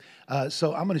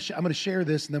So I'm going to share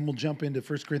this, and then we'll jump into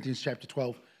 1 Corinthians chapter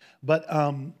 12. But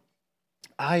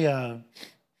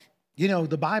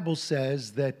the Bible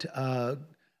says that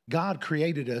God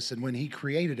created us, and when he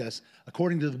created us,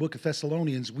 according to the book of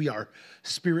Thessalonians, we are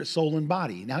spirit, soul, and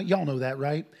body. Now, y'all know that,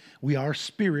 right? We are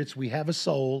spirits. We have a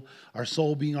soul, our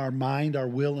soul being our mind, our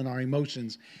will, and our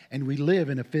emotions, and we live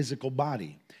in a physical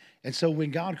body. And so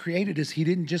when God created us, he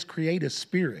didn't just create a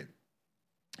spirit.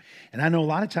 And I know a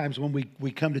lot of times when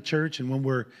we come to church and when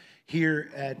we're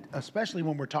here especially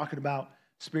when we're talking about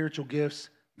spiritual gifts,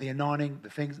 the anointing, the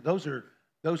things, those are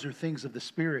things of the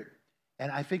Spirit.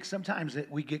 And I think sometimes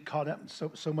that we get caught up in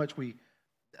so much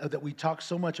that we talk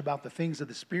so much about the things of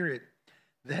the Spirit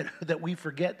that we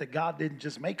forget that God didn't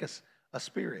just make us a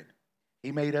spirit.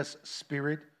 He made us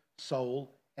spirit,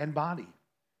 soul, and body.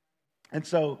 And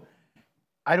so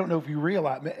I don't know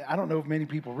if many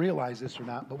people realize this or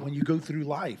not, but when you go through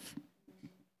life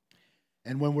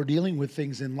and when we're dealing with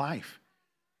things in life,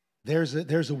 there's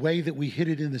a way that we hit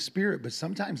it in the Spirit, but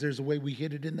sometimes there's a way we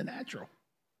hit it in the natural.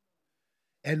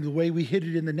 And the way we hit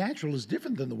it in the natural is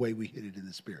different than the way we hit it in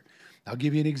the Spirit. I'll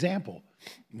give you an example.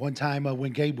 One time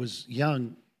when Gabe was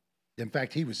young, in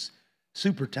fact, he was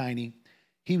super tiny,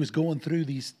 he was going through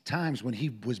these times when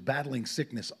he was battling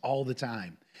sickness all the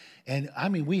time. And I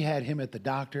mean, we had him at the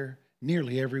doctor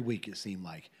nearly every week, it seemed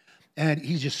like. And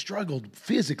he just struggled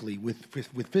physically with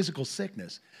physical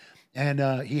sickness. And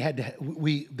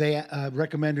they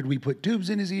recommended we put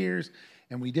tubes in his ears,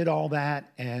 and we did all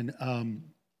that. And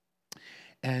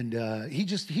he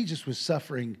just was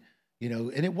suffering,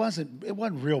 and it wasn't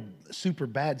real super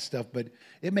bad stuff, but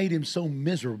it made him so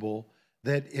miserable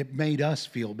that it made us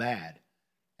feel bad.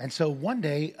 And so one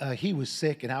day he was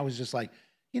sick, and I was just like,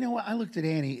 you know what? I looked at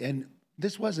Annie, and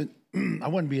this wasn't, I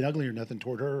wasn't being ugly or nothing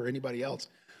toward her or anybody else.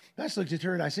 I just looked at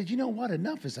her and I said, you know what?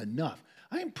 Enough is enough.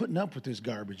 I ain't putting up with this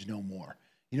garbage no more.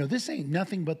 This ain't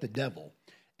nothing but the devil.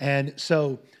 And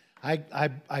so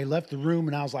I left the room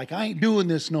and I was like, I ain't doing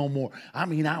this no more. I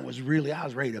mean, I was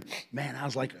ready to, man, I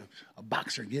was like a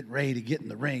boxer getting ready to get in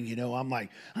the ring. I'm like,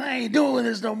 I ain't doing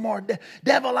this no more.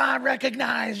 Devil, I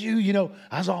recognize you.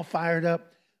 I was all fired up.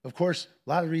 Of course, a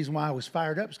lot of the reason why I was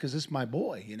fired up is because this is my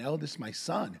boy, this is my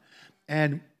son.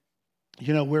 And,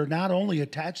 we're not only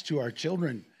attached to our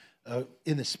children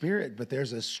in the Spirit, but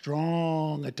there's a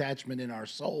strong attachment in our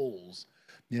souls.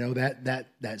 That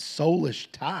soulish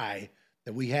tie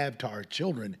that we have to our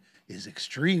children is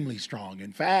extremely strong.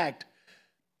 In fact,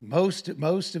 most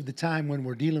of the time when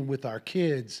we're dealing with our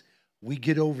kids, we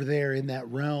get over there in that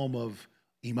realm of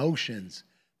emotions.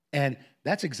 And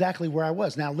that's exactly where I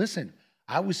was. Now, listen,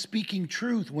 I was speaking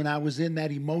truth when I was in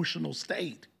that emotional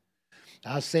state.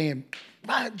 I was saying,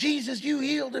 Jesus, you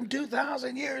healed him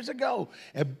 2,000 years ago.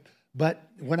 But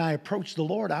when I approached the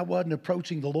Lord, I wasn't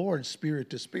approaching the Lord spirit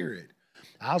to spirit.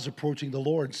 I was approaching the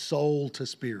Lord soul to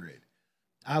spirit.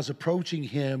 I was approaching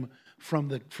him from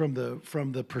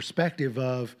the perspective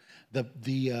of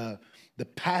the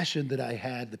passion that I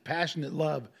had, the passionate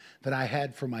love that I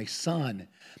had for my son.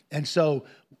 And so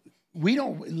we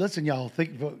don't, listen, y'all,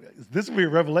 think this will be a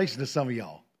revelation to some of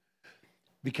y'all.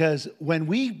 Because when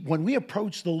we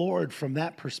approach the Lord from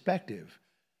that perspective,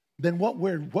 then what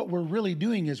we're really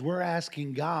doing is we're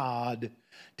asking God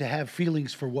to have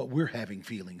feelings for what we're having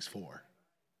feelings for,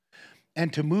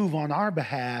 and to move on our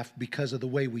behalf because of the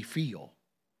way we feel.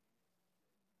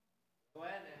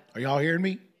 Are y'all hearing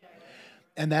me?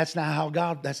 And that's not how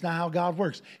God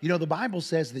works. The Bible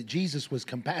says that Jesus was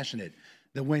compassionate,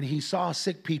 that when he saw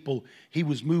sick people, he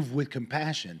was moved with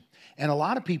compassion. And a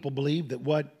lot of people believe that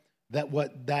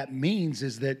what that means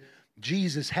is that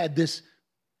Jesus had this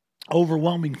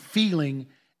overwhelming feeling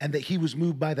and that he was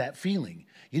moved by that feeling.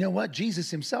 You know what? Jesus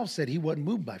himself said he wasn't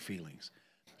moved by feelings.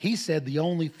 He said the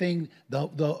only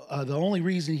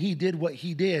reason he did what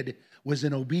he did was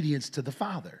in obedience to the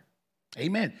Father.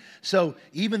 Amen. So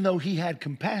even though he had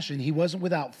compassion, he wasn't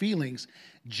without feelings.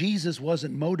 Jesus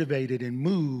wasn't motivated and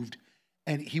moved,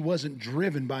 and he wasn't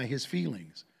driven by his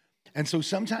feelings. And so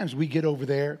sometimes we get over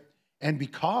there, and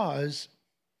because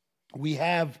we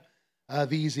have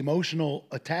these emotional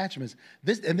attachments,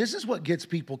 this is what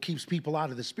keeps people out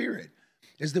of the Spirit,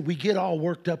 is that we get all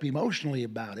worked up emotionally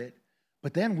about it,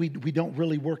 but then we don't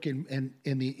really work in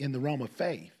the realm of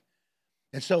faith.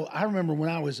 And so I remember when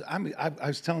I was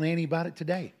telling Annie about it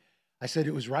today. I said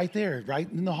it was right there, right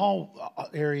in the hall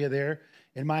area there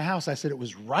in my house. I said it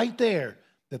was right there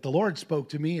that the Lord spoke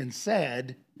to me and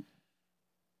said,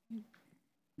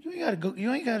 "You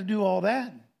ain't got to do all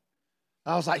that."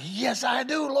 I was like, "Yes, I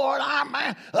do, Lord.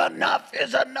 Enough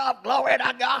is enough. Glory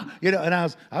to God." And I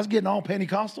was getting all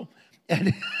Pentecostal,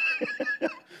 and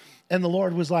and the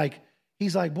Lord was like,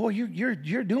 He's like, boy,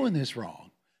 you're doing this wrong.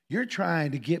 You're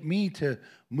trying to get me to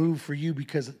move for you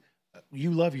because you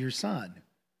love your son.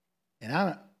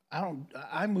 And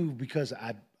I move because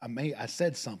I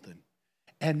said something.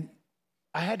 And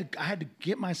I had to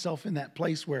get myself in that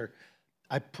place where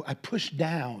I pushed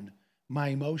down my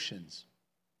emotions.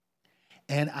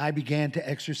 And I began to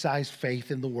exercise faith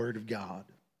in the Word of God.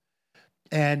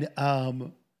 And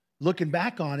looking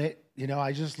back on it,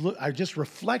 I just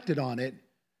reflected on it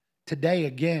today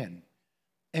again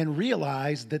and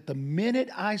realized that the minute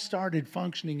I started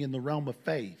functioning in the realm of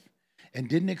faith and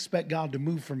didn't expect God to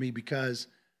move for me because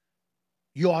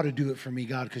you ought to do it for me,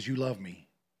 God, because you love me.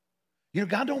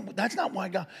 That's not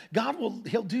why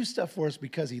he'll do stuff for us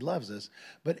because he loves us.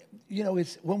 But,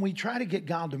 it's when we try to get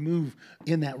God to move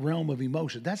in that realm of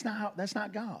emotion, that's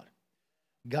not God.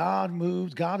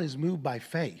 God is moved by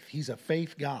faith. He's a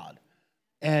faith God.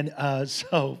 And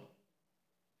so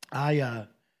I'm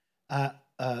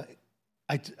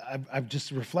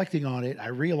just reflecting on it. I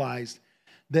realized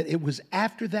that it was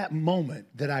after that moment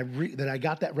that I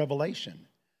got that revelation.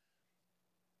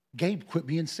 Gabe quit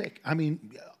being sick. I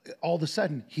mean, all of a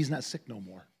sudden, he's not sick no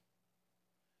more.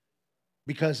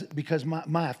 Because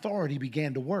my authority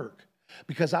began to work.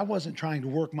 Because I wasn't trying to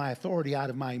work my authority out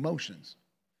of my emotions.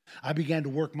 I began to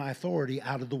work my authority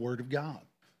out of the Word of God.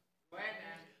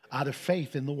 Out of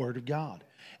faith in the Word of God.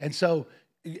 And so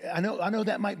I know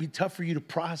that might be tough for you to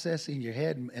process in your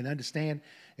head and understand.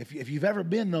 If you've ever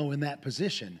been, though, in that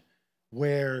position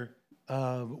where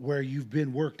you've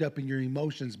been worked up in your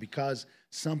emotions because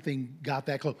something got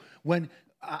that close.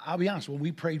 I'll be honest, when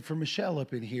we prayed for Michelle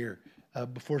up in here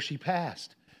before she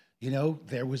passed,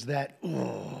 there was that,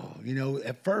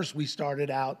 at first we started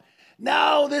out,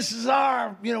 no, this is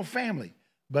our, family.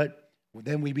 But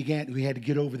then we had to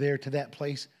get over there to that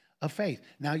place of faith.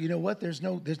 Now, you know what? There's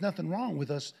nothing wrong with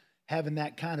us having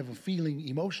that kind of a feeling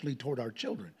emotionally toward our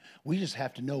children. We just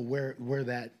have to know where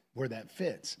that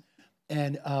fits.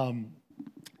 And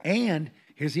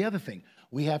here's the other thing.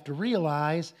 We have to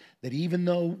realize that even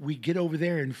though we get over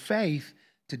there in faith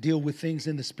to deal with things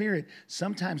in the spirit,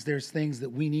 sometimes there's things that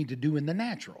we need to do in the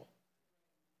natural.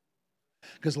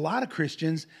 Because a lot of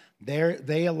Christians,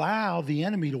 they allow the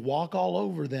enemy to walk all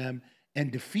over them and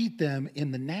defeat them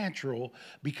in the natural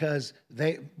because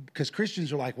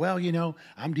Christians are like, well,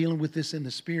 I'm dealing with this in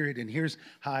the spirit, and here's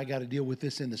how I got to deal with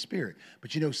this in the spirit.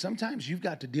 But sometimes you've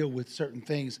got to deal with certain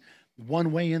things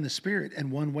one way in the spirit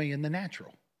and one way in the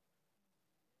natural.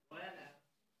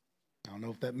 I don't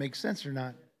know if that makes sense or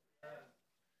not.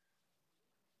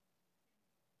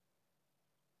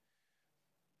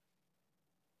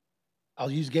 I'll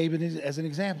use Gabe as an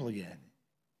example again.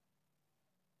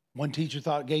 One teacher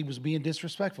thought Gabe was being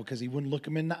disrespectful because he wouldn't look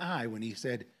him in the eye when he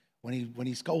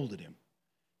scolded him.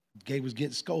 Gabe was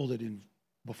getting scolded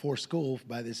before school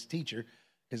by this teacher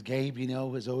because Gabe,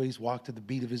 has always walked to the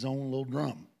beat of his own little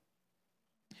drum.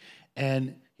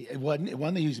 And it wasn't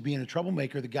that he was being a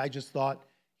troublemaker. The guy just thought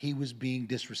he was being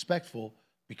disrespectful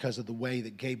because of the way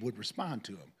that Gabe would respond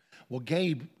to him. Well,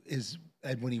 Gabe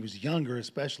when he was younger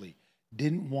especially,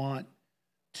 didn't want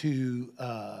to,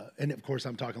 and of course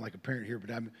I'm talking like a parent here,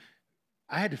 but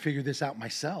I had to figure this out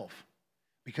myself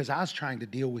because I was trying to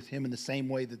deal with him in the same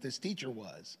way that this teacher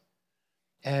was.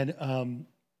 And,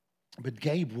 but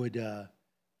Gabe would,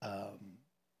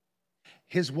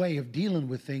 his way of dealing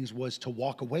with things was to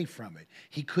walk away from it.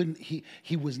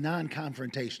 He was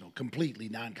non-confrontational, completely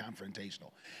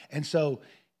non-confrontational. And so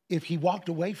if he walked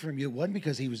away from you, it wasn't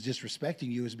because he was disrespecting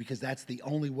you, it was because that's the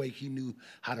only way he knew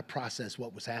how to process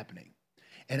what was happening.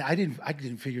 And I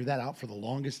didn't figure that out for the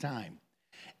longest time.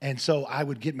 And so I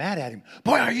would get mad at him.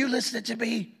 Boy, are you listening to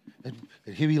me? And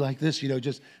he'd be like this,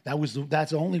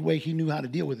 that's the only way he knew how to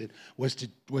deal with it was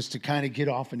to kind of get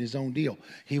off in his own deal.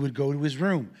 He would go to his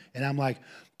room and I'm like,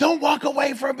 don't walk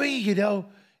away from me,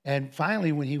 And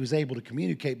finally, when he was able to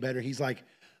communicate better, he's like,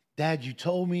 Dad, you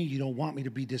told me you don't want me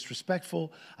to be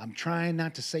disrespectful. I'm trying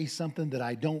not to say something that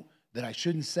I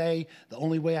shouldn't say. The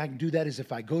only way I can do that is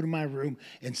if I go to my room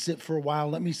and sit for a while.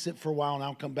 Let me sit for a while and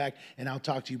I'll come back and I'll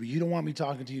talk to you. But you don't want me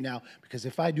talking to you now because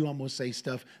if I do, I'm going to say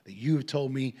stuff that you have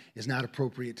told me is not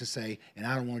appropriate to say, and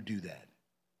I don't want to do that.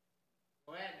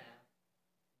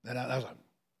 And I was like,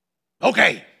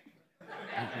 okay.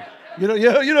 You know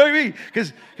what I mean?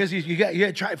 Because you got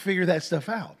to try to figure that stuff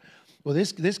out. Well,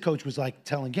 this coach was like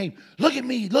telling Gabe, look at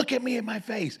me in my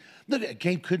face.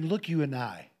 Gabe couldn't look you in the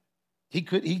eye. He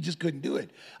just couldn't do it.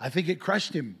 I think it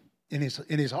crushed him in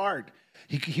his heart.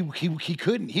 He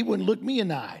couldn't. He wouldn't look me in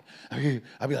the eye. I'd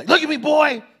be like, look at me,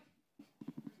 boy.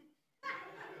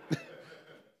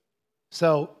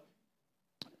 So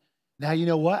now you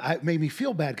know what? It made me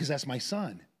feel bad because that's my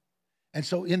son. And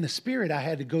so in the spirit, I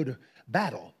had to go to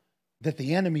battle that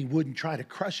the enemy wouldn't try to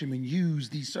crush him and use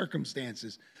these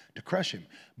circumstances to crush him.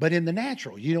 But in the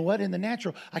natural, you know what? In the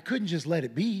natural, I couldn't just let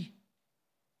it be.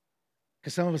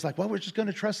 Because some of us like, well, we're just going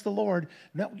to trust the Lord.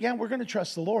 No, yeah, we're going to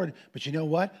trust the Lord. But you know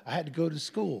what? I had to go to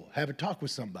school, have a talk with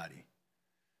somebody.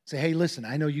 Say, hey, listen,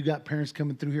 I know you got parents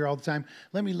coming through here all the time.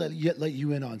 Let me let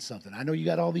you in on something. I know you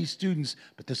got all these students,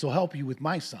 but this will help you with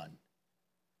my son.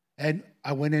 And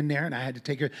I went in there and I had to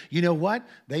take her. You know what?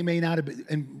 They may not have been,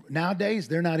 and nowadays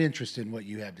they're not interested in what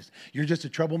you have to say. You're just a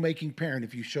troublemaking parent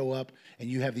if you show up and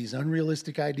you have these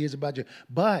unrealistic ideas about you.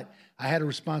 But I had a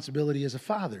responsibility as a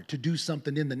father to do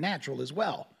something in the natural as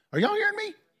well. Are y'all hearing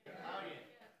me?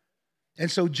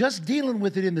 And so just dealing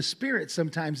with it in the spirit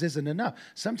sometimes isn't enough.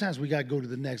 Sometimes we got to go to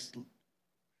the next.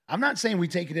 I'm not saying we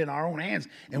take it in our own hands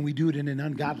and we do it in an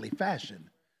ungodly fashion.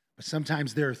 But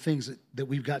sometimes there are things that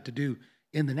we've got to do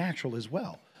in the natural as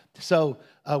well. So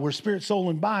we're spirit, soul,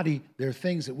 and body. There are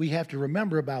things that we have to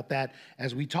remember about that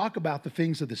as we talk about the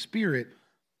things of the spirit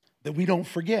that we don't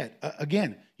forget.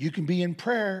 Again, you can be in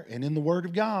prayer and in the word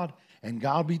of God, and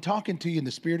God be talking to you, and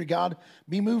the spirit of God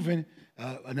be moving.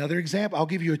 Another example, I'll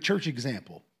give you a church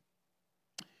example.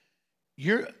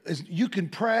 You can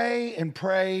pray and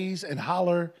praise and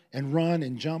holler and run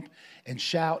and jump and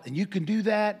shout, and you can do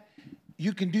that.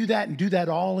 You can do that and do that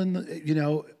all in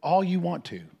the, all you want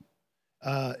to.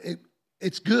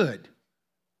 It's good.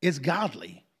 It's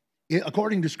godly.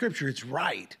 According to Scripture, it's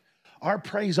right. Our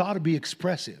praise ought to be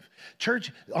expressive.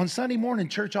 Church, on Sunday morning,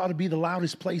 church ought to be the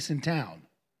loudest place in town.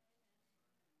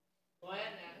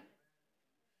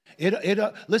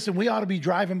 Listen, we ought to be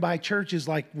driving by churches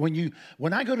like when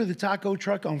I go to the taco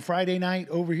truck on Friday night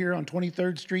over here on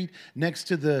 23rd Street next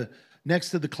to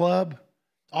the club.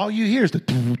 All you hear is the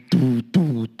doo, doo,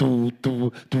 doo, doo,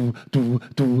 doo, doo, doo,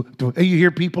 doo, doo, and you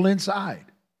hear people inside.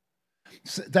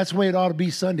 That's the way it ought to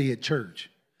be Sunday at church.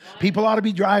 People ought to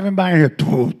be driving by and hear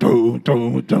doo, doo,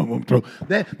 doo, doo, doo.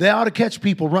 They ought to catch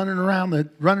people running around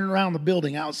the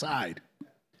building outside.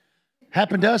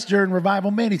 Happened to us during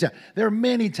revival many times. There are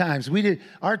many times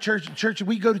our church.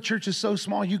 We go to churches so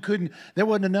small there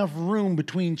wasn't enough room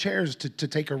between chairs to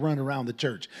take a run around the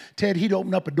church. Ted, he'd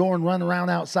open up a door and run around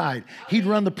outside. He'd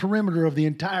run the perimeter of the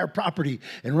entire property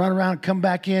and run around, come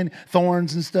back in,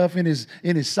 thorns and stuff in his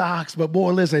socks. But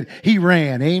boy, listen, he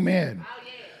ran. Amen.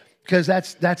 Because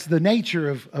that's the nature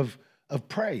of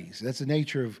praise. That's the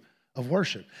nature of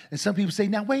worship. And some people say,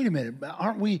 now, wait a minute,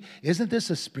 isn't this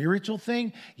a spiritual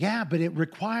thing? Yeah, but it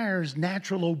requires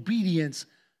natural obedience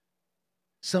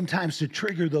sometimes to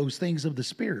trigger those things of the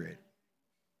spirit.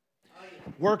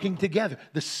 Working together.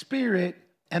 The spirit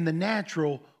and the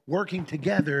natural working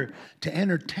together to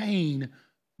entertain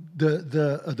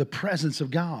the presence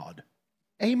of God.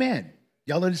 Amen.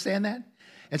 Y'all understand that?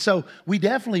 And so we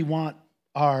definitely want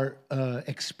our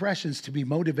expressions to be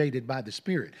motivated by the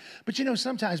Spirit. But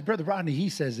sometimes, Brother Rodney, he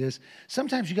says this,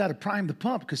 sometimes you got to prime the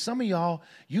pump, because some of y'all,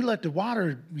 you let the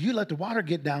water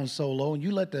get down so low and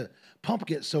you let the pump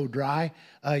get so dry,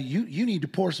 you need to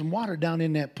pour some water down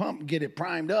in that pump and get it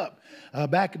primed up.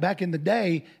 Back in the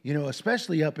day,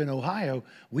 especially up in Ohio,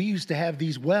 we used to have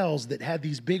these wells that had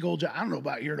these big old, I don't know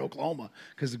about here in Oklahoma,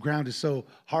 because the ground is so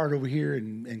hard over here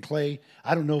and clay.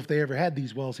 I don't know if they ever had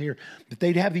these wells here, but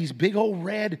they'd have these big old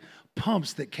red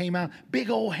pumps that came out, big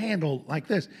old handle like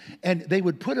this. And they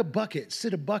would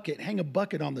hang a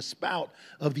bucket on the spout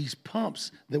of these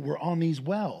pumps that were on these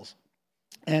wells.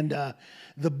 And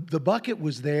the bucket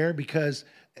was there because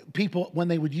people, when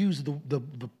they would use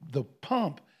the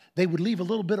pump, they would leave a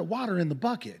little bit of water in the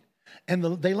bucket. And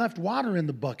they left water in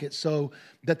the bucket so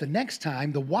that the next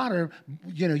time the water,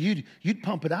 you'd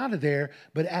pump it out of there,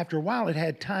 but after a while it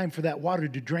had time for that water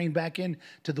to drain back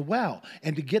into the well.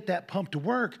 And to get that pump to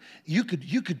work, you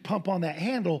could pump on that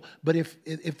handle, but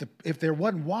if there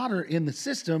wasn't water in the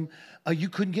system, you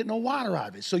couldn't get no water out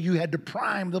of it. So you had to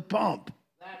prime the pump.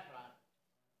 That's right.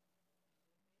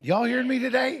 Y'all hearing me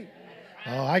today?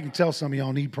 Oh, I can tell some of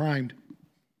y'all need primed.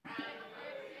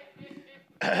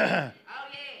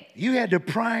 You had to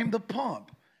prime the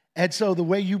pump. And so the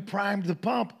way you primed the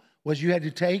pump was you had to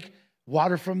take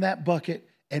water from that bucket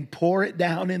and pour it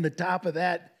down in the top of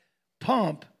that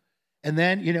pump, and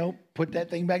then, put that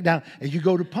thing back down. And you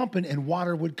go to pumping, and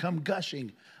water would come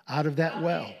gushing out of that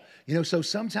well. So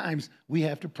sometimes we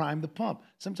have to prime the pump.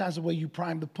 Sometimes the way you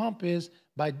prime the pump is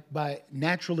by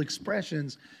natural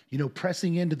expressions,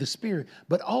 pressing into the Spirit,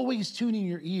 but always tuning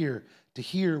your ear to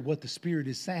hear what the Spirit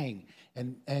is saying,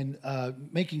 and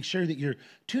making sure that you're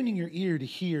tuning your ear to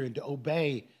hear and to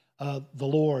obey the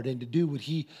Lord and to do what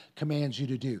He commands you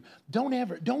to do. Don't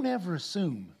ever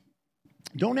assume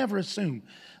Don't ever assume.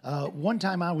 One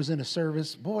time I was in a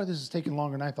service. Boy, this is taking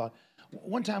longer than I thought.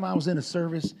 One time I was in a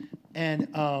service,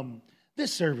 and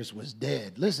this service was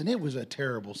dead. Listen, it was a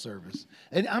terrible service,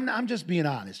 and I'm just being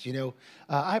honest. You know,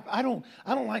 I don't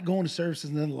like going to services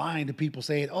and then lying to people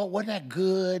saying, "Oh, wasn't that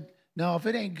good?" No, if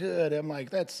it ain't good, I'm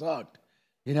like, that sucked.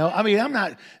 You know, I mean, I'm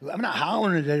not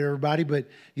hollering at everybody, but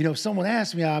you know, if someone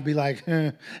asked me, I'll be like,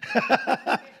 nah,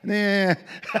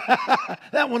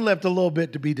 that one left a little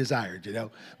bit to be desired, you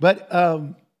know. But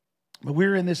we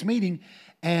were in this meeting,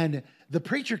 and the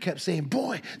preacher kept saying,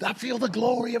 "Boy, I feel the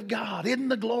glory of God. Isn't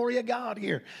the glory of God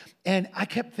here?" And I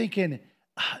kept thinking,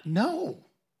 no,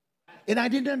 and I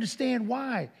didn't understand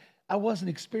why I wasn't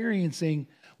experiencing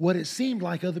what it seemed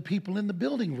like other people in the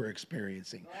building were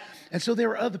experiencing. And so there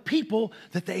were other people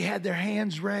that they had their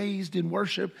hands raised in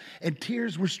worship and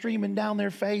tears were streaming down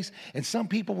their face. And some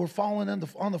people were falling on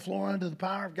the floor under the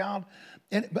power of God.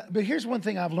 But here's one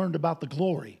thing I've learned about the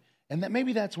glory. And that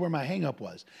maybe that's where my hang up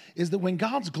was, is that when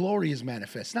God's glory is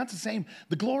manifest, it's not the same.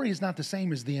 The glory is not the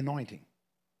same as the anointing.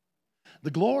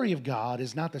 The glory of God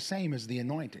is not the same as the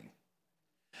anointing.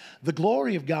 The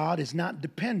glory of God is not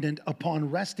dependent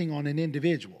upon resting on an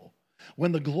individual.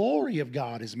 When the glory of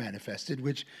God is manifested,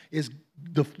 which is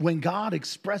when God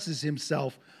expresses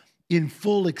himself in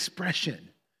full expression,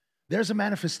 there's a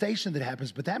manifestation that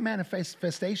happens, but that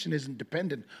manifestation isn't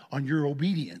dependent on your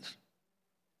obedience.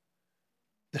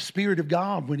 The Spirit of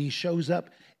God, when he shows up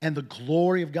and the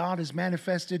glory of God is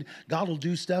manifested, God will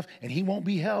do stuff and he won't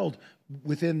be held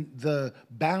within the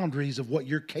boundaries of what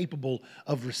you're capable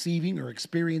of receiving or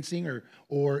experiencing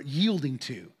or yielding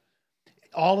to.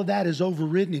 All of that is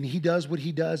overridden and he does what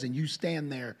he does and you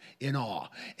stand there in awe.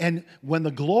 And when the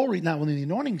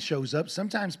anointing shows up,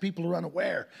 sometimes people are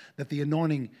unaware that the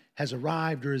anointing has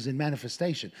arrived or is in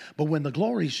manifestation. But when the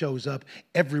glory shows up,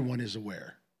 everyone is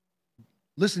aware.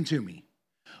 Listen to me.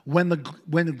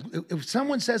 If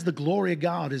someone says the glory of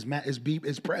God is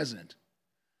present,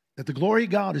 that the glory of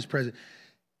God is present,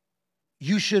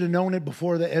 you should have known it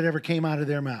before it ever came out of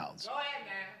their mouths. Go ahead,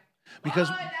 man.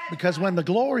 Because when the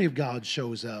glory of God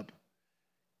shows up,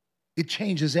 it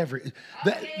changes the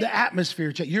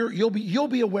atmosphere. You'll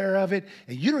be aware of it,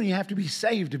 and you don't even have to be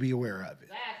saved to be aware of it.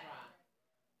 That's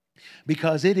right.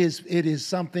 Because it is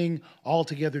something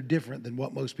altogether different than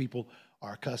what most people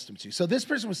are accustomed to. So this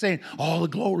person was saying, "Oh, the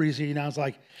glory is here." And I was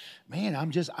like, "Man,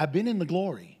 I've been in the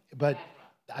glory, but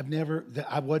I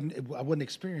wasn't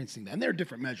experiencing that." And there are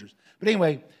different measures. But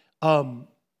anyway,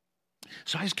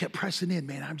 so I just kept pressing in,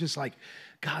 man. I'm just like,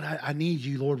 God, I need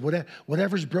you, Lord.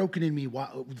 Whatever's broken in me,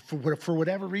 for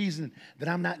whatever reason that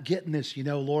I'm not getting this, you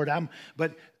know, Lord.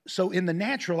 But so in the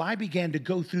natural, I began to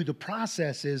go through the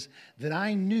processes that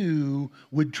I knew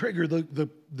would trigger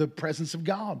the presence of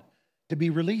God to be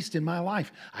released in my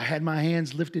life. I had my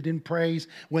hands lifted in praise.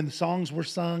 When the songs were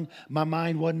sung, my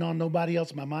mind wasn't on nobody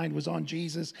else. My mind was on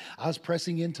Jesus. I was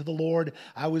pressing into the Lord.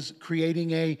 I was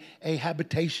creating a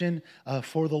habitation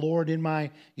for the Lord in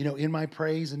my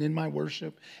praise and in my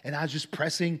worship. And I was just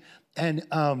pressing and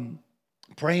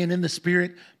praying in the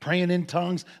Spirit, praying in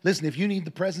tongues. Listen, if you need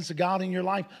the presence of God in your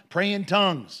life, pray in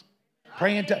tongues.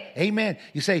 Pray in tongues. Amen.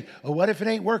 You say, "Oh, what if it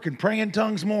ain't working?" Pray in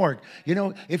tongues more. You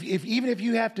know, even if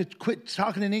you have to quit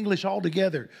talking in English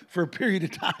altogether for a period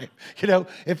of time, you know,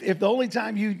 if the only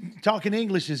time you talk in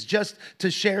English is just to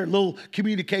share little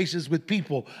communications with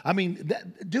people, I mean,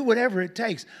 do whatever it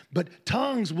takes. But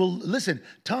tongues will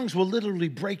literally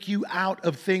break you out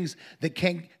of things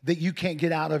that you can't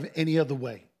get out of any other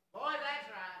way. Boy, that's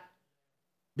right.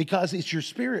 Because it's your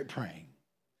spirit praying.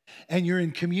 And you're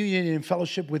in communion and in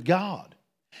fellowship with God.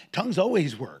 Tongues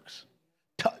always works.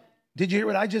 Did you hear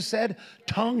what I just said?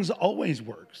 Tongues always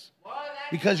works.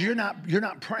 Because you're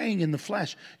not praying in the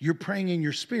flesh. You're praying in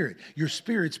your spirit. Your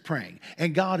spirit's praying.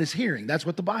 And God is hearing. That's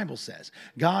what the Bible says.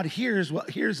 God hears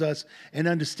us and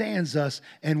understands us.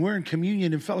 And we're in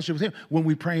communion and fellowship with him when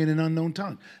we pray in an unknown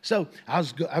tongue. So I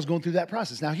was going through that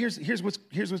process. Now here's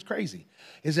what's crazy.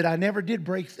 Is that I never did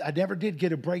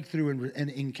get a breakthrough and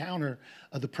encounter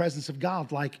the presence of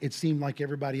God like it seemed like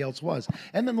everybody else was.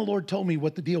 And then the Lord told me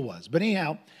what the deal was. But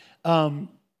anyhow,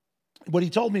 what he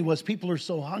told me was people are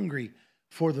so hungry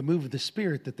for the move of the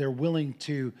Spirit that they're willing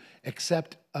to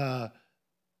accept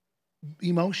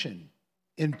emotion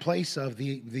in place of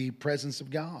the presence of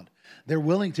God. They're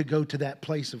willing to go to that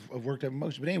place of worked up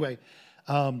emotion. But anyway,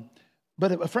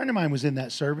 but a friend of mine was in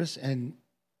that service, and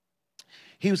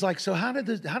he was like, "So how did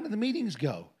the meetings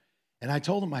go?" And I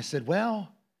told him, I said,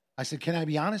 "Can I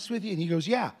be honest with you?" And he goes,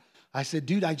 "Yeah." I said,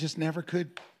 "Dude, I never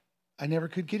could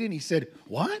get in." He said,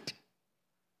 "What?"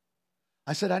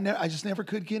 I said, I just never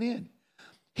could get in.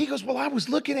 He goes, "Well, I was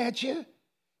looking at you.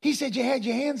 He said you had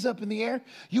your hands up in the air.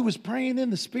 You was praying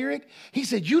in the Spirit. He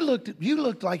said you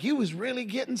looked like you was really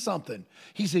getting something.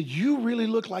 He said you really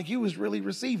looked like you was really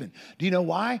receiving. Do you know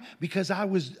why? Because I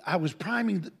was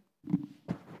priming the.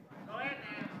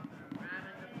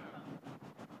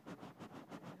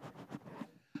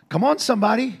 Come on,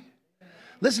 somebody.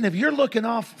 Listen, if you're looking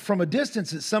off from a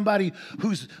distance at somebody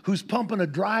who's pumping a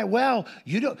dry well,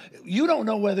 you don't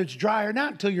know whether it's dry or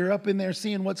not until you're up in there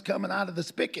seeing what's coming out of the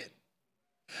spigot.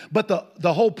 But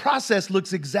the whole process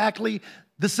looks exactly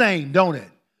the same, don't it?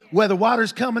 Whether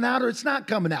water's coming out or it's not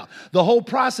coming out. The whole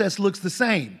process looks the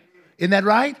same. Isn't that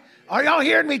right? Are y'all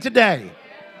hearing me today?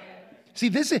 See,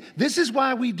 this is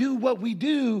why we do what we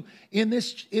do in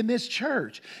this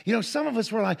church. You know, some of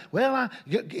us were like, well,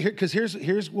 because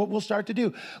here's what we'll start to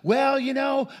do. Well, you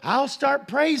know, I'll start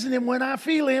praising him when I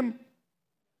feel him.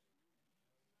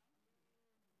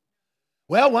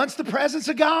 Well, once the presence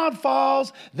of God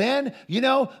falls, then, you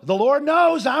know, the Lord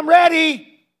knows I'm ready.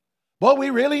 But we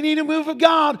really need a move of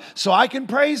God so I can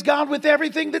praise God with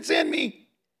everything that's in me.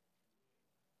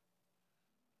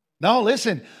 No,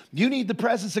 listen, you need the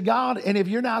presence of God. And if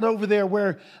you're not over there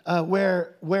where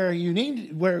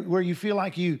you feel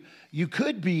like you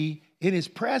could be in his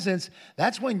presence,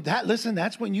 that's when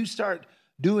you start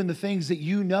doing the things that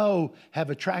you know have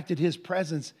attracted his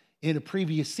presence in a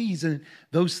previous season,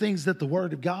 those things that the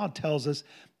Word of God tells us.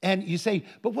 And you say,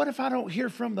 but what if I don't hear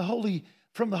from the Holy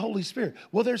Spirit?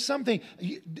 Well, there's something.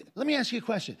 Let me ask you a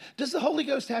question. Does the Holy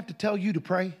Ghost have to tell you to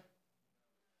pray?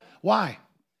 Why?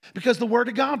 Because the Word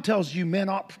of God tells you men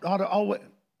ought to always.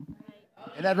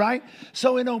 Isn't that right?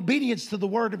 So in obedience to the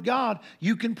Word of God,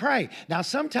 you can pray. Now,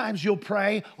 sometimes you'll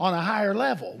pray on a higher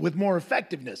level with more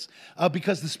effectiveness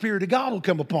because the Spirit of God will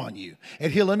come upon you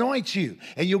and He'll anoint you.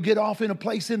 And you'll get off in a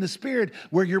place in the Spirit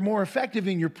where you're more effective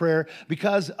in your prayer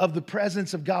because of the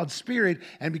presence of God's Spirit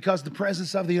and because the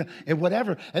presence of and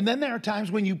whatever. And then there are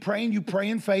times when you pray and you pray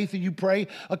in faith and you pray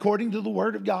according to the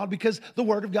Word of God because the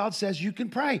Word of God says you can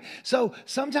pray. So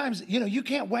sometimes, you know, you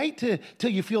can't wait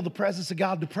till you feel the presence of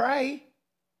God to pray.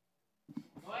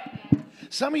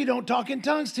 Some of you don't talk in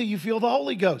tongues till you feel the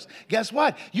Holy Ghost. Guess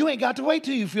what? You ain't got to wait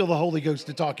till you feel the Holy Ghost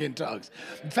to talk in tongues.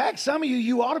 In fact, some of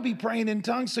you ought to be praying in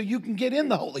tongues so you can get in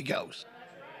the Holy Ghost.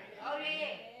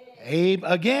 Abe,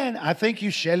 again, I think you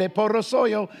shele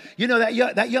porosoyo. You know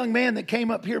that young man that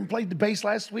came up here and played the bass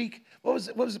last week? What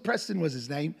was it? Preston was his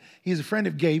name. He's a friend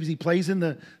of Gabe's. He plays in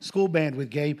the school band with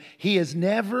Gabe. He has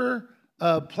never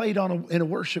played in a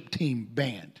worship team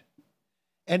band.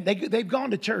 And they've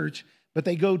gone to church, but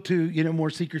they go to, you know, more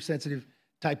seeker-sensitive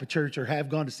type of church or have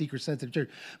gone to seeker-sensitive church.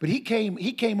 But he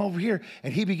came over here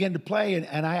and he began to play.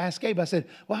 And I asked Gabe, I said,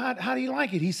 well, how do you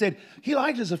like it? He said he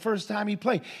liked it the first time he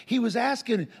played. He was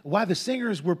asking why the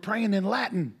singers were praying in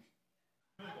Latin.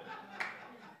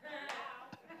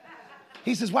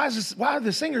 He says, why are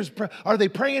the singers, are they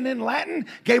praying in Latin?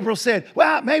 Gabriel said,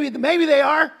 well, maybe they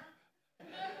are.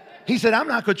 He said, I'm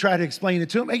not going to try to explain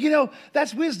it to him. And you know,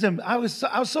 that's wisdom. I was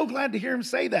so glad to hear him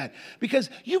say that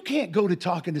because you can't go to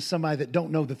talking to somebody that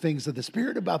don't know the things of the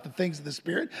Spirit about the things of the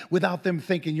Spirit without them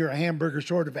thinking you're a hamburger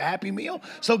short of a Happy Meal.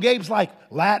 So Gabe's like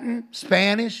Latin,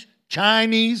 Spanish,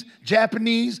 Chinese,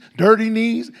 Japanese, dirty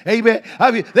knees. Amen.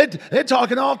 I mean, they're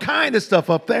talking all kind of stuff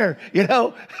up there, you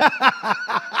know.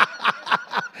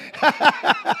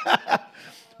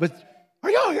 But are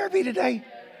y'all hearing me today?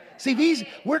 See,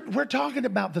 we're talking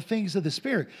about the things of the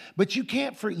Spirit, but you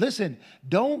can't listen.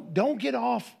 Don't get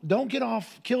off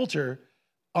kilter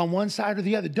on one side or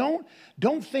the other. Don't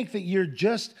think that you're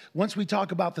just, once we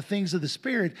talk about the things of the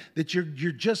Spirit, that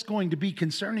you're just going to be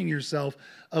concerning yourself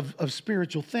of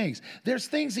spiritual things. There's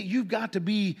things that you've got to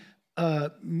be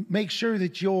make sure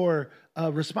that you're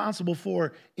responsible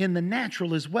for in the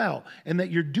natural as well, and that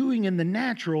you're doing in the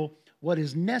natural what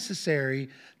is necessary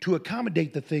to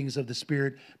accommodate the things of the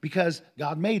Spirit, because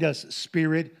God made us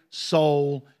spirit,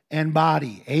 soul, and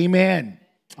body. Amen.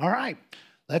 All right.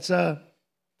 Let's 1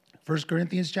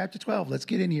 Corinthians chapter 12. Let's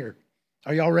get in here.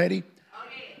 Are y'all ready?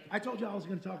 I told you I was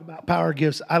going to talk about power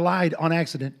gifts. I lied on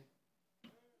accident.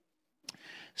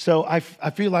 So I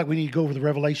feel like we need to go over the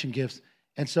revelation gifts.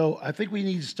 And so I think we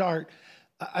need to start.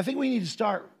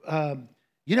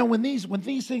 You know, when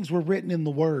these things were written in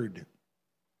the Word,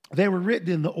 they were written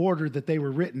in the order that they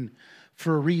were written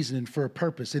for a reason and for a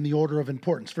purpose, in the order of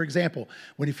importance. For example,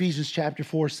 when Ephesians chapter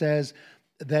 4 says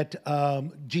that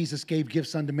Jesus gave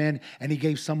gifts unto men, and he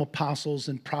gave some apostles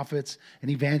and prophets and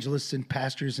evangelists and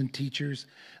pastors and teachers,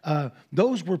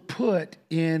 those were put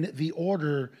in the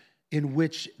order in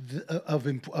which in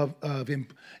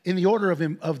the order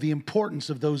of the importance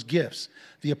of those gifts.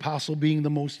 The apostle being the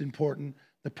most important,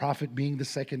 the prophet being the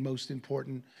second most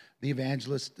important, the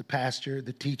evangelist, the pastor,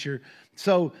 the teacher.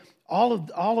 So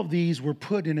all of these were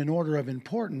put in an order of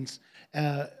importance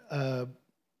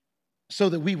so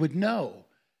that we would know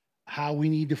how we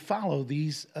need to follow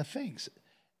these things.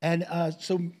 And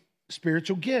so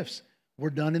spiritual gifts were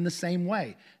done in the same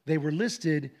way. They were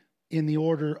listed in the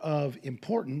order of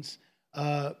importance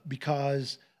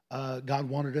because God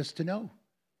wanted us to know.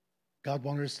 God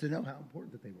wanted us to know how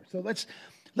important that they were. So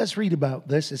let's read about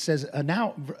this. It says,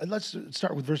 now, let's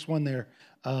start with verse 1 there.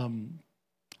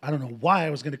 I don't know why I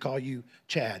was going to call you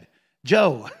Chad.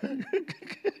 Joe.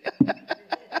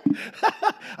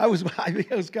 I was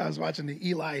watching the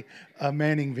Eli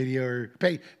Manning video,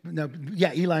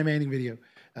 Eli Manning video.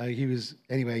 His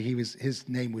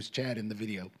name was Chad in the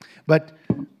video. But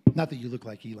not that you look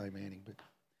like Eli Manning, but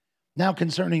now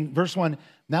concerning, verse 1,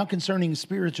 now concerning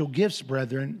spiritual gifts,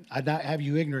 brethren, I'd not have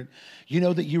you ignorant. You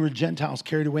know that you were Gentiles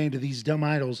carried away into these dumb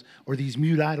idols or these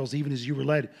mute idols, even as you were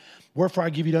led. Wherefore I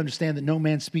give you to understand that no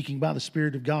man speaking by the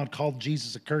Spirit of God called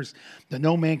Jesus accursed, that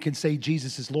no man can say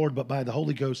Jesus is Lord but by the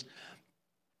Holy Ghost.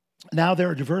 Now there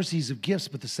are diversities of gifts,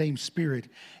 but the same Spirit,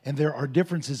 and there are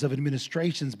differences of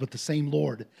administrations, but the same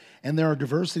Lord, and there are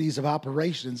diversities of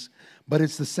operations, but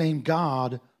it's the same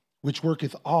God which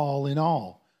worketh all in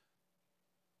all.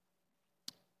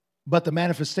 But the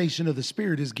manifestation of the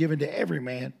Spirit is given to every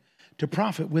man to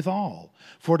profit withal.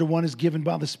 For to one is given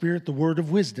by the Spirit the word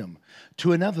of wisdom,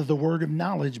 to another the word of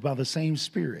knowledge by the same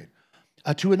Spirit,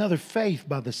 to another faith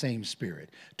by the same Spirit,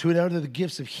 to another the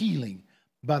gifts of healing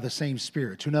by the same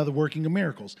Spirit, to another working of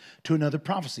miracles, to another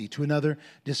prophecy, to another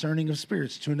discerning of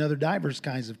spirits, to another divers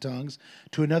kinds of tongues,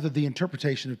 to another the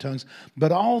interpretation of tongues.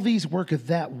 But all these worketh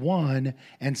that one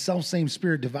and selfsame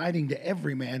Spirit, dividing to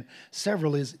every man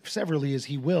severally as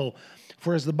he will.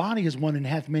 For as the body is one and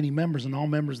hath many members, and all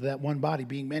members of that one body,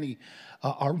 being many,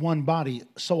 are one body,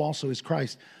 so also is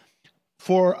Christ.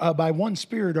 For by one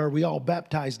Spirit are we all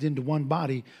baptized into one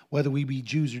body, whether we be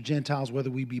Jews or Gentiles,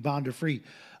 whether we be bond or free,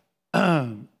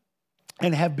 and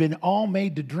have been all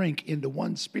made to drink into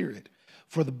one Spirit.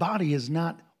 For the body is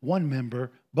not one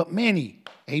member, but many.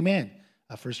 Amen.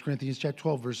 1 Corinthians chapter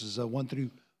 12, verses 1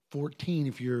 through 14,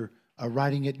 if you're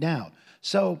writing it down.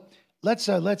 So let's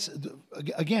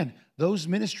again, those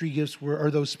ministry gifts or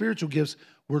those spiritual gifts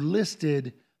were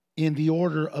listed in the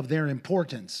order of their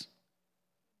importance.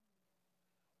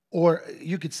 Or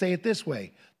you could say it this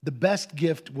way: the best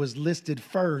gift was listed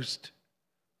first,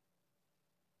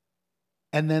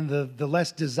 and then the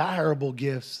less desirable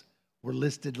gifts were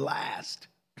listed last.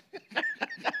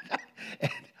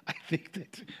 And I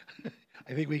think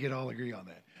we can all agree on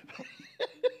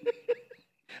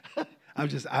that.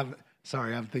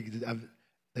 I'm thinking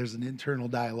there's an internal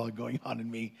dialogue going on in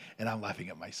me, and I'm laughing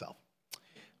at myself,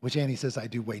 which Annie says I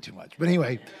do way too much. But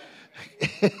anyway,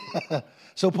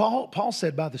 so Paul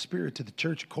said by the Spirit to the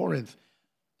church of Corinth,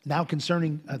 now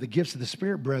concerning the gifts of the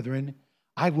Spirit, brethren,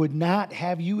 I would not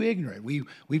have you ignorant.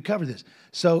 We've covered this.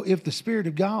 So if the Spirit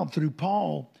of God through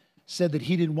Paul said that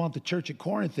he didn't want the church at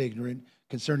Corinth ignorant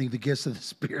concerning the gifts of the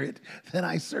Spirit, then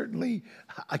I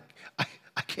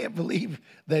can't believe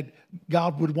that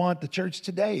God would want the church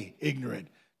today ignorant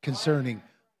concerning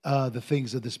the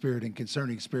things of the Spirit and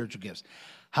concerning spiritual gifts.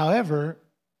 However,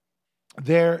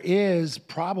 there is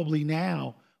probably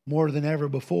now more than ever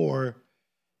before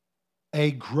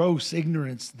a gross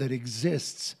ignorance that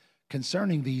exists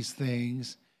concerning these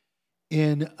things.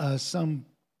 In some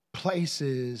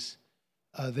places,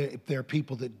 there are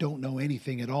people that don't know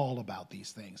anything at all about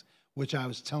these things, which I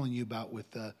was telling you about with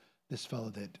this fellow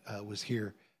that was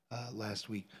here last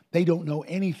week. They don't know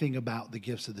anything about the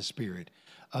gifts of the Spirit,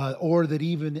 or that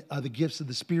even the gifts of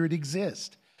the Spirit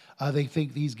exist. They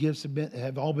think these gifts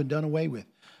have all been done away with.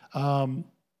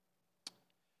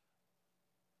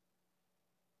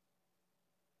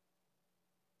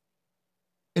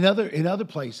 In other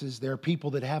places, there are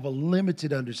people that have a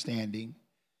limited understanding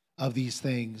of these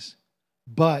things,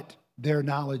 but their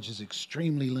knowledge is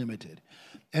extremely limited.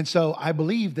 And so I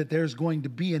believe that there's going to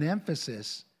be an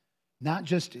emphasis, not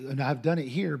just, and I've done it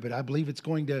here, but I believe there's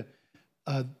going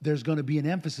to be an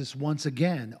emphasis once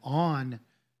again on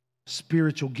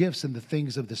spiritual gifts and the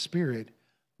things of the Spirit,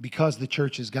 because the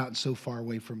church has gotten so far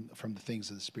away from the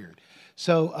things of the Spirit.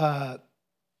 So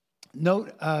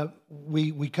note,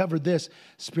 we covered this.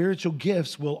 Spiritual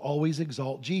gifts will always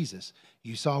exalt Jesus.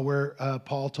 You saw where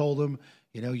Paul told them,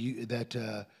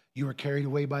 that you were carried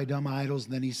away by dumb idols.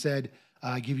 And then he said,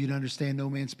 I give you to understand, no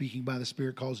man speaking by the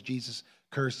Spirit calls Jesus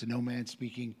cursed, and no man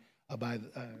speaking or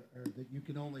that you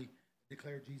can only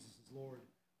declare Jesus as Lord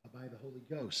by the Holy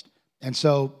Ghost. And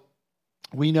so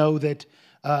we know that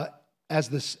as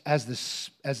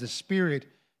the Spirit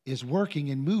is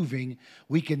working and moving,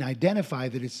 we can identify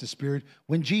that it's the Spirit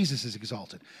when Jesus is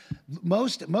exalted.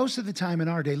 Most of the time in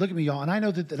our day, look at me, y'all, and I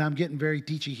know that I'm getting very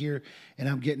teachy here, and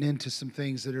I'm getting into some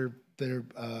things that are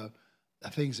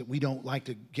things that we don't like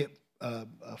to get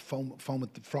foam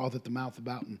at the froth at the mouth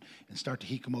about and start to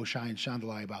hikomoshai and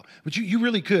shandalai about. But you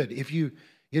really could if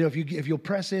you'll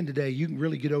press in today, you can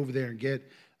really get over there and get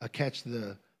catch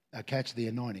the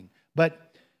anointing.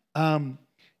 But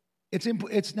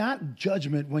it's not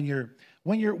judgment when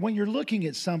you're looking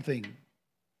at something.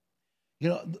 You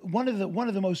know, one of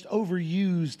the most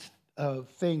overused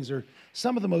things, or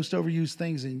some of the most overused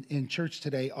things in church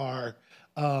today are,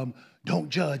 don't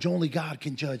judge. Only God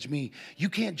can judge me. You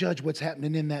can't judge what's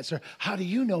happening in that, sir. How do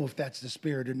you know if that's the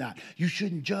Spirit or not? You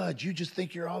shouldn't judge. You just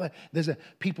think you're all that.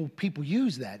 People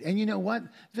use that, and you know what?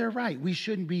 They're right. We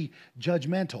shouldn't be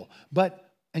judgmental.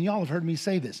 And y'all have heard me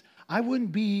say this. I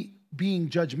wouldn't be being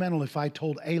judgmental if I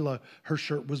told Ayla her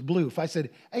shirt was blue. If I said,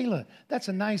 Ayla, that's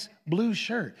a nice blue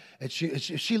shirt. And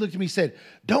she looked at me and said,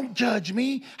 don't judge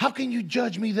me. How can you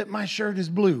judge me that my shirt is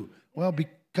blue? Well,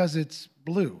 because it's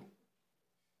blue.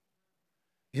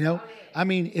 You know, I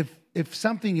mean, if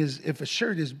a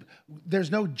shirt is,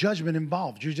 there's no judgment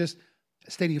involved. You're just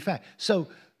stating a fact. So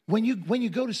when you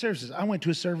go to services, I went to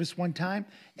a service one time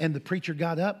and the preacher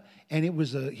got up and it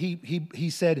was he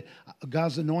said,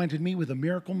 God's anointed me with a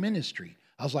miracle ministry.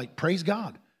 I was like, praise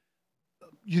God.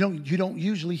 You don't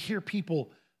usually hear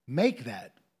people make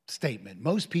that statement.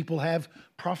 Most people have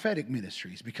prophetic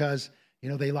ministries because, you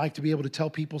know, they like to be able to tell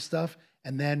people stuff.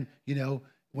 And then, you know,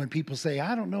 when people say,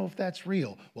 I don't know if that's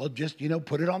real, well, just, you know,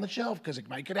 put it on the shelf because it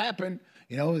could happen.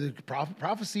 You know, the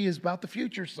prophecy is about the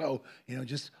future. So, you know,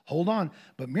 just hold on.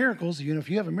 But miracles, you know, if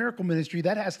you have a miracle ministry,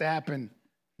 that has to happen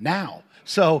now.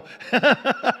 So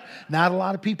not a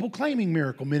lot of people claiming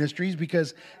miracle ministries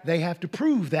because they have to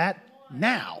prove that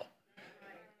now.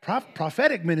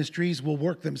 Prophetic ministries will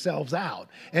work themselves out.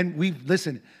 And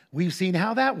we've seen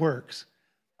how that works.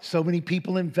 So many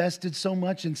people invested so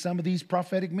much in some of these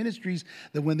prophetic ministries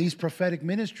that when these prophetic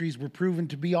ministries were proven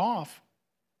to be off.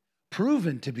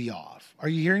 Are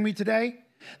you hearing me today?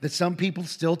 That some people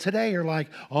still today are like,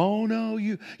 oh no,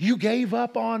 you gave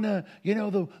up on the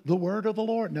word of the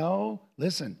Lord. No,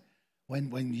 listen,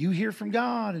 when you hear from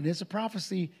God and it's a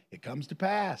prophecy, it comes to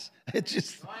pass. It's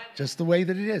just the way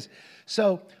that it is.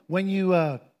 So when you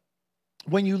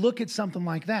look at something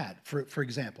like that, for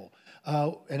example.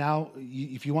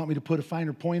 If you want me to put a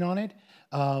finer point on it,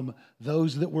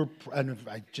 those that were, and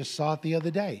I just saw it the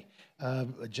other day. I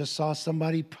just saw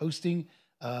somebody posting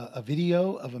a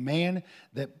video of a man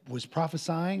that was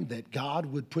prophesying that God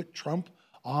would put Trump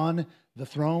on the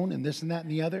throne and this and that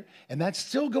and the other. And that's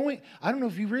still going. I don't know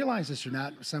if you realize this or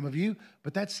not, some of you,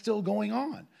 but that's still going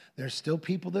on. There's still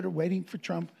people that are waiting for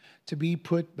Trump to be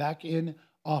put back in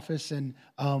office, and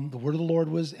the word of the Lord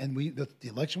was, and the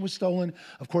election was stolen.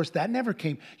 Of course, that never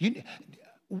came.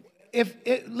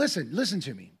 Listen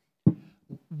to me.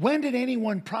 When did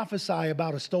anyone prophesy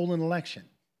about a stolen election?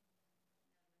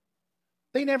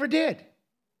 They never did.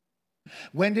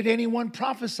 When did anyone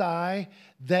prophesy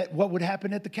that what would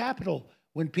happen at the Capitol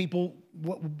when people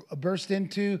burst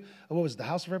into, what was it, the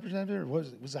House of Representatives?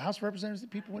 Was the House of Representatives that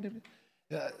people went into?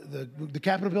 The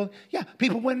Capitol building? Yeah,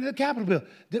 people went into the Capitol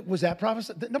building. Was that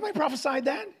prophesied? Nobody prophesied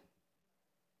that.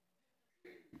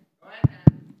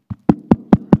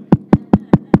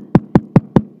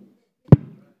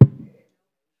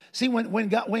 See, when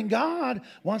God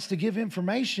wants to give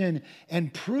information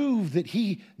and prove that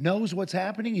he knows what's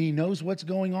happening and he knows what's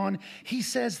going on, he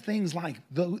says things like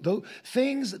the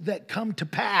things that come to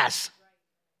pass.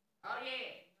 Oh, yeah.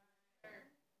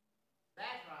 That's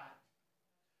right.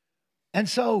 And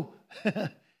so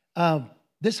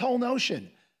this whole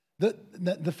notion,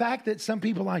 the fact that some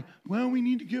people are like, well, we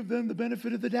need to give them the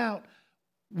benefit of the doubt.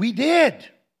 We did.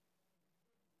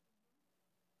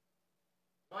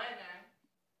 Go ahead now.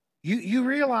 You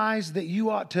realize that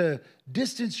you ought to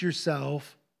distance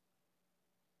yourself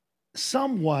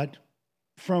somewhat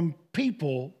from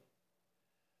people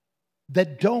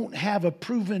that don't have a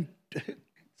proven.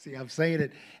 See, I'm saying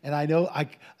it, and I know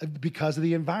because of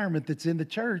the environment that's in the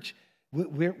church,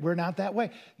 we're not that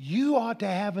way. You ought to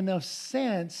have enough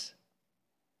sense.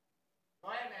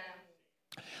 Go ahead now.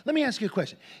 Let me ask you a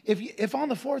question. If on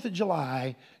the 4th of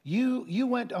July, you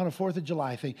went on a 4th of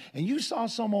July thing and you saw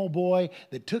some old boy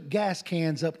that took gas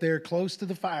cans up there close to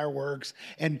the fireworks,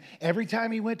 and every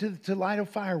time he went to light a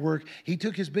firework, he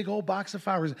took his big old box of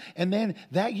fireworks, and then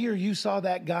that year you saw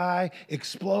that guy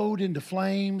explode into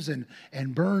flames and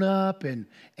burn up, and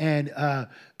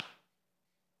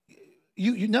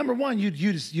you number one,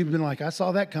 you'd been like, I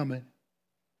saw that coming.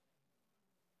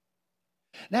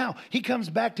 Now, he comes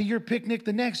back to your picnic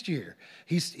the next year.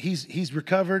 He's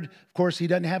recovered. Of course, he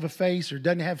doesn't have a face or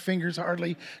doesn't have fingers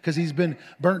hardly because he's been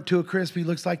burnt to a crisp. He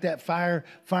looks like that fire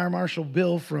marshal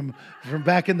Bill from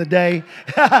back in the day.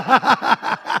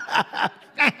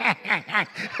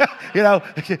 You know,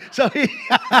 so he,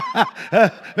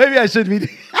 maybe I shouldn't be.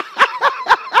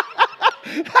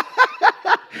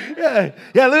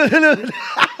 Yeah, look.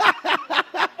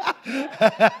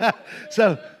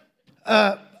 So,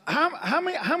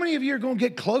 how many of you are going to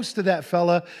get close to that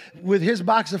fella with his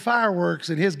box of fireworks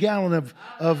and his gallon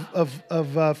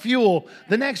of fuel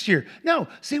the next year? No,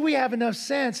 see, we have enough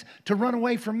sense to run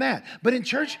away from that. But in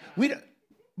church, we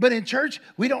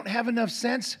don't have enough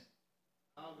sense.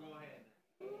 Oh, go ahead.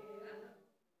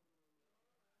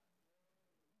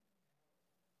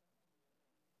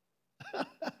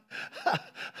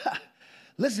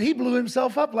 Listen, he blew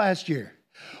himself up last year.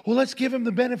 Well, let's give him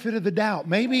the benefit of the doubt.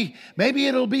 Maybe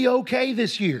it'll be okay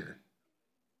this year.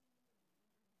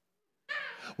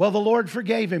 Well, the Lord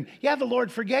forgave him. Yeah, the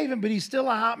Lord forgave him, but he's still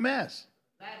a hot mess.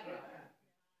 That's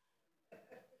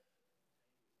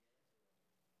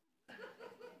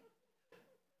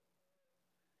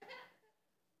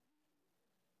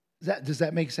right. Does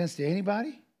that make sense to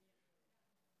anybody?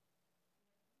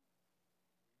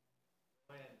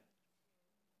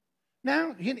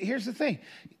 Now, here's the thing.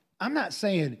 I'm not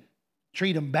saying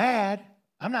treat them bad.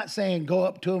 I'm not saying go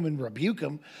up to them and rebuke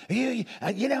them. You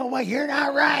know what? You're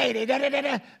not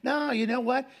right. No, you know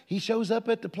what? He shows up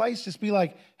at the place, just be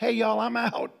like, hey, y'all, I'm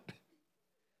out.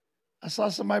 I saw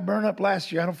somebody burn up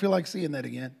last year. I don't feel like seeing that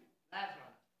again. That's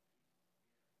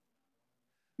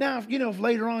right. Now, if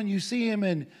later on you see him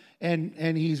and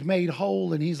he's made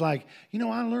whole and he's like,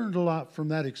 I learned a lot from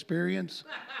that experience.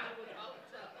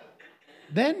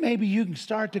 Then maybe you can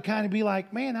start to kind of be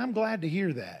like, man, I'm glad to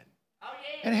hear that. Oh,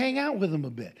 yeah. And hang out with him a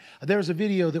bit. There was a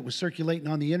video that was circulating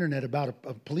on the internet about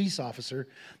a police officer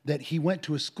that he went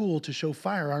to a school to show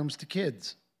firearms to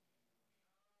kids.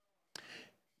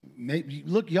 Maybe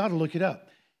you ought to look it up.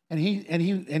 And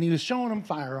he was showing them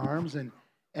firearms,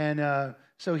 and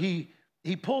so he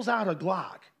pulls out a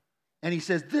Glock, and he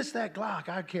says, that Glock.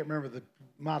 I can't remember the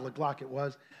model of Glock it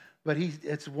was. But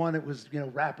it's one that was,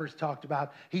 rappers talked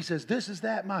about. He says, this is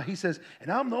that. He says,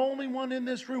 and I'm the only one in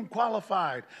this room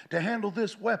qualified to handle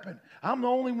this weapon. I'm the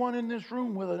only one in this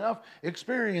room with enough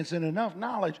experience and enough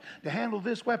knowledge to handle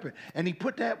this weapon. And he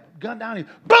put that gun down and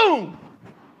boom!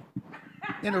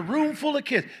 In a room full of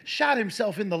kids. Shot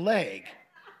himself in the leg.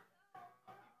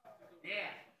 Yeah.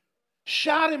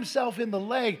 Shot himself in the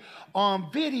leg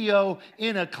on video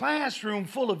in a classroom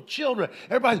full of children.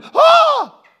 Everybody's,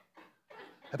 oh!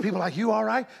 And people are like, you all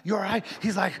right? You all right?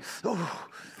 He's like, oh.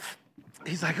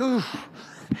 He's like, ooh.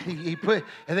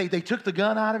 And they took the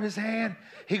gun out of his hand.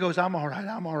 He goes, I'm all right,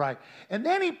 I'm all right. And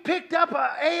then he picked up an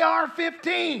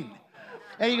AR-15.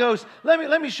 And he goes,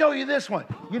 let me show you this one.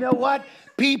 You know what?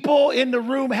 People in the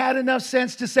room had enough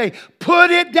sense to say,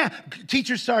 put it down.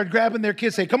 Teachers started grabbing their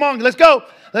kids, say, come on, let's go.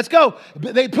 Let's go.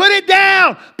 They put it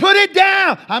down. Put it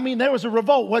down. I mean, there was a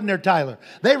revolt, wasn't there, Tyler?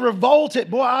 They revolted.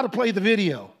 Boy, I ought to play the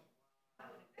video.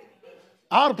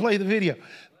 I ought to play the video.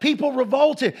 People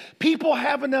revolted. People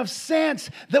have enough sense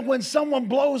that when someone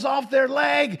blows off their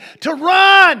leg to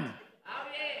run. Oh,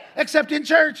 yeah. Except in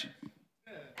church.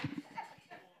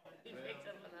 He picked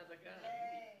up another gun.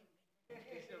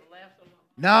 He should have left him.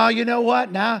 No, you know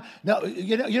what? No,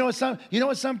 you know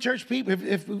what some church people,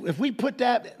 if we put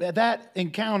that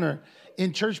encounter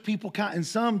in church people in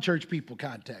some church people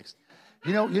context,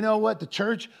 you know what the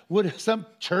church would, some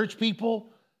church people.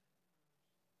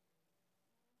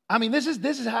 I mean, this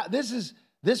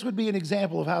would be an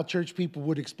example of how church people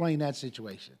would explain that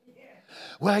situation. Yeah.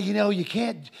 Well, you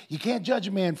can't judge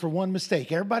a man for one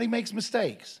mistake. Everybody makes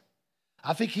mistakes.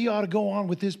 I think he ought to go on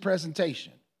with his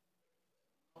presentation.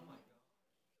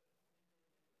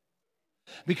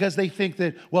 Because they think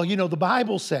that, the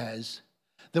Bible says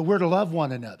that we're to love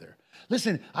one another.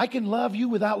 Listen, I can love you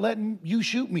without letting you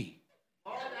shoot me.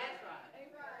 Oh, that's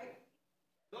right.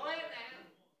 Go ahead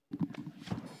now.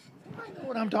 I know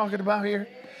what I'm talking about here.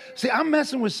 See, I'm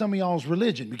messing with some of y'all's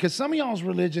religion because some of y'all's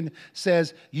religion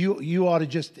says you ought to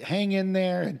just hang in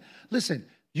there and listen.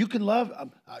 You can love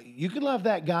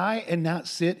that guy and not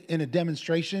sit in a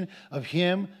demonstration of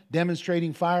him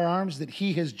demonstrating firearms that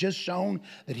he has just shown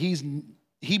that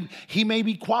he may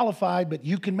be qualified, but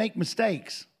you can make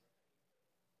mistakes.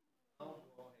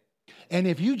 And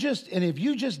if you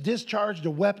just discharged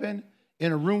a weapon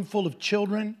in a room full of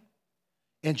children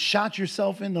and shot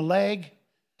yourself in the leg,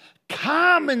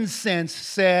 common sense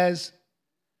says,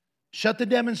 shut the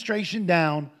demonstration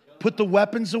down, Put the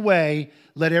weapons away.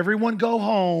 Let everyone go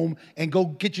home and go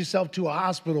get yourself to a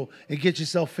hospital and get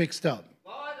yourself fixed up.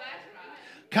 Boy, that's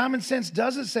right. Common sense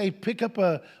doesn't say pick up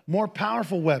a more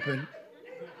powerful weapon.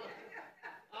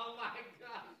 Oh my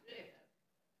gosh.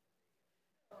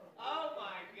 Oh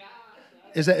my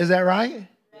gosh. Is that right?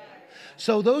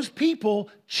 So those people,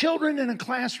 children in a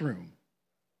classroom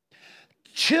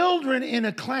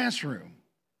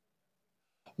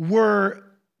were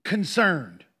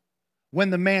concerned when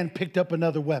the man picked up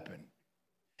another weapon.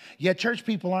 Yet church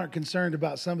people aren't concerned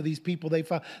about some of these people they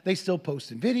still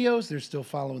posting videos, they're still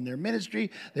following their ministry,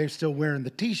 they're still wearing the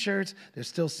t-shirts, they're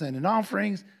still sending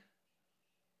offerings.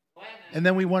 And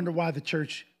then we wonder why the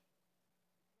church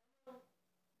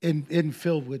isn't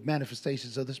filled with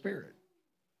manifestations of the Spirit.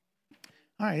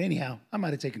 All right, anyhow, I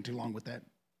might have taken too long with that.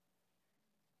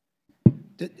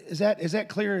 Is that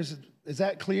clear? Is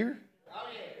that clear? Oh,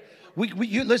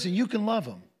 yeah. Listen, you can love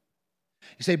them.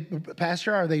 You say,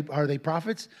 Pastor, are they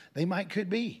prophets? They could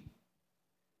be.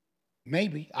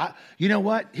 Maybe. You know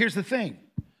what? Here's the thing.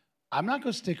 I'm not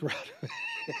going to stick around.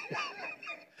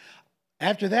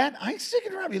 After that, I ain't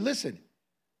sticking around. Listen,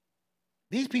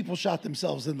 these people shot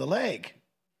themselves in the leg.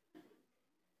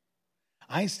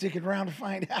 I ain't sticking around to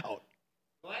find out.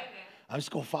 I'm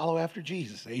just going to follow after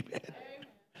Jesus. Amen.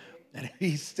 And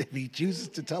if he chooses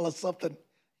to tell us something.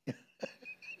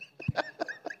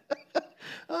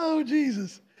 Oh,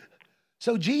 Jesus.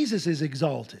 So Jesus is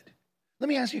exalted. Let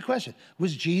me ask you a question.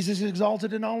 Was Jesus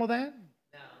exalted in all of that?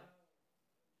 No.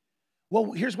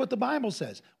 Well, here's what the Bible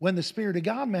says. When the Spirit of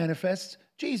God manifests,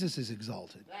 Jesus is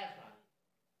exalted. That's right.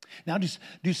 Now,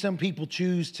 do some people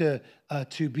choose to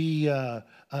be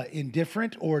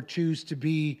indifferent, or choose to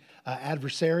be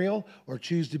adversarial, or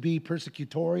choose to be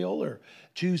persecutorial, or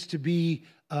choose to be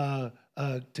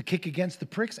to kick against the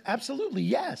pricks? Absolutely,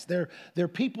 yes. There are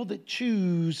people that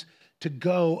choose to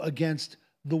go against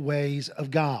the ways of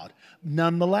God.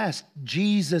 Nonetheless,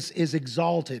 Jesus is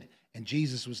exalted, and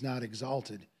Jesus was not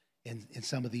exalted in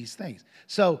some of these things.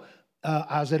 So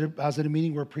I was at a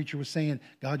meeting where a preacher was saying,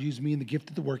 God used me in the gift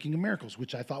of the working of miracles,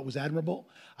 which I thought was admirable.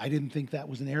 I didn't think that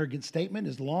was an arrogant statement,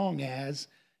 as long as,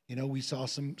 we saw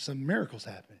some miracles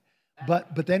happen.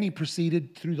 But then he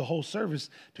proceeded through the whole service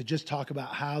to just talk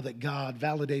about how that God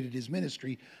validated his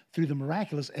ministry through the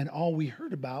miraculous, and all we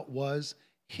heard about was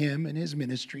him and his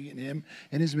ministry, and him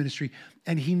and his ministry.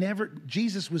 And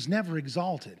Jesus was never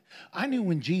exalted. I knew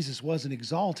when Jesus wasn't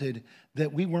exalted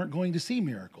that we weren't going to see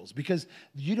miracles, because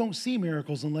you don't see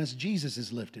miracles unless Jesus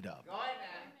is lifted up.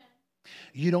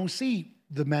 You don't see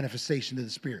the manifestation of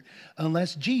the Spirit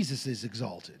unless Jesus is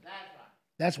exalted.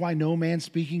 That's why no man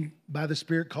speaking by the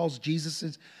Spirit calls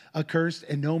Jesus accursed,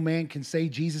 and no man can say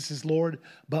Jesus is Lord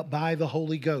but by the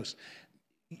Holy Ghost.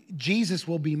 Jesus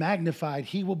will be magnified.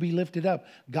 He will be lifted up.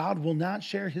 God will not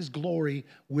share his glory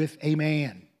with a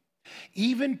man.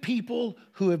 Even people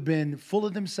who have been full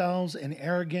of themselves and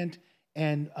arrogant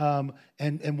and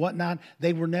whatnot,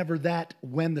 they were never that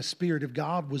when the Spirit of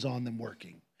God was on them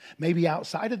working. Maybe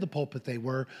outside of the pulpit they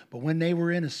were, but when they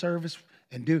were in a service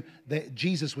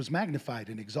Jesus was magnified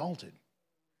and exalted.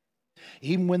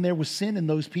 Even when there was sin in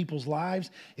those people's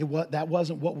lives, that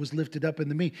wasn't what was lifted up in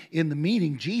the meeting. In the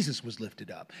meeting, Jesus was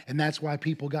lifted up. And that's why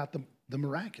people got the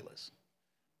miraculous.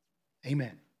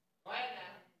 Amen.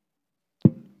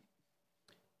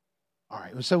 All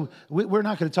right, so we're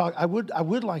not going to talk. I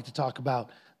would like to talk about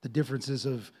the differences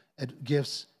of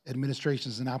gifts,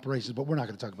 administrations, and operations, but we're not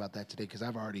going to talk about that today because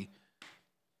I've already.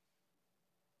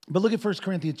 But look at 1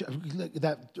 Corinthians,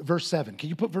 that verse 7. Can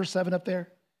you put verse 7 up there,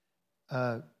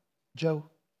 Joe?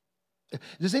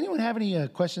 Does anyone have any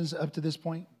questions up to this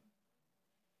point?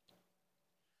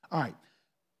 All right.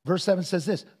 Verse 7 says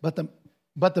this, but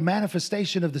the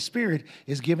manifestation of the Spirit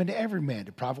is given to every man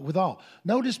to profit withal.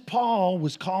 Notice Paul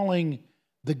was calling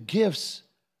the gifts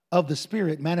of the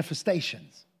Spirit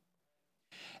manifestations.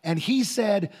 And he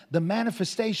said the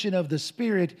manifestation of the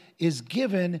Spirit is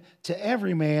given to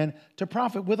every man to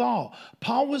profit withal.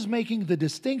 Paul was making the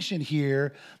distinction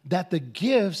here that the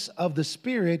gifts of the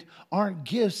Spirit aren't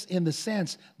gifts in the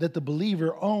sense that the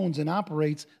believer owns and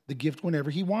operates the gift whenever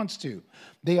he wants to.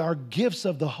 They are gifts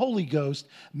of the Holy Ghost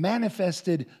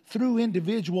manifested through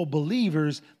individual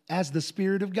believers as the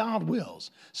Spirit of God wills.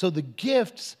 So the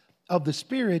gifts of the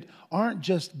Spirit aren't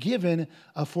just given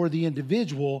for the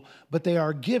individual, but they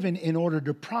are given in order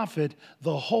to profit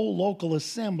the whole local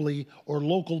assembly or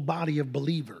local body of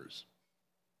believers.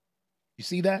 You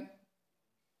see that?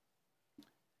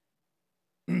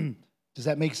 Does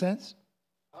that make sense?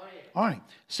 Oh, yeah. All right.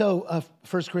 So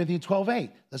 1 Corinthians 12:8.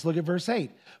 Let's look at verse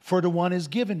 8. For to one is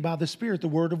given by the Spirit the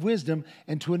word of wisdom,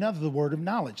 and to another the word of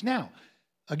knowledge. Now,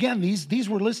 again, these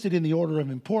were listed in the order of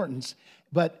importance,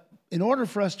 but in order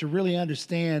for us to really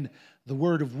understand the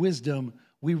word of wisdom,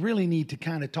 we really need to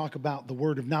kind of talk about the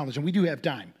word of knowledge, and we do have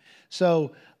time.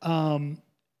 So,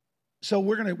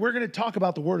 we're gonna talk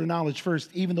about the word of knowledge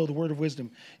first, even though the word of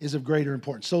wisdom is of greater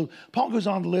importance. So Paul goes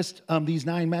on to list these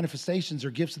 9 manifestations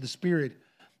or gifts of the Spirit,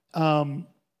 and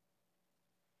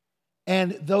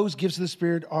those gifts of the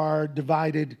Spirit are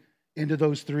divided into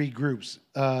those 3 groups: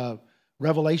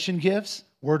 revelation gifts,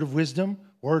 word of wisdom,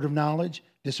 word of knowledge,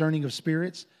 discerning of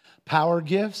spirits; power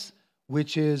gifts,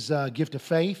 which is gift of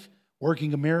faith,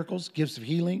 working of miracles, gifts of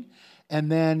healing;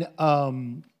 and then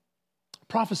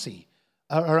prophecy,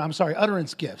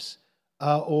 utterance gifts,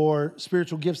 or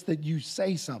spiritual gifts that you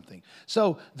say something.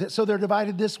 So they're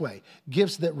divided this way: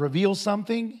 gifts that reveal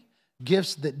something,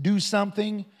 gifts that do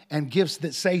something, and gifts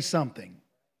that say something.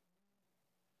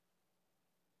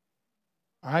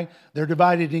 All right? They're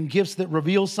divided in gifts that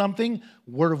reveal something,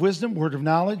 word of wisdom, word of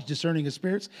knowledge, discerning of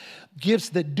spirits; gifts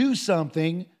that do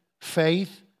something,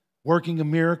 faith, working of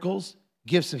miracles,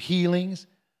 gifts of healings;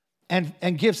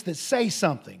 and gifts that say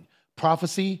something,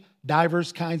 prophecy,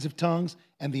 diverse kinds of tongues,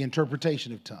 and the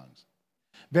interpretation of tongues.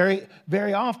 Very,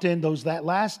 very often, that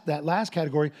last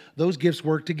category, those gifts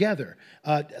work together,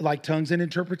 like tongues and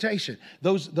interpretation.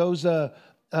 Those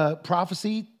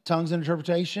prophecy, tongues and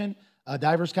interpretation,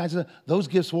 diverse kinds of, those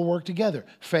gifts will work together.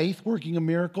 Faith, working of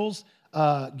miracles,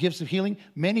 gifts of healing.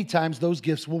 Many times those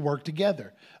gifts will work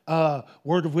together.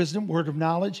 Word of wisdom, word of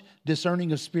knowledge,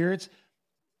 discerning of spirits.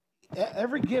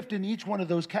 Every gift in each one of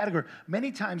those categories,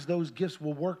 many times those gifts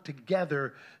will work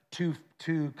together to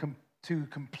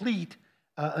complete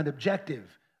an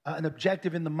objective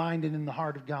in the mind and in the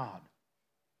heart of God.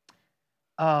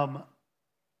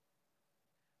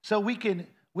 So we can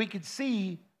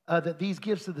see that these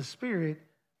gifts of the Spirit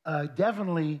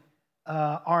definitely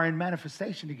are in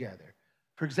manifestation together.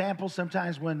 For example,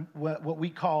 sometimes when what we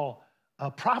call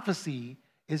prophecy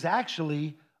is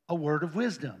actually a word of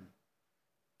wisdom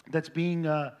that's being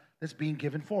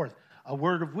given forth. A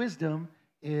word of wisdom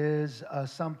is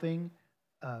something.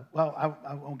 I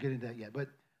won't get into that yet, but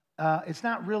it's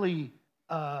not really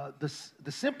the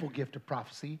simple gift of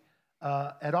prophecy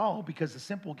at all, because the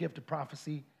simple gift of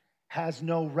prophecy has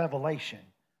no revelation.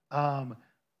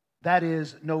 That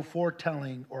is, no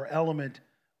foretelling or element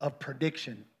of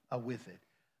prediction with it.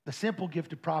 The simple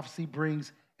gift of prophecy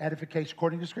brings edification,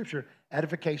 according to Scripture,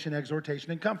 edification,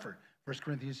 exhortation, and comfort. 1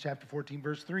 Corinthians chapter 14,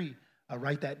 verse 3.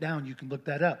 Write that down. You can look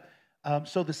that up.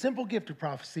 So the simple gift of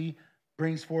prophecy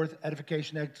brings forth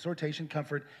edification, exhortation,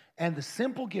 comfort. And the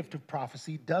simple gift of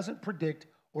prophecy doesn't predict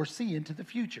or see into the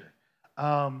future.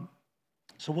 So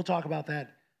we'll talk about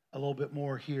that a little bit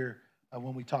more here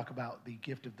when we talk about the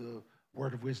gift of the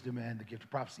word of wisdom and the gift of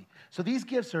prophecy. So these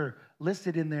gifts are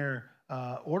listed in their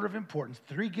order of importance.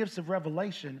 3 gifts of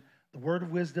revelation. The word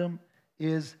of wisdom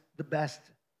is the best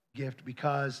gift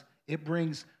because it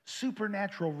brings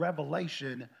supernatural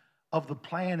revelation of the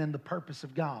plan and the purpose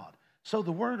of God. So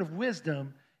the word of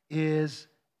wisdom is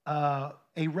a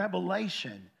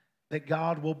revelation that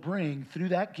God will bring through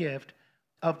that gift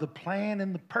of the plan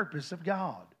and the purpose of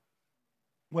God,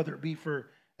 whether it be for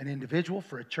an individual,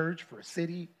 for a church, for a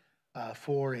city,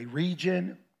 for a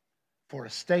region, for a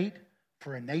state,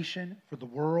 for a nation, for the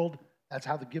world. That's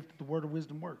how the gift of the word of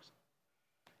wisdom works.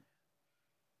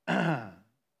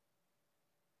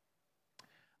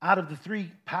 Out of the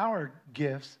 3 power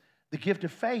gifts, the gift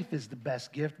of faith is the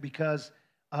best gift because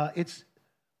it's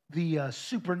the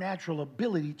supernatural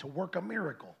ability to work a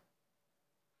miracle.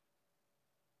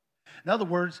 In other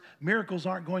words, miracles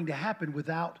aren't going to happen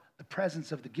without the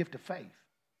presence of the gift of faith.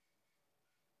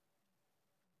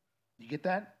 You get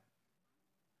that?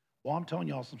 Well, I'm telling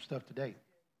y'all some stuff today.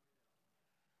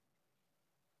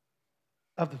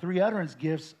 Of the 3 utterance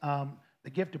gifts, the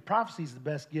gift of prophecy is the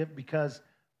best gift because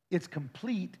it's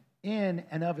complete in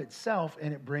and of itself,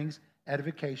 and it brings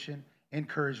edification,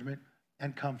 encouragement,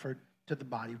 and comfort to the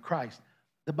body of Christ.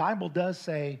 The Bible does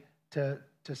say to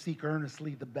seek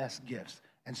earnestly the best gifts.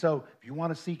 And so if you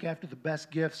want to seek after the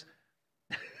best gifts,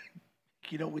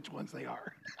 you know which ones they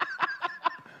are.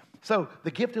 So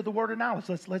the gift of the word of knowledge,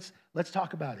 let's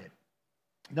talk about it.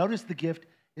 Notice the gift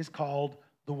is called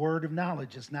the word of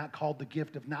knowledge. It's not called the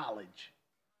gift of knowledge.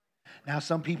 Now,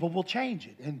 some people will change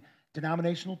it, and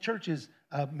denominational churches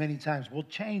many times will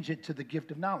change it to the gift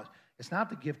of knowledge. It's not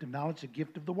the gift of knowledge, the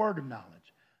gift of the word of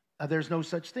knowledge. There's no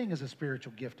such thing as a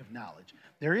spiritual gift of knowledge.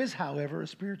 There is, however, a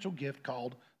spiritual gift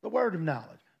called the word of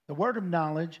knowledge. The word of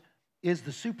knowledge is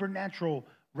the supernatural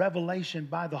revelation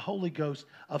by the Holy Ghost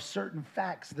of certain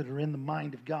facts that are in the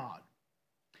mind of God.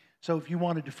 So if you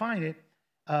want to define it,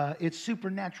 It's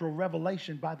supernatural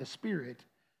revelation by the Spirit,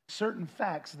 certain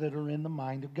facts that are in the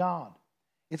mind of God.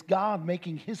 It's God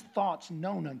making his thoughts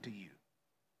known unto you.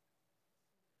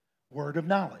 Word of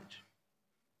knowledge.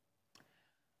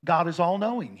 God is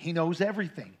all-knowing. He knows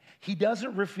everything. He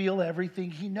doesn't reveal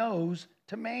everything he knows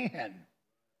to man.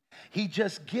 He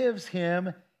just gives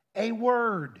him a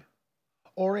word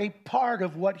or a part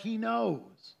of what he knows.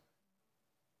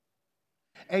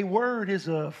 A word is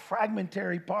a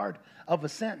fragmentary part of a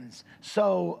sentence.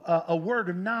 So a word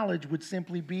of knowledge would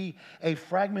simply be a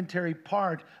fragmentary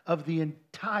part of the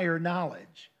entire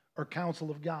knowledge or counsel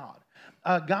of God.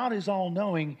 God is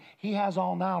all-knowing. He has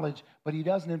all knowledge, but he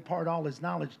doesn't impart all his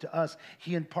knowledge to us.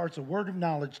 He imparts a word of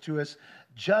knowledge to us,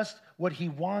 just what he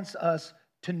wants us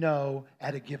to know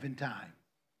at a given time.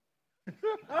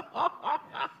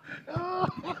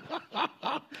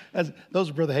 Those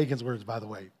are Brother Hagin's words, by the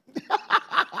way.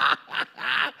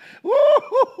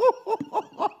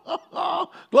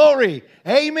 Glory.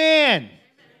 Amen.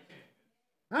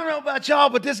 I don't know about y'all,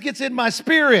 but this gets in my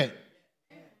spirit.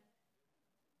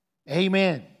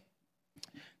 Amen.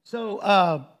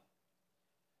 So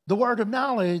the word of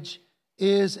knowledge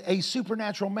is a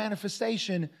supernatural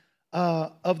manifestation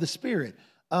of the Spirit,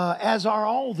 as are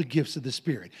all the gifts of the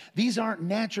Spirit. These aren't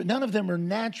natural. None of them are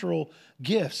natural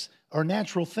gifts or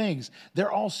natural things.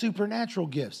 They're all supernatural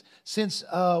gifts. Since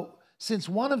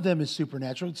one of them is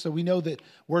supernatural, so we know that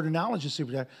word of knowledge is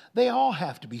supernatural, they all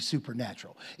have to be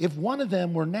supernatural. If one of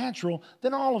them were natural,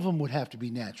 then all of them would have to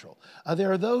be natural.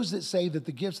 There are those that say that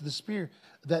the gifts of the Spirit,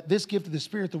 that this gift of the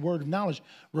Spirit, the word of knowledge,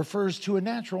 refers to a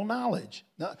natural knowledge.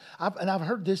 Now, I've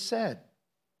heard this said.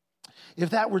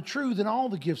 If that were true, then all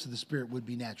the gifts of the Spirit would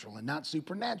be natural and not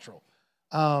supernatural.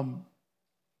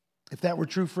 If that were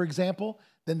true, for example,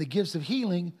 then the gifts of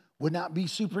healing would not be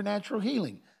supernatural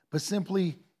healing, but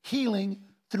simply healing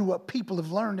through what people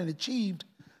have learned and achieved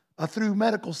through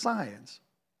medical science.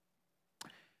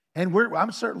 And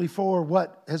I'm certainly for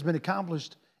what has been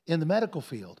accomplished in the medical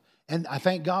field. And I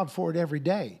thank God for it every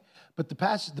day. But the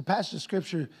passage of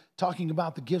Scripture talking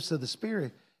about the gifts of the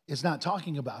Spirit is not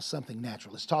talking about something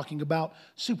natural. It's talking about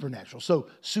supernatural. So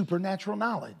supernatural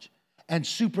knowledge and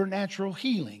supernatural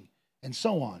healing and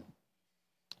so on.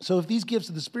 So if these gifts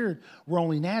of the Spirit were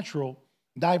only natural,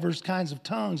 diverse kinds of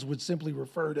tongues would simply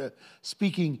refer to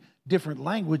speaking different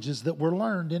languages that were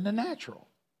learned in the natural.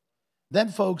 Then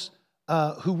folks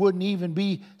who wouldn't even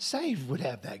be saved would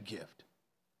have that gift.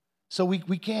 So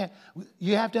we can't,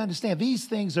 you have to understand, these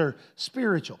things are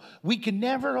spiritual. We can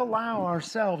never allow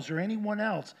ourselves or anyone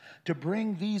else to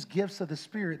bring these gifts of the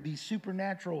Spirit, these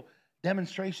supernatural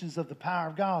demonstrations of the power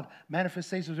of God,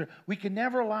 manifestations. We can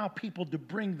never allow people to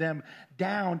bring them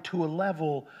down to a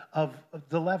level of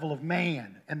the level of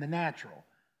man and the natural.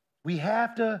 We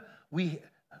have to, in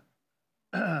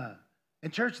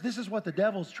church, this is what the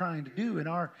devil's trying to do in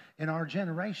our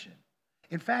generation.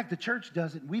 In fact, the church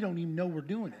does it, and we don't even know we're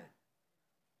doing it.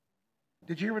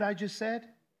 Did you hear what I just said?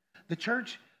 The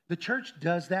church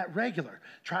does that regular.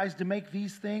 Tries to make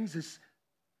these things as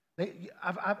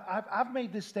I've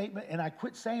made this statement, and I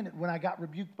quit saying it when I got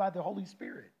rebuked by the Holy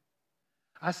Spirit.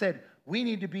 I said we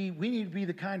need to be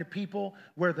the kind of people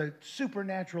where the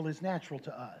supernatural is natural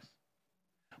to us.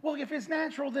 Well, if it's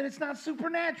natural, then it's not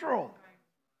supernatural.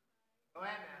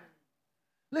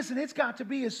 Listen, it's got to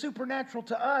be as supernatural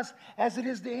to us as it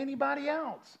is to anybody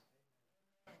else.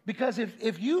 Because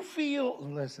if you feel,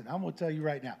 listen, I'm going to tell you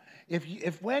right now,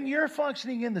 if when you're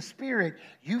functioning in the Spirit,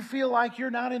 you feel like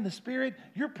you're not in the Spirit,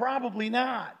 you're probably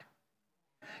not.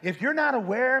 If you're not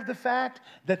aware of the fact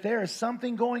that there is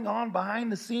something going on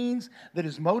behind the scenes that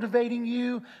is motivating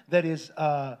you, that is,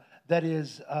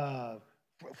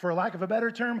 for lack of a better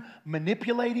term,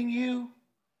 manipulating you,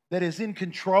 that is in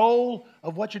control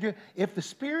of what you're doing, if the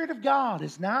Spirit of God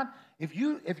is not, if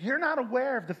you're not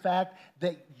aware of the fact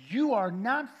that you are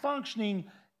not functioning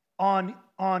on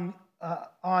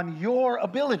your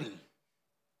ability,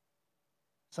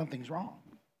 something's wrong.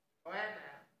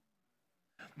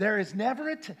 There is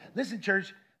never listen,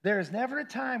 church. There is never a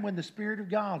time when the Spirit of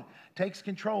God takes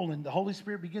control and the Holy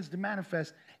Spirit begins to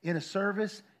manifest in a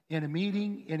service, in a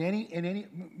meeting, in any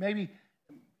maybe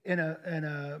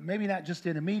maybe not just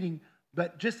in a meeting,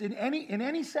 but just in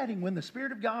any setting when the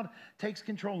Spirit of God takes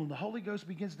control and the Holy Ghost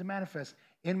begins to manifest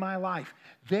in my life,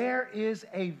 there is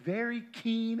a very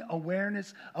keen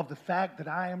awareness of the fact that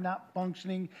I am not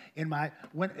functioning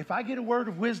if I get a word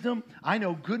of wisdom, I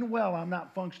know good and well I'm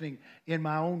not functioning in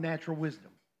my own natural wisdom.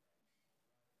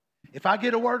 If I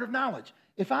get a word of knowledge,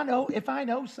 if I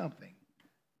know something,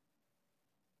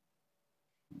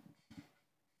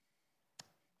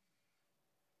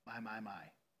 my. I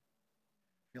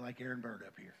feel like Aaron Bird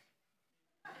up here.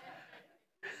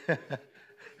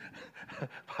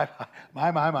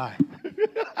 My.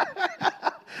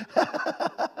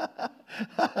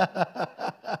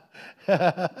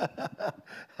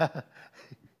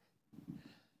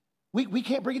 We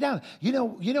can't bring it down. You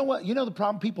know what? You know the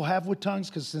problem people have with tongues?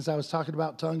 Because since I was talking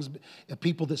about tongues,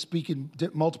 people that speak in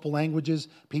multiple languages,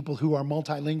 people who are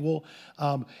multilingual,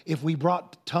 if we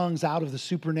brought tongues out of the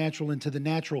supernatural into the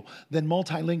natural, then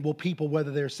multilingual people,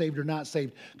 whether they're saved or not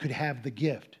saved, could have the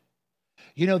gift.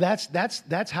 You know,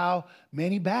 that's how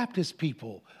many Baptist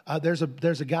people. There's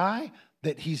a guy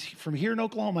that he's from here in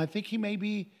Oklahoma. I think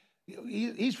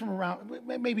he's from around,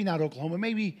 maybe not Oklahoma,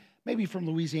 maybe from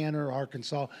Louisiana or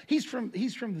Arkansas. He's from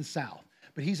the South,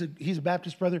 but he's a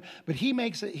Baptist brother. But he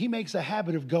makes a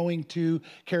habit of going to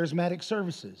charismatic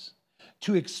services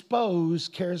to expose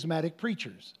charismatic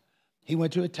preachers.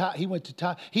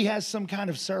 He has some kind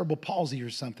of cerebral palsy or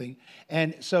something.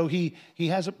 And so he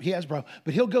has a problem,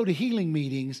 but he'll go to healing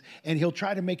meetings and he'll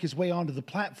try to make his way onto the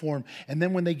platform. And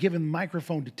then when they give him a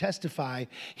microphone to testify,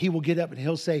 he will get up and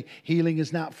he'll say, healing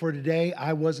is not for today.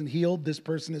 I wasn't healed. This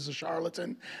person is a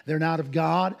charlatan. They're not of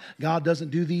God. God doesn't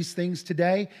do these things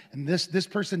today. And this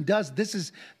person does. This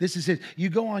is it. You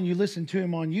go on, you listen to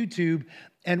him on YouTube.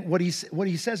 And what he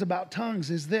says about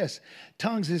tongues is this.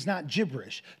 Tongues is not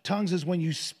gibberish. Tongues is when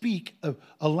you speak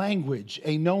a language,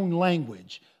 a known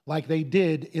language, like they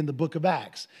did in the book of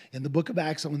Acts. In the book of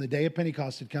Acts, when the day of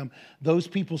Pentecost had come, those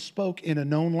people spoke in a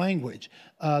known language.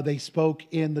 They spoke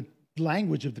in the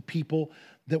language of the people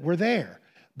that were there.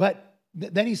 But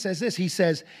then he says this. He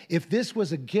says, if this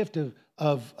was a gift of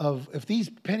if these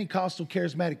Pentecostal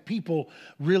charismatic people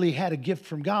really had a gift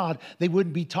from God, they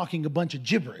wouldn't be talking a bunch of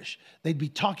gibberish. They'd be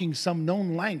talking some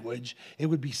known language. It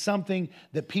would be something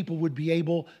that people would be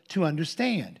able to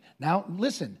understand. Now,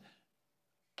 listen,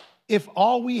 if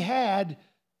all we had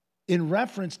in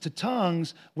reference to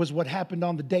tongues was what happened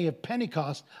on the day of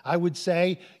Pentecost, I would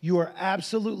say you are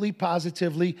absolutely,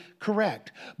 positively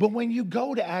correct. But when you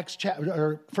go to Acts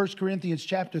or 1 Corinthians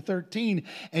chapter 13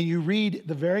 and you read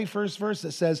the very first verse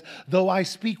that says, though I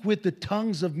speak with the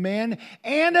tongues of men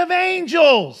and of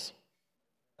angels.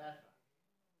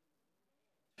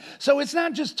 So it's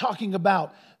not just talking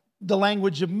about the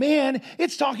language of men,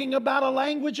 it's talking about a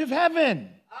language of heaven.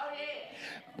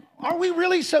 Are we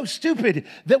really so stupid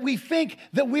that we think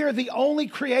that we are the only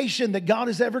creation that God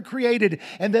has ever created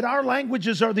and that our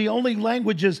languages are the only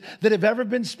languages that have ever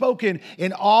been spoken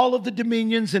in all of the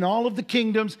dominions, in all of the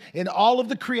kingdoms, in all of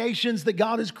the creations that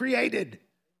God has created?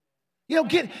 You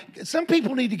know, some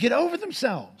people need to get over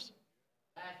themselves.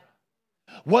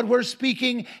 What we're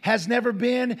speaking has never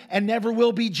been and never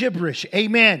will be gibberish.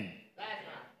 Amen.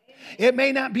 It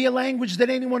may not be a language that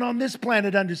anyone on this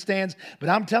planet understands, but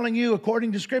I'm telling you,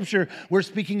 according to Scripture, we're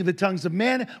speaking the tongues of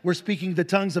men, we're speaking the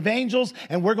tongues of angels,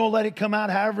 and we're going to let it come out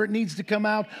however it needs to come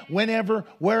out, whenever,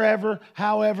 wherever,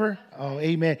 however. Oh,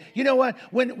 amen. You know what?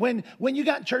 When you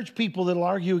got church people that'll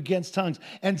argue against tongues,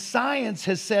 and science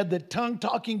has said that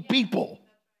tongue-talking people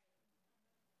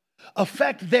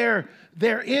affect their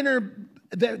inner,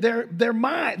 their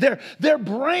mind, their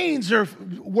brains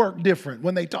work different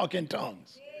when they talk in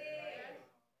tongues.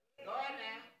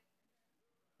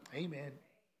 Amen.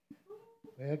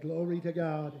 Well, glory to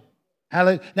God.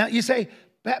 Hallelujah. Now you say,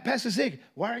 Pastor Zig,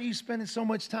 why are you spending so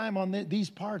much time on these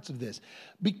parts of this?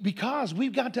 Because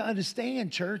we've got to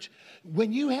understand, church,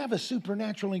 when you have a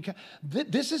supernatural encounter,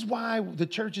 this is why the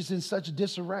church is in such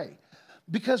disarray.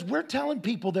 Because we're telling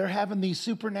people they're having these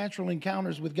supernatural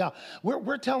encounters with God.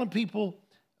 We're telling people,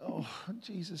 oh,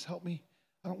 Jesus, help me.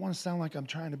 I don't want to sound like I'm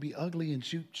trying to be ugly and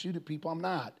shoot at people. I'm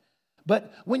not.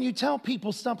 But when you tell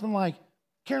people something like,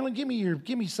 Carolyn, give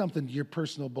me something, your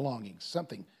personal belongings,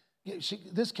 something.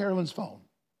 This Carolyn's phone.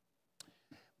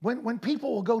 When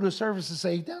people will go to a service and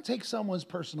say, now take someone's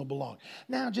personal belongings.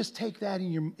 Now just take that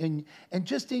and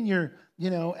just in your,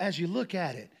 as you look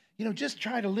at it, just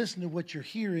try to listen to what you're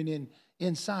hearing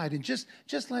inside, and just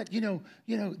let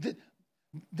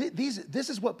this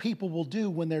is what people will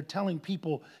do when they're telling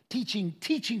people,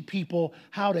 teaching people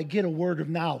how to get a word of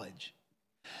knowledge.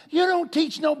 You don't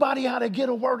teach nobody how to get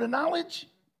a word of knowledge.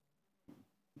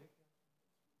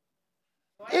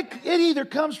 It either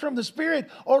comes from the Spirit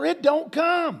or it don't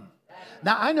come.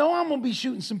 Now, I know I'm going to be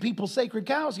shooting some people's sacred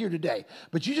cows here today,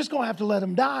 but you're just going to have to let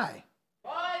them die.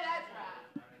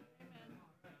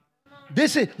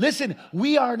 Listen,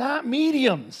 we are not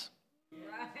mediums.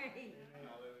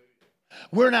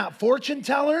 We're not fortune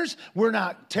tellers. We're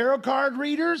not tarot card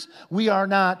readers. We are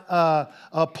not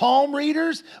palm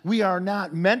readers. We are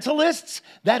not mentalists.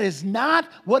 That is not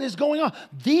what is going on.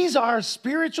 These are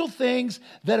spiritual things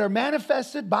that are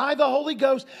manifested by the Holy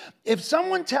Ghost. If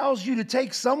someone tells you to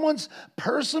take someone's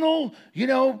personal,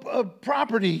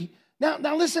 property,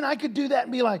 now listen, I could do that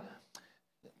and be like,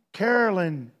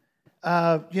 Carolyn,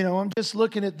 I'm just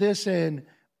looking at this and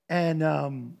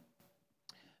I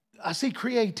see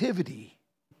creativity.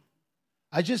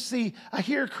 I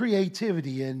hear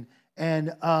creativity and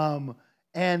that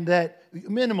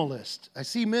minimalist. I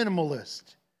see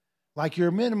minimalist. Like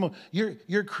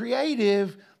you're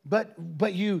creative,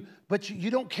 but you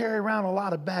don't carry around a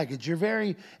lot of baggage.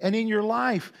 And in your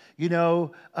life,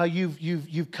 you've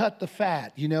cut the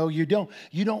fat. You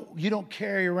don't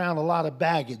carry around a lot of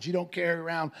baggage. You don't carry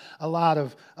around a lot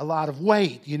of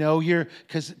weight.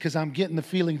 Because I'm getting the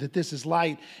feeling that this is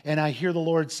light, and I hear the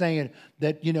Lord saying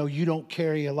that you don't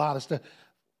carry a lot of stuff.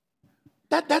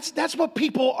 That's what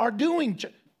people are doing.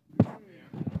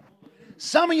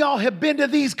 Some of y'all have been to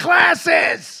these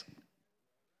classes.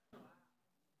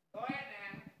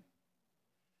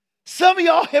 Some of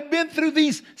y'all have been through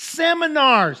these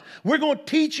seminars. We're going to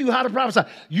teach you how to prophesy.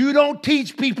 You don't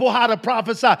teach people how to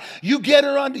prophesy. You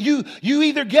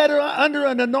either get her under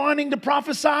an anointing to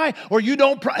prophesy, or you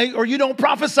don't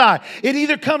prophesy. It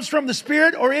either comes from the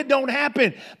Spirit or it don't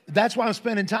happen. That's why I'm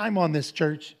spending time on this,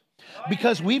 church.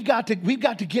 Because we've got to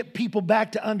get people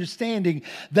back to understanding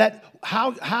that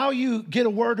how you get a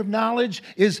word of knowledge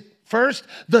is first,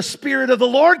 the Spirit of the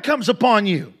Lord comes upon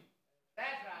you.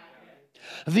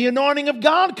 The anointing of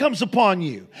God comes upon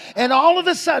you. And all of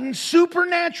a sudden,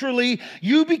 supernaturally,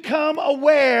 you become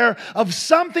aware of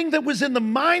something that was in the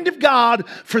mind of God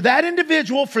for that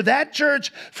individual, for that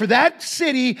church, for that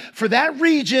city, for that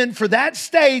region, for that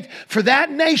state, for that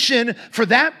nation, for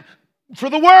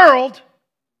the world.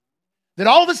 That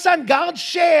all of a sudden, God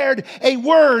shared a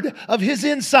word of His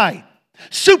insight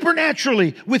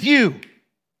supernaturally with you.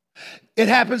 It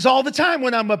happens all the time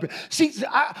when I'm up here. See,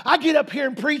 I get up here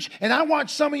and preach, and I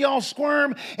watch some of y'all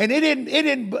squirm, and it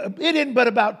isn't but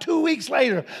about 2 weeks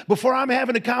later before I'm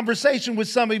having a conversation with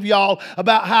some of y'all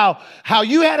about how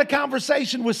you had a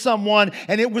conversation with someone,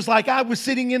 and it was like I was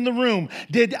sitting in the room.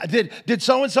 Did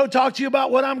so-and-so talk to you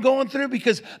about what I'm going through?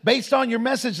 Because based on your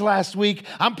message last week,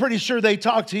 I'm pretty sure they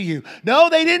talked to you. No,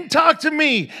 they didn't talk to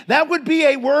me. That would be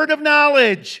a word of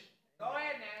knowledge.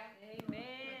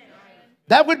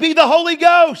 That would be the Holy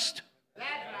Ghost.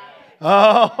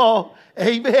 Oh,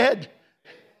 amen.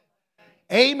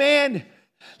 Amen.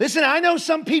 Listen, I know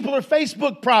some people are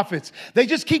Facebook prophets. They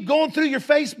just keep going through your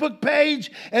Facebook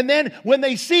page, and then when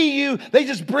they see you, they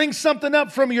just bring something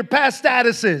up from your past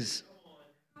statuses.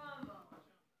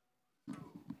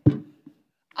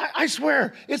 I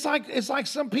swear, it's like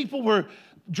some people were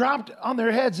dropped on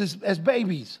their heads as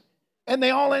babies, and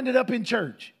they all ended up in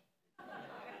church.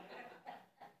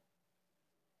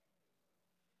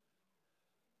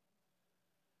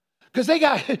 Because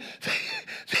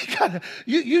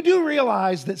you do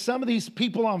realize that some of these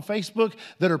people on Facebook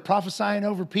that are prophesying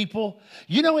over people,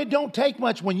 it don't take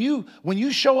much. When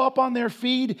you show up on their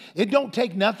feed, it don't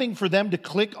take nothing for them to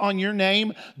click on your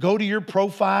name, go to your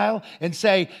profile and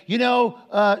say,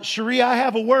 Cherie, I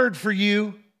have a word for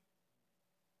you.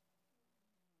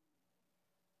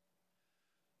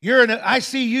 I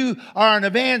see you are an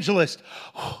evangelist.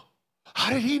 How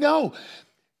did he know?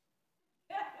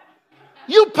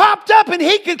 You popped up and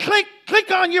he could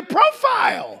click on your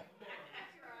profile.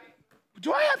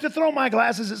 Do I have to throw my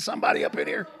glasses at somebody up in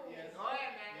here?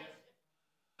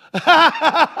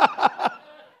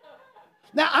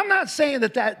 Now, I'm not saying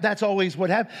that's always what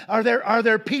happens. Are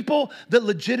there people that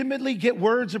legitimately get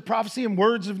words of prophecy and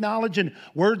words of knowledge and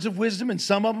words of wisdom, and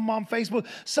some of them on Facebook?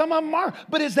 Some of them are.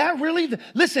 But is that really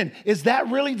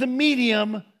the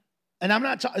medium? And I'm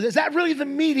not is that really the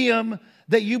medium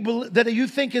that you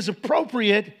think is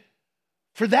appropriate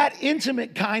for that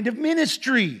intimate kind of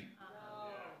ministry?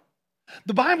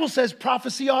 The Bible says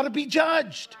prophecy ought to be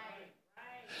judged.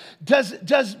 Does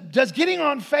getting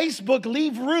on Facebook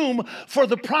leave room for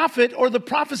the prophet or the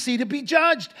prophecy to be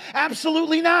judged?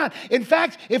 Absolutely not. In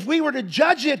fact, if we were to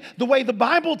judge it the way the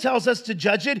Bible tells us to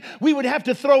judge it, we would have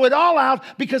to throw it all out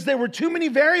because there were too many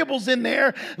variables in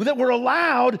there that were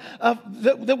allowed,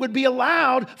 that would be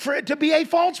allowed for it to be a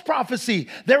false prophecy.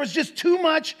 There was just too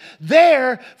much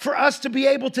there for us to be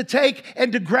able to take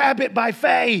and to grab it by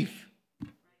faith.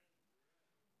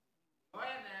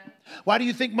 Why do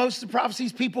you think most of the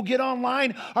prophecies people get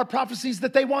online are prophecies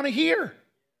that they want to hear?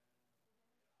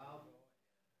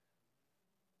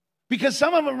 Because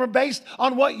some of them are based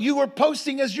on what you are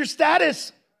posting as your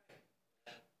status.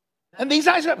 And these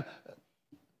guys have,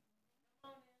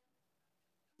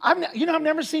 I've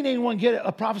never seen anyone get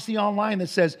a prophecy online that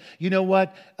says, you know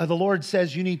what, the Lord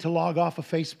says you need to log off of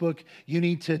Facebook, you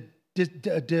need to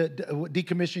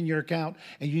decommission your account,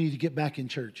 and you need to get back in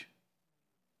church.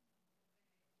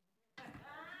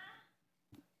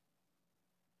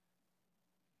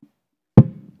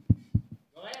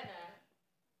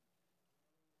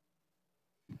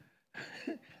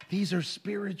 These are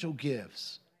spiritual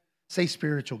gifts. Say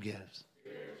spiritual gifts.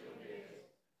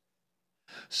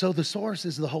 So the source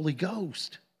is the Holy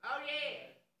Ghost. Oh, yeah.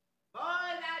 Boy,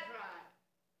 that's right.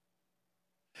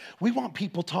 We want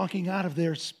people talking out of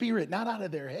their spirit, not out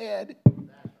of their head.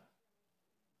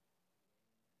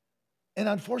 And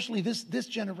unfortunately, this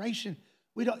generation,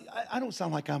 I don't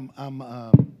sound like I'm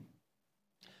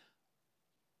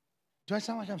do I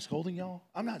sound like I'm scolding y'all?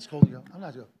 I'm not scolding y'all. I'm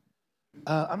not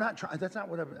trying. That's not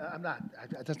what I'm not.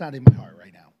 That's not in my heart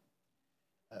right now.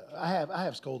 I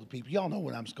have scolded people. Y'all know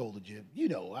when I'm scolded you. You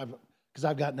know, because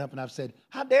I've gotten up and I've said,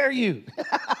 "How dare you?"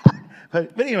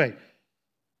 but anyway,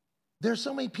 there's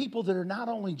so many people that are not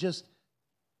only just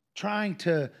trying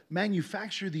to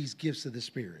manufacture these gifts of the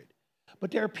Spirit,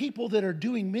 but there are people that are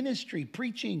doing ministry,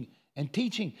 preaching, and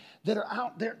teaching that are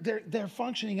out there. They're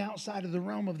functioning outside of the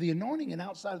realm of the anointing and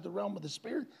outside of the realm of the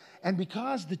Spirit. And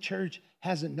because the church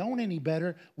hasn't known any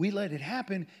better, we let it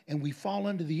happen, and we fall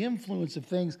under the influence of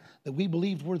things that we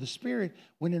believed were the Spirit,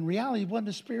 when in reality it wasn't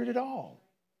the Spirit at all.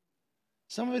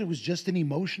 Some of it was just an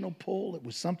emotional pull. It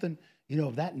was something,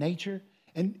 of that nature.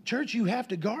 And church, you have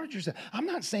to guard yourself. I'm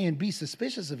not saying be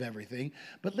suspicious of everything,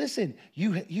 but listen,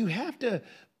 you have to.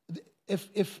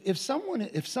 If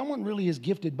someone really is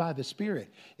gifted by the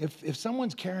Spirit, if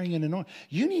someone's carrying an anointing,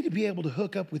 you need to be able to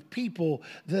hook up with people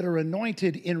that are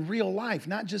anointed in real life,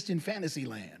 not just in fantasy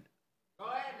land. Go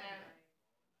ahead,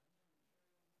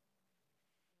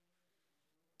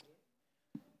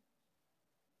 man.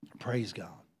 Praise God.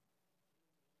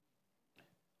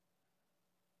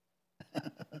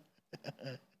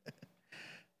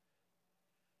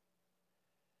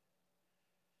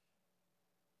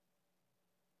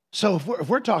 So if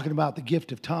we're talking about the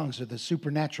gift of tongues, or the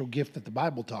supernatural gift that the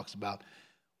Bible talks about,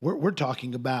 we're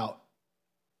talking about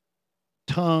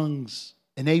tongues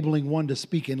enabling one to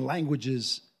speak in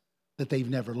languages that they've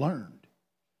never learned,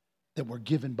 that were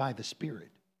given by the Spirit,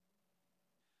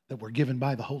 that were given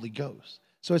by the Holy Ghost.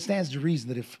 So it stands to reason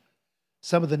that if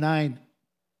some of the 9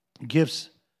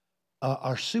 gifts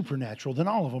are supernatural, then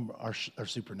all of them are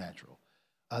supernatural.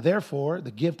 Therefore, the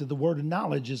gift of the word of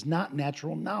knowledge is not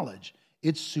natural knowledge.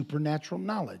 It's supernatural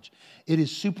knowledge. It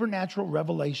is supernatural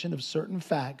revelation of certain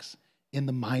facts in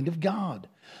the mind of God.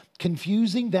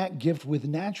 Confusing that gift with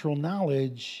natural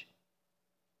knowledge,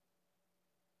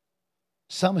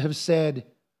 some have said,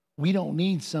 we don't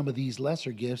need some of these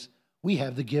lesser gifts. We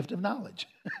have the gift of knowledge.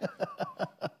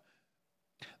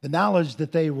 The knowledge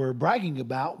that they were bragging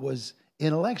about was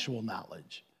intellectual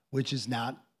knowledge, which is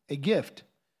not a gift.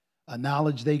 A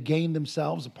knowledge they gained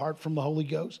themselves apart from the Holy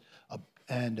Ghost,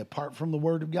 and apart from the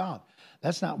Word of God.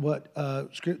 That's not what the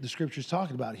Scripture is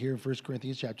talking about here in 1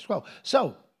 Corinthians chapter 12.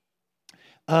 So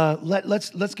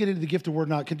let's get into the gift of word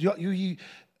knowledge. It's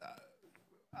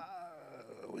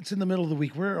in the middle of the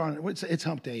week. It's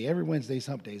Hump Day. Every Wednesday is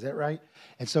Hump Day. Is that right?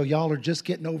 And so y'all are just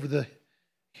getting over there,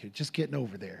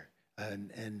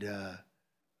 and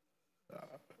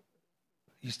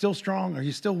you still strong? Are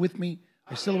you still with me?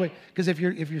 Are you still awake? Because if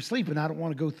you're sleeping, I don't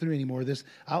want to go through any more of this.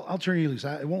 I'll turn you loose.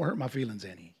 It won't hurt my feelings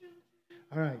any.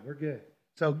 All right, we're good.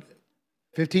 So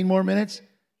 15 more minutes.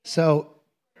 So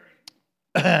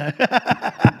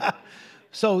also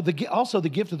the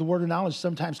gift of the word of knowledge is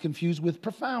sometimes confused with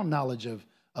profound knowledge of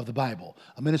the Bible.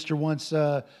 A minister once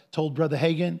told Brother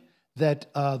Hagin that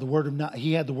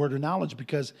he had the word of knowledge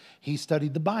because he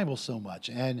studied the Bible so much.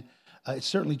 And it's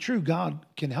certainly true. God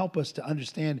can help us to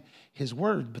understand His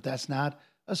word, but that's not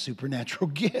a supernatural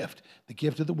gift. The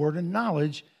gift of the word of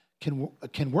knowledge can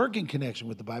work in connection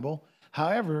with the Bible.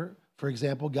 However, for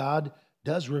example, God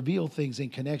does reveal things in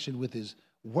connection with His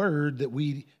word that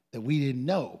we didn't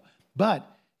know.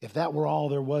 But if that were all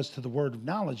there was to the word of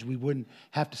knowledge, we wouldn't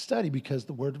have to study, because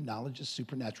the word of knowledge is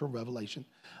supernatural revelation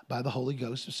by the Holy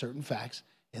Ghost of certain facts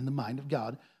in the mind of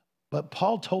God. But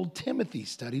Paul told Timothy,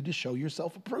 study to show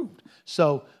yourself approved.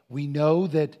 So we know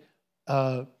that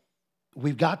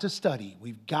we've got to study.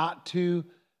 We've got to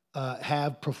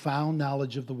have profound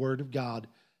knowledge of the Word of God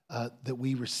that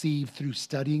we receive through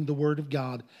studying the Word of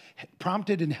God,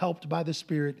 prompted and helped by the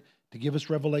Spirit to give us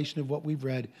revelation of what we've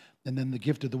read. And then the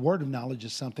gift of the word of knowledge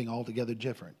is something altogether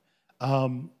different.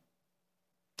 The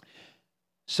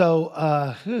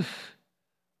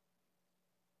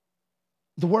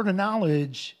word of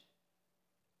knowledge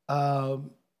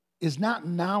is not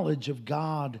knowledge of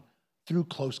God through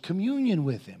close communion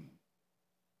with him.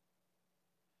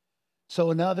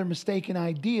 So another mistaken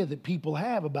idea that people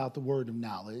have about the word of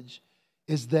knowledge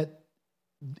is that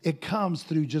it comes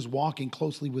through just walking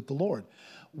closely with the Lord.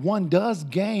 One does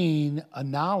gain a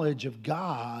knowledge of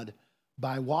God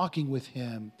by walking with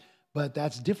him, but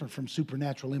that's different from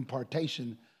supernatural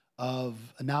impartation of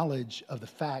a knowledge of the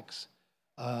facts,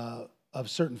 of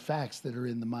certain facts that are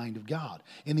in the mind of God.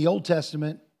 In the Old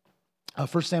Testament,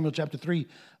 1 Samuel chapter 3,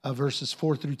 verses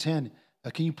 4 through 10.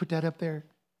 Can you put that up there?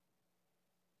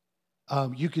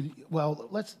 You can. Well,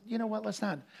 let's. You know what? Let's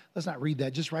not read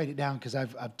that. Just write it down because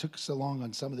I've took so long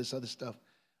on some of this other stuff.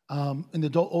 In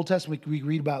the Old Testament, we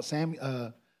read about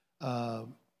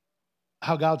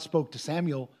how God spoke to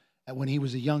Samuel when he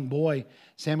was a young boy.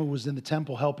 Samuel was in the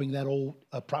temple helping that old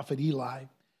prophet Eli.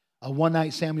 One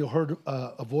night, Samuel heard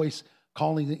a voice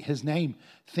calling his name,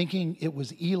 thinking it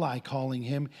was Eli calling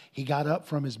him. He got up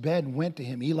from his bed and went to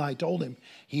him. Eli told him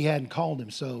he hadn't called him,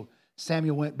 so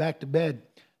Samuel went back to bed.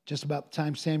 Just about the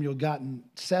time Samuel gotten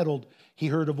settled, he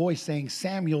heard a voice saying,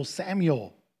 "Samuel,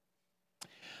 Samuel."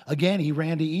 Again, he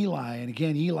ran to Eli, and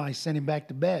again, Eli sent him back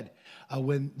to bed.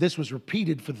 When this was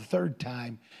repeated for the third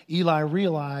time, Eli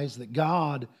realized that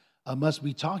God must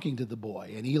be talking to the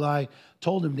boy. And Eli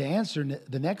told him to answer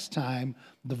the next time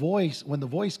when the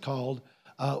voice called.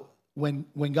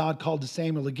 When God called to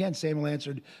Samuel again, Samuel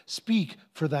answered, "Speak,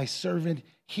 for thy servant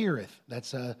heareth."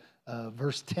 That's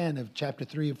verse 10 of chapter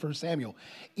 3 of 1 Samuel.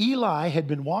 Eli had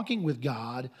been walking with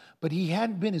God, but he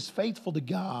hadn't been as faithful to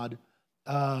God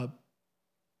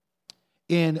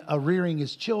in rearing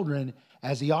his children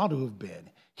as he ought to have been.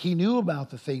 He knew about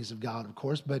the things of God, of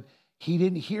course, but he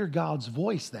didn't hear God's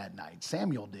voice that night.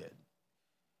 Samuel did.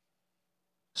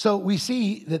 So we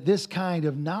see that this kind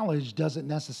of knowledge doesn't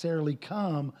necessarily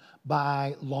come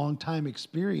by long time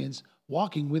experience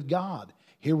walking with God.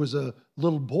 Here was a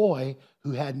little boy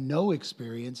who had no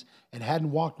experience and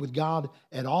hadn't walked with God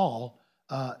at all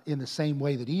in the same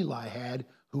way that Eli had,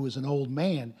 who was an old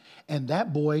man. And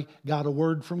that boy got a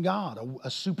word from God,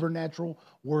 a supernatural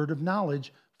word of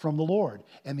knowledge from the Lord.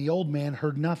 And the old man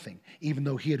heard nothing, even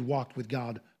though he had walked with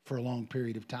God for a long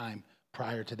period of time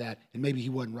prior to that. And maybe he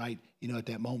wasn't right, at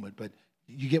that moment, but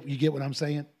you get what I'm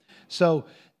saying? So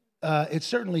it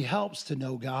certainly helps to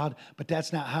know God, but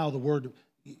that's not how the word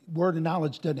of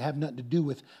knowledge doesn't have nothing to do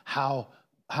with how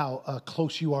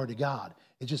close you are to God.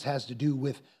 It just has to do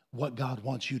with what God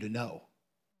wants you to know.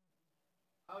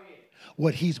 Oh, yeah.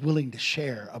 What he's willing to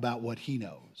share about what he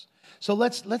knows. So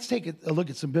let's take a look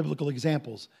at some biblical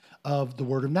examples of the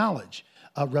word of knowledge.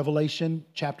 Revelation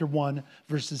chapter 1,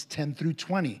 verses 10 through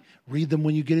 20. Read them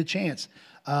when you get a chance.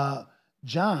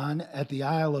 John at the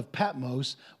Isle of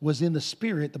Patmos was in the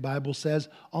Spirit, the Bible says,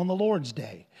 on the Lord's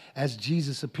day, as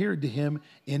Jesus appeared to him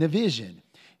in a vision.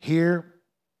 Here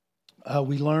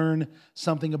we learn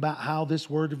something about how this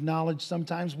word of knowledge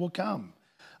sometimes will come.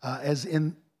 As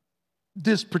in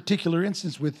this particular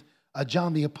instance with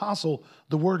John the Apostle,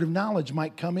 the word of knowledge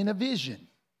might come in a vision.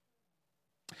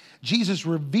 Jesus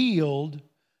revealed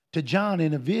to John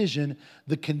in a vision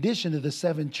the condition of the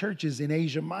 7 churches in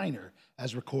Asia Minor,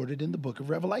 as recorded in the book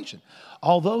of Revelation.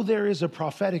 Although there is a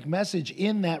prophetic message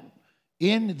in that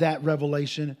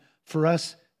revelation for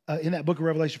us, in that book of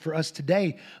Revelation for us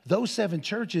today, those 7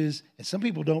 churches, and some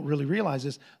people don't really realize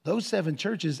this, those 7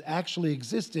 churches actually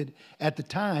existed at the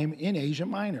time in Asia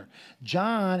Minor.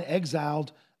 John,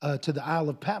 exiled to the Isle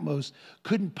of Patmos,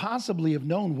 couldn't possibly have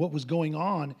known what was going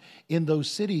on in those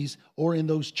cities or in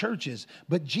those churches.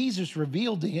 But Jesus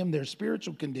revealed to him their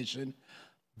spiritual condition.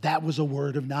 That was a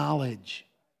word of knowledge.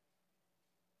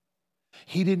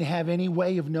 He didn't have any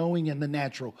way of knowing in the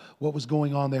natural what was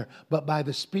going on there, but by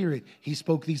the Spirit, he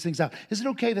spoke these things out. Is it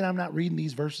okay that I'm not reading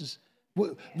these verses?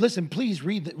 Listen, please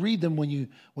read them when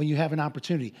you have an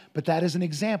opportunity. But that is an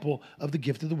example of the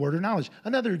gift of the word of knowledge.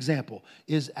 Another example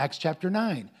is Acts chapter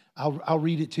 9. I'll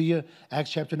read it to you.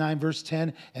 Acts chapter 9, verse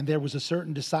 10. And there was a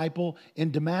certain disciple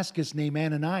in Damascus named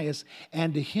Ananias,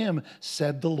 and to him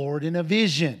said the Lord in a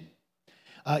vision.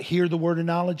 Here the word of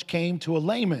knowledge came to a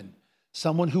layman,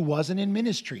 someone who wasn't in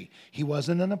ministry. He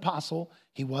wasn't an apostle.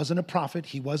 He wasn't a prophet.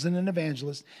 He wasn't an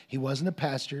evangelist. He wasn't a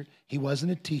pastor. He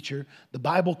wasn't a teacher. The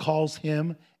Bible calls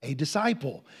him a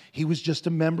disciple. He was just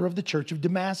a member of the church of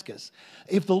Damascus.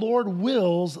 If the Lord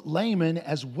wills, laymen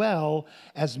as well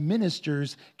as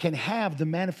ministers can have the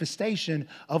manifestation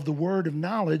of the word of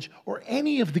knowledge or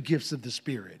any of the gifts of the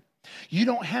Spirit. You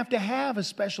don't have to have a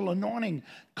special anointing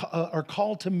or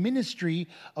call to ministry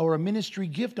or a ministry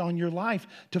gift on your life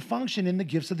to function in the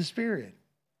gifts of the Spirit.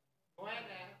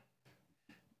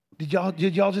 Did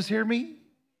y'all just hear me?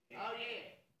 Oh, yeah.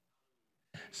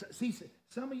 See,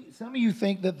 some of you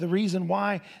think that the reason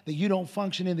why that you don't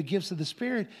function in the gifts of the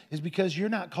Spirit is because you're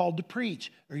not called to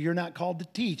preach, or you're not called to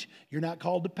teach, you're not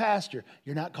called to pastor,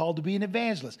 you're not called to be an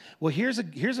evangelist. Well, here's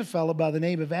a fellow by the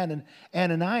name of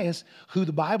Ananias, who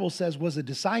the Bible says was a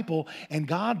disciple, and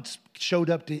God showed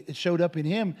up in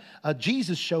him.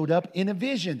 Jesus showed up in a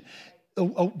vision.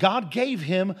 God gave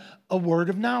him a word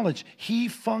of knowledge.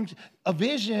 A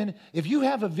vision. If you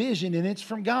have a vision and it's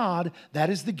from God, that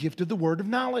is the gift of the word of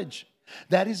knowledge.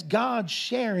 That is God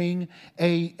sharing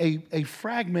a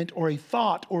fragment or a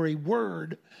thought or a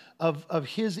word of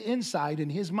his insight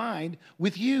and his mind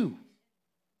with you.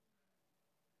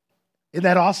 Isn't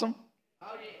that awesome? Oh,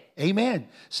 yeah. Amen.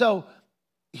 So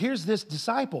here's this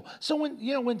disciple. So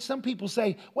when some people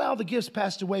say, well, the gifts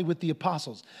passed away with the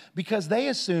apostles, because they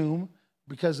assume,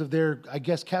 because of their, I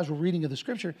guess, casual reading of the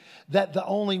scripture, that the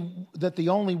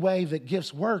only way that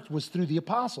gifts worked was through the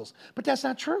apostles. But that's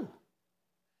not true.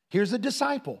 Here's a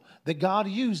disciple that God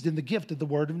used in the gift of the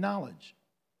word of knowledge.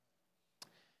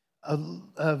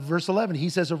 Verse 11, he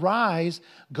says, arise,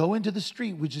 go into the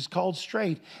street which is called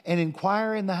Straight, and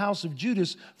inquire in the house of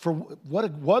Judas for what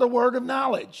a word of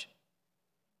knowledge.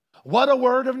 What a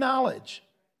word of knowledge.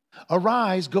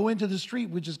 Arise, go into the street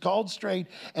which is called Straight,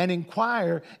 and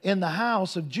inquire in the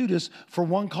house of Judas for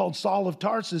one called Saul of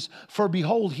Tarsus, for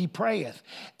behold, he prayeth,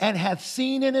 and hath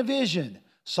seen in a vision.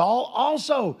 Saul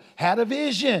also had a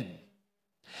vision.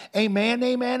 A man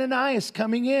named Ananias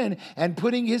coming in and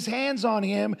putting his hands on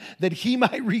him that he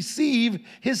might receive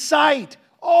his sight.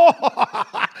 Oh,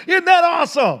 isn't that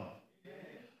awesome?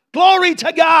 Glory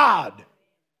to God.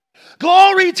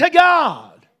 Glory to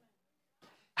God.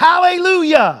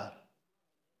 Hallelujah.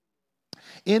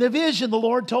 In a vision, the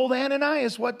Lord told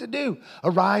Ananias what to do.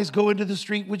 Arise, go into the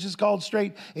street which is called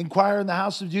Straight, inquire in the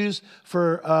house of Judas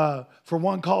for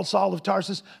one called Saul of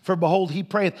Tarsus, for behold, he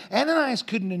prayeth. Ananias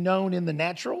couldn't have known in the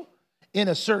natural, in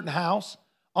a certain house,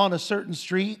 on a certain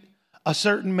street, a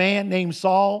certain man named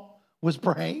Saul was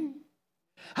praying.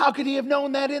 How could he have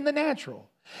known that in the natural?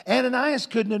 Ananias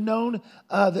couldn't have known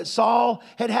that Saul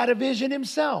had a vision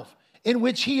himself, in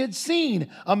which he had seen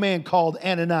a man called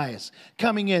Ananias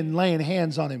coming in, laying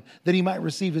hands on him that he might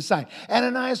receive his sight.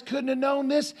 Ananias couldn't have known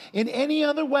this in any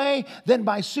other way than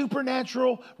by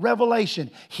supernatural revelation.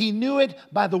 He knew it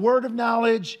by the word of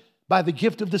knowledge, by the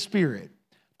gift of the Spirit.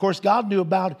 Of course, God knew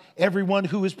about everyone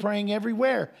who was praying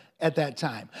everywhere at that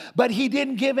time. But he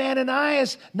didn't give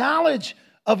Ananias knowledge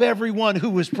of everyone who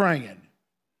was praying.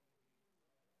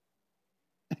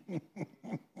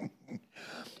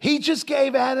 He just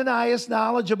gave Ananias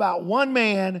knowledge about one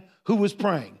man who was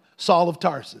praying, Saul of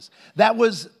Tarsus. That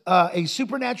was a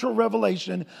supernatural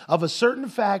revelation of a certain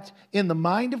fact in the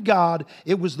mind of God.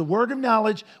 It was the word of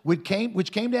knowledge which came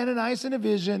to Ananias in a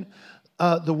vision.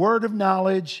 The word of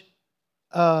knowledge,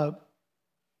 that,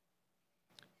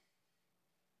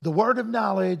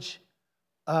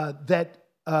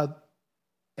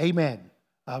 amen.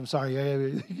 I'm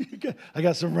sorry, I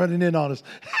got some running in on us.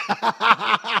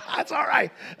 That's all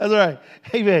right. That's all right.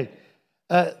 Amen.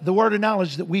 The word of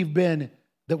knowledge that we've been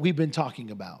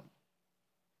talking about.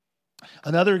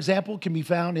 Another example can be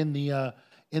found in the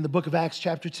book of Acts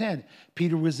chapter 10.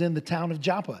 Peter was in the town of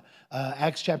Joppa.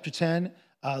 Acts chapter 10.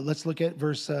 Let's look at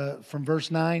from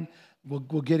verse 9.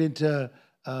 We'll get into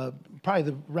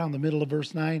probably around the middle of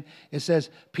verse 9. It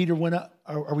says, Peter went up.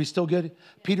 Are we still good?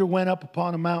 Peter went up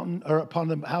upon a mountain, or upon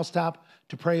the housetop,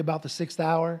 to pray about the 6th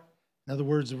hour. In other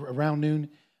words, around noon.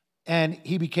 And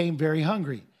he became very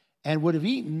hungry and would have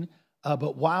eaten,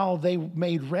 but while they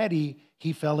made ready,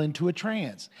 he fell into a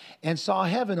trance and saw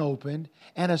heaven opened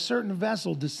and a certain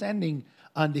vessel descending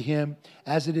unto him,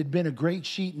 as it had been a great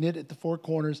sheet knit at the four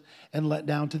corners and let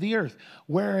down to the earth,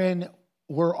 wherein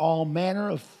were all manner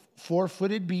of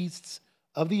four-footed beasts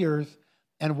of the earth,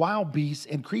 and wild beasts,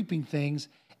 and creeping things,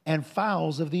 and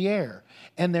fowls of the air.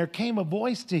 And there came a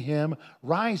voice to him,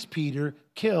 Rise, Peter,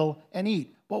 kill and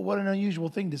eat. Well, what an unusual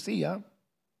thing to see, huh?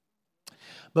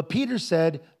 But Peter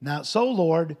said, Not so,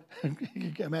 Lord.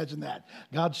 You can imagine that.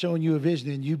 God showing you a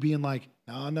vision and you being like,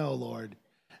 No, Lord.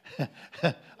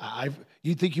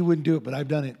 You'd think you wouldn't do it, but I've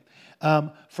done it.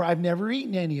 For I've never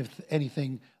eaten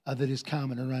anything that is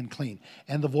common or unclean.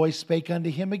 And the voice spake unto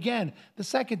him again the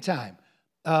second time.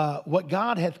 What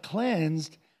God hath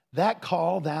cleansed, that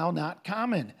call thou not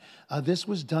common. This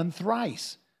was done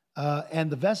thrice. And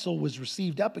the vessel was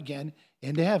received up again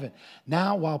into heaven.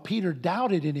 Now, while Peter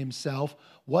doubted in himself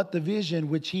what the vision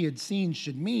which he had seen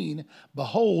should mean,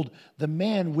 behold, the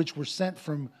men which were sent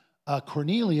from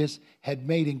Cornelius had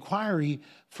made inquiry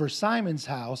for Simon's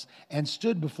house and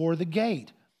stood before the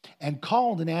gate and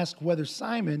called and asked whether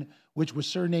Simon which was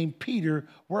surnamed Peter,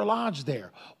 were lodged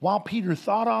there. While Peter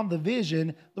thought on the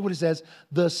vision, look what it says,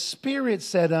 the Spirit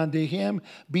said unto him,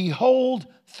 behold,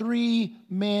 3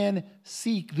 men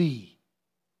seek thee.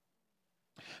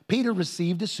 Peter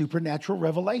received a supernatural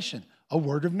revelation, a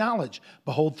word of knowledge.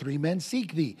 Behold, 3 men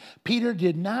seek thee. Peter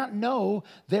did not know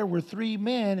there were 3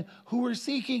 men who were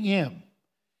seeking him.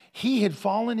 He had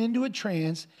fallen into a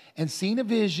trance and seen a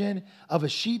vision of a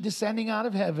sheet descending out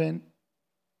of heaven.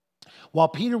 While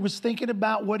Peter was thinking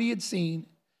about what he had seen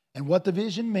and what the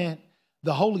vision meant,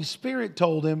 the Holy Spirit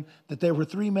told him that there were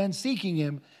 3 men seeking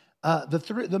him.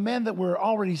 The men that were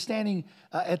already standing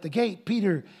at the gate,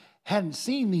 Peter hadn't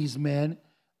seen these men.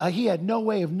 He had no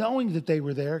way of knowing that they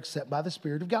were there except by the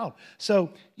Spirit of God. So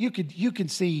you can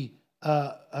see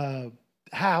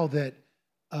how that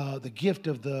the gift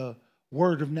of the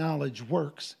word of knowledge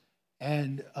works,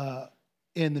 and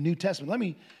in the New Testament. Let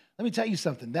me tell you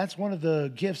something. That's one of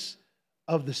the gifts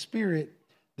of the Spirit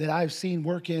that I've seen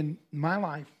work in my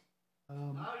life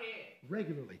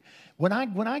regularly. When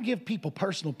I give people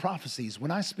personal prophecies,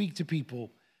 when I speak to people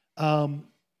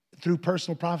through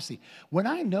personal prophecy, when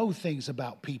I know things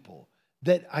about people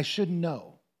that I shouldn't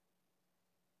know,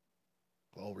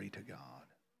 glory to God.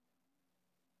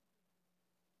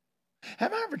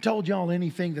 Have I ever told y'all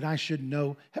anything that I shouldn't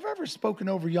know? Have I ever spoken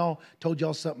over y'all, told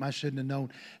y'all something I shouldn't have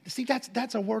known? See,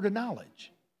 that's a word of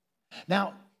knowledge.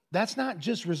 Now, that's not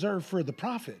just reserved for the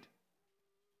prophet.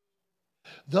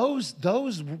 Those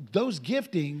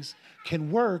giftings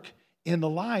can work in the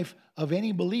life of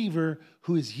any believer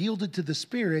who is yielded to the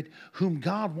Spirit, whom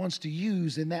God wants to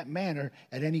use in that manner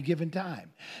at any given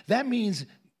time. That means,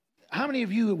 how many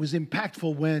of you, it was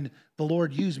impactful when the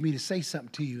Lord used me to say something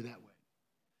to you that way?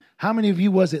 How many of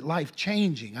you was it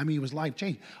life-changing? I mean, it was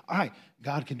life-changing. All right,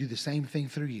 God can do the same thing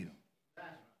through you.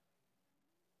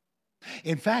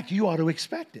 In fact, you ought to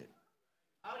expect it.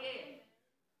 Oh,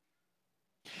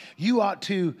 yeah. You ought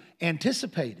to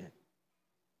anticipate it.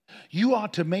 You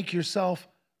ought to make yourself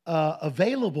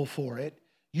available for it.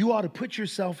 You ought to put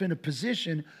yourself in a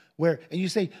position where, and you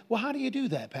say, well, how do you do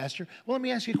that, Pastor? Well, let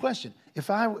me ask you a question.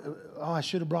 I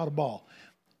should have brought a ball.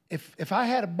 If I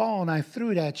had a ball and I threw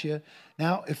it at you,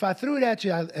 now, if I threw it at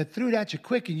you, I threw it at you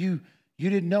quick and you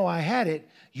didn't know I had it,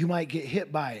 you might get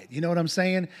hit by it. You know what I'm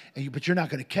saying? But you're not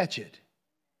going to catch it.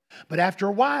 But after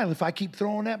a while, if I keep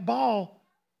throwing that ball,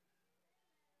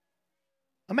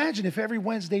 imagine if every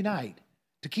Wednesday night,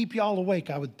 to keep y'all awake,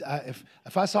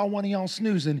 if I saw one of y'all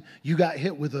snoozing, you got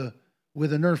hit with a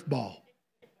Nerf ball.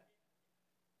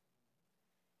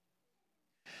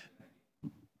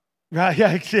 Right,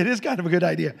 yeah, it is kind of a good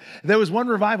idea. There was one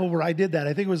revival where I did that.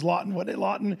 I think it was Lawton. What did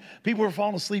Lawton? People were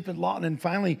falling asleep at Lawton, and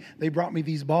finally they brought me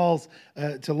these balls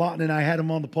to Lawton, and I had them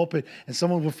on the pulpit, and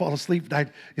someone would fall asleep, and I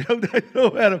had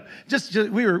them. Just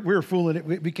we were fooling.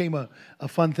 It became a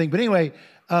fun thing. But anyway,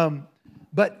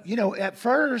 but at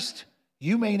first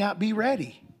you may not be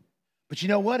ready. But you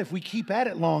know what? If we keep at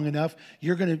it long enough,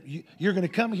 you're gonna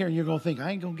come here and you're gonna think,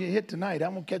 I ain't gonna get hit tonight.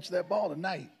 I'm gonna catch that ball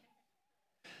tonight.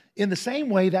 In the same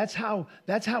way, that's how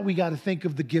we got to think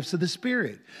of the gifts of the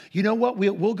Spirit. You know what?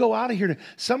 We'll go out of here.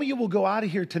 Some of you will go out of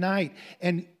here tonight,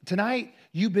 and tonight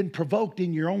you've been provoked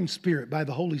in your own spirit by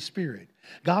the Holy Spirit.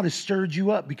 God has stirred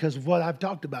you up because of what I've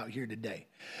talked about here today.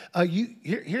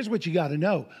 Here's what you got to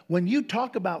know. When you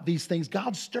talk about these things,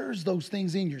 God stirs those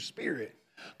things in your spirit,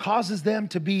 causes them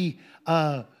to be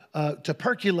to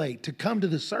percolate, to come to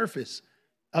the surface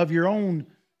of your own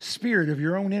spirit, of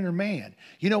your own inner man.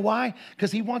 You know why?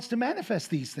 Because He wants to manifest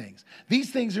these things.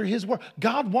 These things are His word.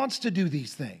 God wants to do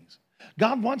these things.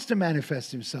 God wants to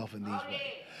manifest Himself in these ways.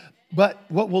 But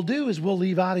what we'll do is we'll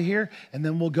leave out of here, and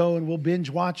then we'll go and we'll binge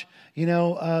watch,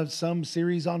 some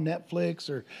series on Netflix,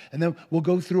 and then we'll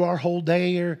go through our whole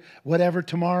day or whatever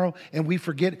tomorrow, and we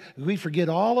forget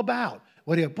all about.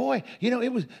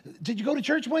 It was, did you go to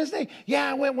church Wednesday?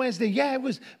 Yeah, I went Wednesday. Yeah, it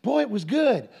was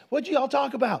good. What'd you all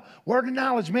talk about? Word of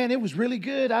knowledge, man, it was really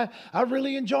good. I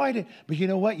really enjoyed it. But you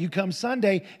know what? You come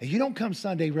Sunday, and you don't come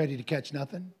Sunday ready to catch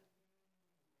nothing.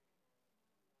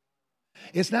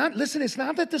 It's not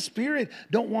that the Spirit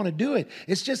don't want to do it.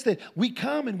 It's just that we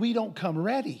come and we don't come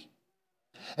ready.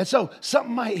 And so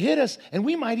something might hit us, and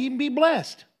we might even be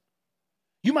blessed.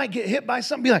 You might get hit by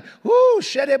something, be like, whoo,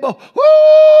 shedebo,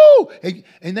 whoo!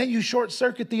 And then you short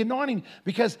circuit the anointing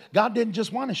because God didn't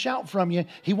just want to shout from you.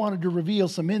 He wanted to reveal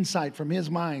some insight from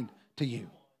His mind to you.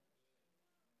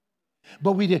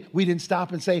 But we didn't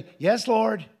stop and say, yes,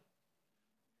 Lord.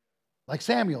 Like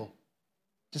Samuel.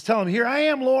 Just tell him, here I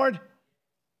am, Lord.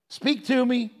 Speak to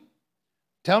me.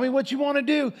 Tell me what you want to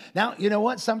do. Now, you know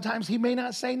what? Sometimes He may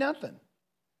not say nothing.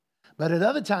 But at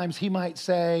other times He might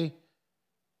say,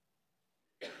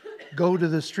 go to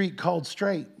the street called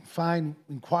Straight,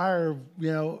 inquire,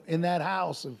 in that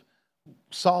house of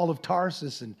Saul of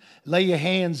Tarsus and lay your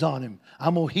hands on him.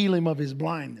 I'm going to heal him of his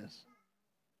blindness.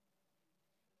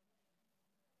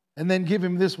 And then give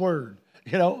him this word,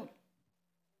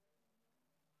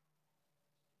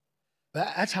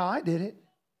 That's how I did it.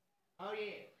 Oh,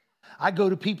 yeah. I go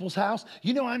to people's house.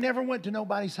 I never went to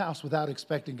nobody's house without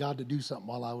expecting God to do something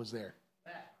while I was there.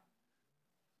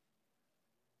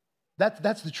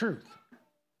 That's the truth.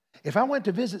 If I went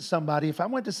to visit somebody, if I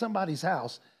went to somebody's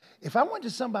house,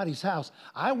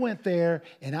 I went there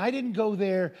and I didn't go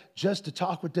there just to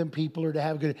talk with them people or to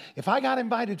have a good. If I got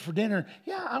invited for dinner,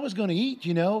 yeah, I was going to eat,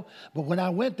 But when I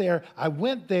went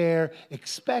there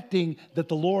expecting that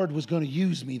the Lord was going to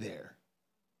use me there.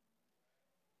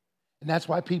 And that's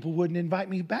why people wouldn't invite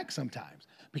me back sometimes.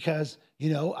 Because,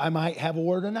 I might have a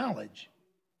word of knowledge.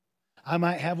 I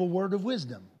might have a word of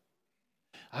wisdom.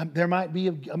 There might be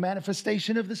a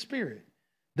manifestation of the Spirit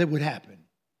that would happen.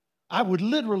 I would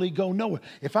literally go nowhere.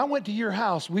 If I went to your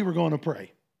house, we were going to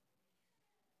pray.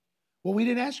 Well, we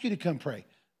didn't ask you to come pray.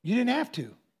 You didn't have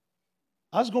to.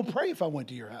 I was going to pray if I went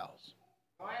to your house.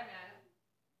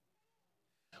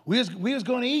 We was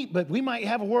going to eat, but we might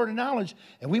have a word of knowledge,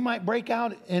 and we might break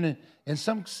out in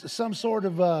some sort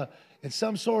of move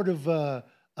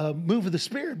of the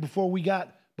Spirit before we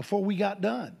got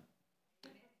done.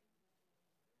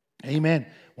 Amen.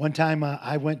 One time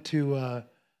I went to.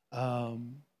 Oh,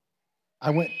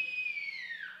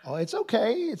 it's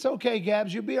okay. It's okay,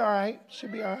 Gabs. You'll be all right.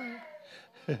 She'll be all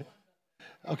right.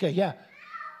 Okay, yeah.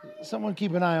 Someone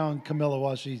keep an eye on Camilla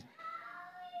while she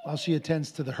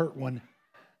attends to the hurt one.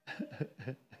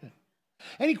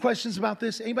 Any questions about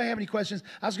this? Anybody have any questions?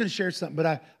 I was going to share something, but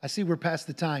I see we're past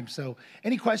the time. So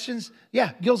any questions?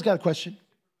 Yeah, Gil's got a question.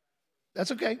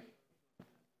 That's okay.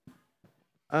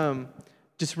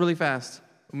 Just really fast.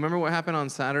 Remember what happened on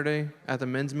Saturday at the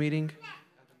men's meeting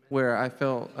where I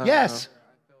felt... yes.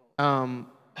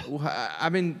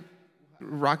 I've been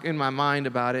rocking my mind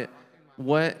about it.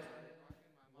 What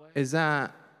is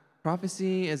that?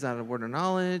 Prophecy? Is that a word of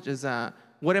knowledge?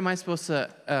 What am I supposed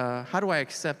to, how do I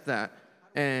accept that?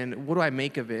 And what do I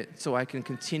make of it so I can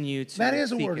continue to That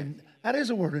is a seek word. it? That is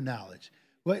a word of knowledge.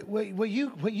 It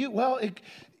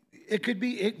could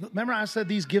be, remember I said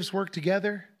these gifts work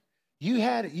together? You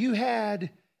had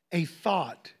a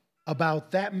thought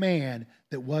about that man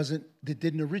that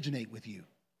didn't originate with you.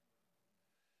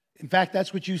 In fact,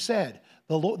 that's what you said.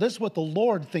 This is what the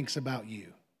Lord thinks about you.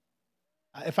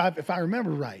 If I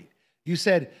remember right, you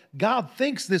said God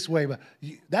thinks this way, but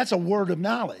that's a word of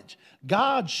knowledge.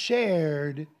 God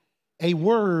shared a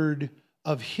word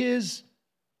of His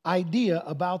idea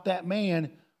about that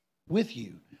man with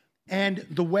you, and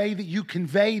the way that you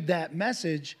conveyed that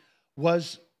message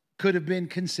could have been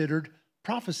considered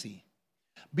prophecy,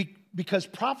 because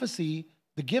prophecy,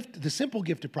 the simple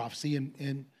gift of prophecy,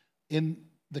 in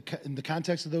the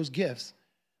context of those gifts,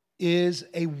 is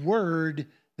a word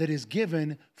that is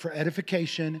given for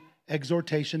edification,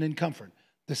 exhortation, and comfort.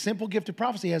 The simple gift of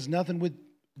prophecy has nothing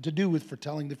to do with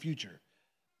foretelling the future.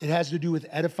 It has to do with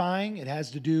edifying. It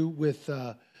has to do with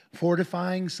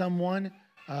fortifying someone,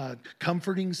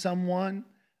 comforting someone,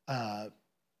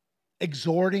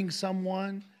 exhorting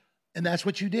someone. And that's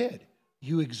what you did.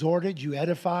 You exhorted, you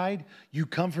edified, you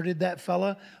comforted that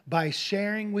fella by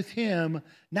sharing with him,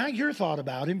 not your thought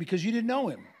about him because you didn't know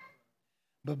him,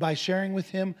 but by sharing with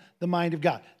him the mind of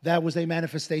God. That was a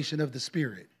manifestation of the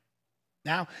Spirit.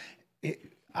 Now,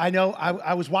 I know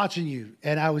I was watching you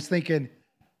and I was thinking,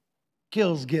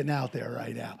 Gil's getting out there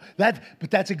right now. But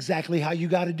that's exactly how you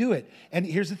got to do it. And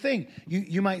here's the thing.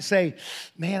 You might say,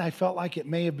 man, I felt like it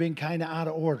may have been kind of out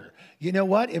of order. You know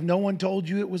what? If no one told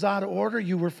you it was out of order,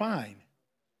 you were fine.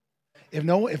 If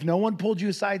no one pulled you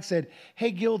aside and said,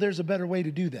 hey, Gil, there's a better way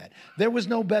to do that. There was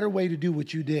no better way to do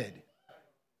what you did.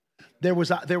 There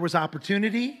was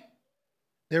opportunity.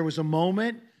 There was a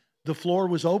moment. The floor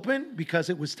was open because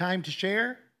it was time to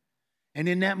share. And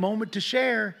in that moment to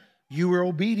share, you were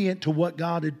obedient to what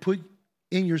God had put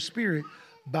in your spirit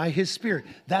by His Spirit.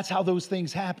 That's how those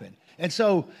things happen. And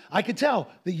so I could tell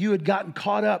that you had gotten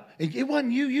caught up. It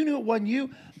wasn't you. You knew it wasn't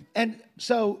you. And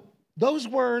so those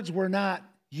words were not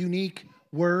unique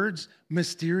words,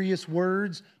 mysterious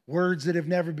words, words that have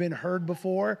never been heard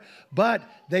before, but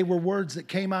they were words that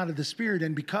came out of the Spirit.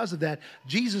 And because of that,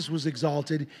 Jesus was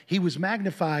exalted. He was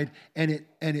magnified, and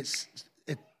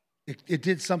it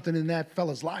did something in that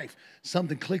fella's life.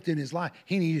 Something clicked in his life.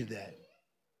 He needed that.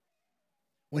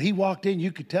 When he walked in,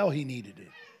 you could tell he needed it.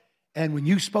 And when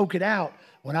you spoke it out,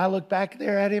 when I looked back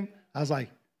there at him, I was like,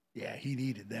 yeah, he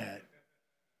needed that.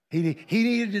 He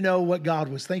needed to know what God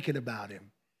was thinking about him.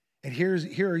 And here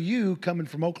are you coming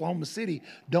from Oklahoma City,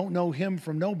 don't know him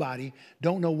from nobody,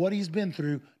 don't know what he's been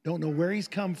through, don't know where he's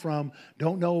come from,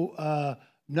 don't know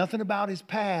nothing about his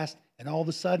past, and all of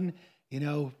a sudden,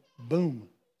 boom,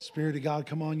 Spirit of God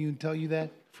come on you and tell you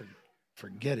that.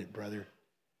 Forget it, brother.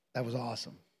 That was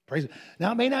awesome. Praise it.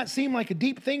 Now, it may not seem like a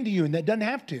deep thing to you, and that doesn't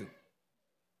have to.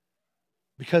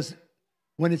 Because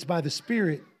when it's by the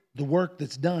Spirit, the work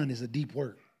that's done is a deep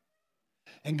work.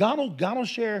 And God will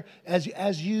share,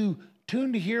 as you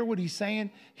tune to hear what he's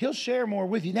saying, he'll share more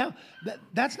with you. Now,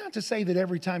 that's not to say that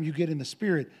every time you get in the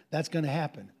Spirit, that's going to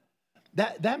happen.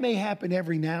 That may happen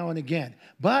every now and again.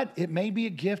 But it may be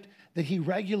a gift that he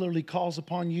regularly calls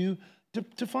upon you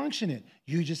to function in.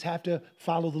 You just have to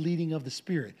follow the leading of the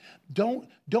Spirit. Don't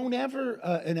ever,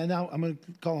 and now I'm going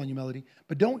to call on you, Melody,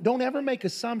 but don't ever make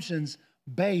assumptions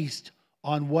based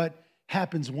on what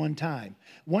happens one time.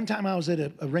 One time I was at a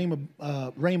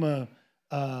Rhema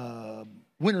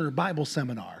Winter Bible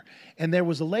Seminar, and there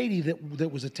was a lady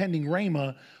that was attending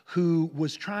Rhema who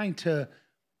was trying to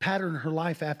pattern her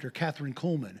life after Catherine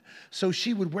Kuhlman. So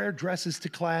she would wear dresses to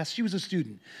class. She was a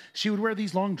student. She would wear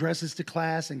these long dresses to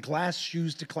class and glass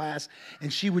shoes to class,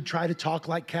 and she would try to talk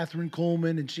like Catherine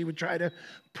Kuhlman, and she would try to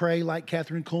pray like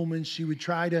Catherine Kuhlman. She would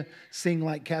try to sing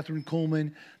like Catherine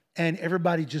Kuhlman, and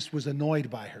everybody just was annoyed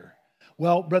by her.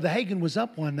 Well, Brother Hagin was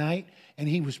up one night, and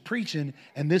he was preaching,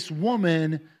 and this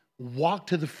woman walked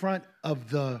to the front of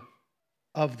the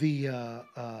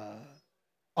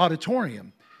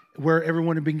auditorium where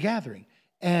everyone had been gathering.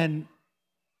 And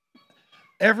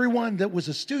everyone that was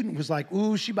a student was like,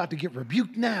 ooh, she about to get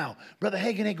rebuked now. Brother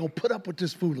Hagin ain't going to put up with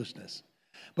this foolishness.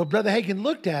 But Brother Hagin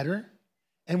looked at her,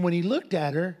 and when he looked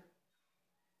at her,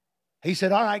 he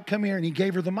said, all right, come here, and he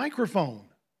gave her the microphone.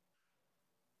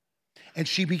 And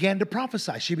she began to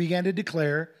prophesy. She began to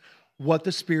declare what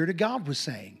the Spirit of God was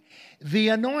saying. The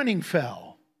anointing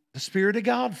fell. The Spirit of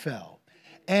God fell.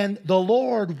 And the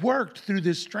Lord worked through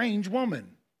this strange woman.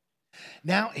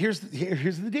 Now, here's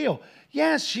the deal.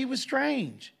 Yes, she was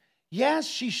strange. Yes,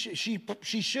 she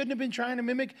shouldn't have been trying to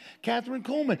mimic Catherine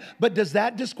Kuhlman. But does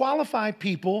that disqualify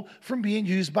people from being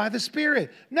used by the Spirit?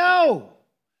 No.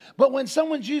 But when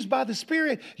someone's used by the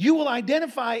Spirit, you will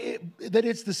identify that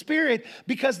it's the Spirit,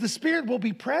 because the Spirit will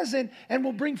be present and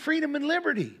will bring freedom and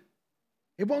liberty.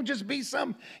 It won't just be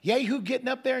some yahoo getting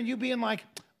up there and you being like,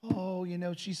 oh,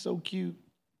 she's so cute.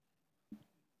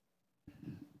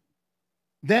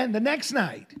 Then the next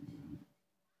night,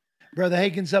 Brother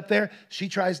Hagin's up there. She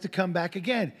tries to come back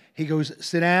again. He goes,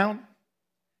 sit down.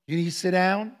 You need to sit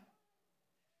down.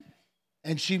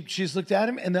 And she just looked at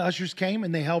him, and the ushers came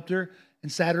and they helped her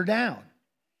and sat her down.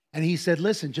 And he said,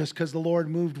 listen, just because the Lord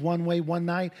moved one way one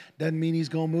night doesn't mean he's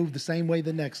going to move the same way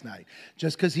the next night.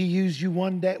 Just because he used you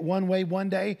one way one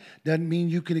day doesn't mean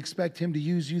you can expect him to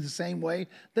use you the same way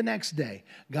the next day.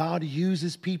 God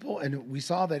uses people, and we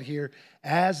saw that here,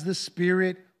 as the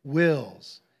Spirit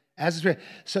wills. As the Spirit.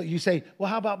 So you say, well,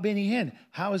 how about Benny Hinn?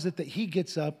 How is it that he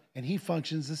gets up and he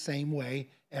functions the same way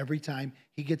every time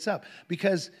he gets up?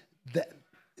 Because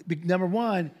number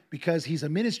one, because he's a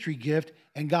ministry gift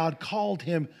and God called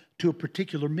him to a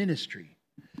particular ministry.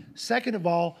 Second of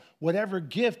all, whatever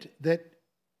gift that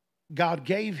God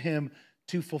gave him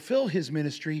to fulfill his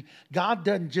ministry, God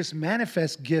doesn't just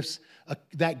manifest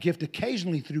that gift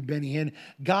occasionally through Benny Hinn.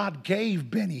 God gave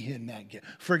Benny Hinn that gift.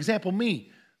 For example,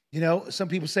 me. Some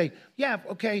people say, yeah,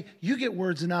 okay, you get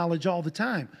words of knowledge all the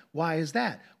time. Why is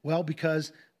that? Well,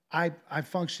 because I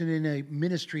function in a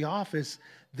ministry office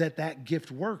that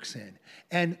gift works in.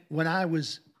 And when I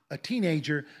was a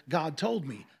teenager, God told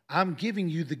me, I'm giving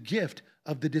you the gift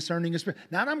of the discerning of spirit.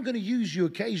 Not I'm going to use you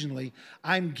occasionally.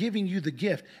 I'm giving you the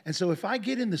gift. And so if I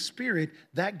get in the Spirit,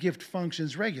 that gift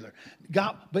functions regular.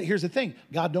 But here's the thing.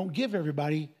 God don't give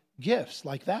everybody gifts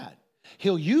like that.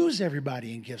 He'll use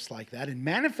everybody in gifts like that and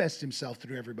manifest himself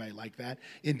through everybody like that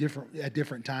at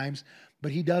different times.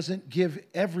 But he doesn't give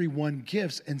everyone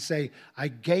gifts and say, I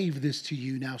gave this to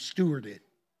you, now steward it.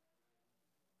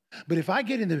 But if I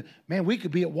get into, we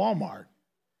could be at Walmart.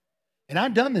 And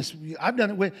I've done this.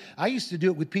 I used to do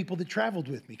it with people that traveled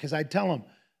with me, because I'd tell them,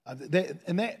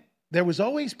 there was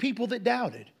always people that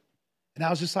doubted. And I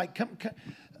was just like, come,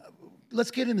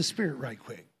 let's get in the Spirit right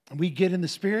quick. And we get in the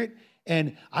Spirit,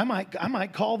 and I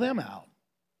might call them out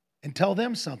and tell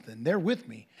them something. They're with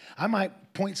me. I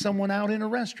might point someone out in a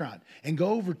restaurant and go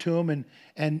over to them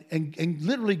and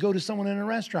literally go to someone in a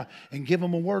restaurant and give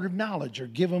them a word of knowledge, or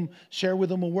share with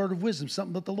them a word of wisdom,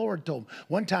 something that the Lord told them.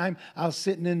 One time I was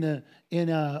sitting in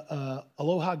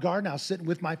Aloha Garden. I was sitting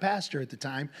with my pastor at the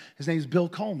time. His name is Bill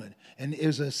Coleman, and it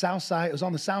was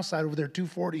on the south side over there,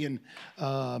 240 in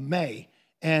May,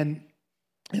 and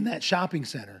in that shopping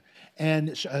center. and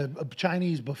a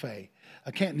Chinese buffet,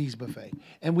 a Cantonese buffet.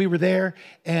 And we were there,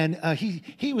 and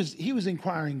he was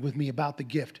inquiring with me about the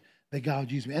gift that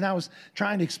God used me. And I was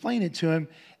trying to explain it to him,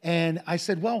 and I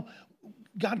said, well,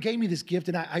 God gave me this gift,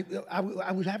 and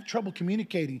I would have trouble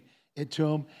communicating it to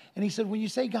him. And he said, when you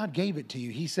say God gave it to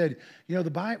you, he said, the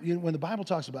Bible, when the Bible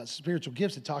talks about spiritual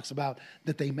gifts, it talks about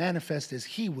that they manifest as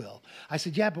he will. I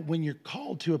said, yeah, but when you're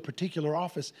called to a particular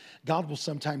office, God will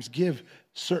sometimes give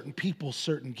certain people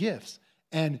certain gifts.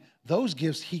 And those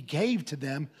gifts he gave to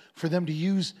them for them to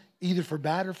use either for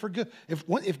bad or for good.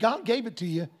 If God gave it to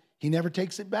you, he never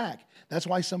takes it back. That's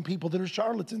why some people that are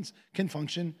charlatans can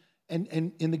function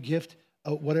and in the gift,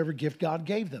 whatever gift God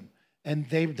gave them. And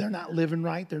they're not living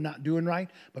right, they're not doing right,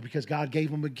 but because God gave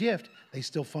them a gift, they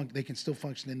can still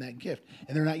function in that gift.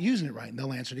 And they're not using it right, and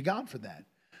they'll answer to God for that.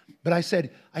 But I said,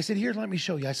 here, let me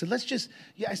show you. I said,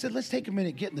 let's take a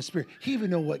minute, get in the Spirit. He even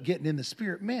know what getting in the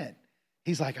Spirit meant.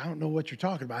 He's like, I don't know what you're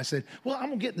talking about. I said, well, I'm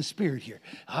going to get in the Spirit here.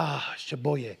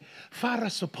 Shaboye. Fara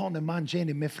sopone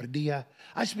manjene mefredia.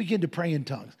 I just begin to pray in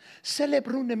tongues.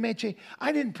 Celebrune meche.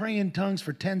 I didn't pray in tongues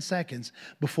for 10 seconds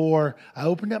before I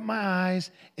opened up my eyes,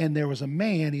 and there was a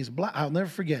man. He's black. I'll never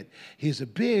forget. He's a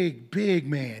big, big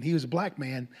man. He was a black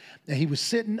man, and he was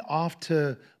sitting off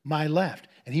to my left,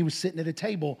 and he was sitting at a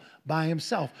table by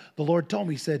himself. The Lord told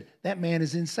me, he said, that man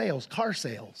is in sales, car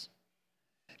sales.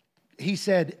 He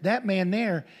said that man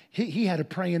there, he had a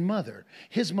praying mother.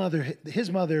 His mother's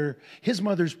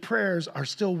prayers are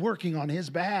still working on his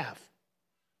behalf.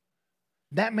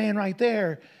 That man right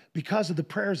there, because of the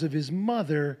prayers of his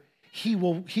mother, he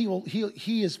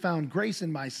has found grace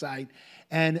in my sight.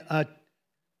 And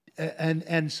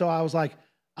so I was like,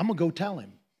 I'm gonna go tell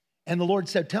him. And the Lord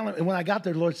said, tell him. And when I got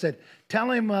there, the Lord said, tell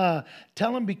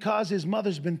him because his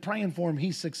mother's been praying for him,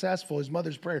 he's successful. His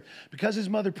mother's prayer, because his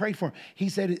mother prayed for him. He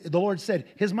said, the Lord said,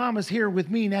 his mama's here with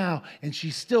me now, and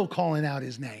she's still calling out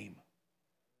his name.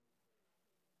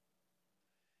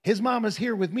 His mama's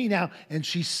here with me now, and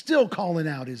she's still calling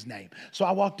out his name. So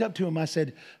I walked up to him. I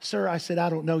said, sir, I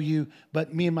don't know you,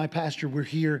 but me and my pastor, we're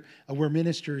here. We're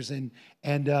ministers. And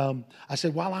I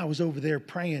said, while I was over there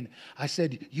praying, I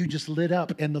said, you just lit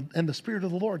up. And the Spirit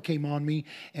of the Lord came on me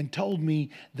and told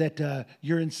me that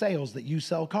you're in sales, that you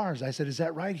sell cars. I said, is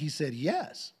that right? He said,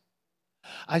 yes.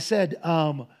 I said,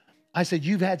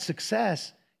 you've had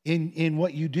success in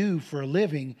what you do for a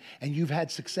living, and you've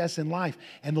had success in life.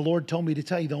 And the Lord told me to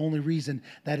tell you the only reason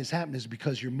that has happened is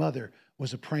because your mother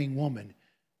was a praying woman.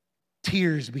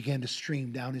 Tears began to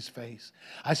stream down his face.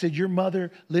 I said, your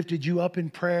mother lifted you up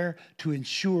in prayer to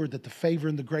ensure that the favor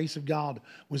and the grace of God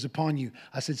was upon you.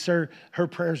 I said, sir, her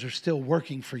prayers are still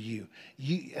working for you.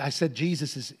 I said,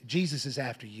 Jesus is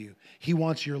after you. He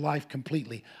wants your life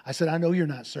completely. I said, I know you're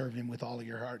not serving him with all of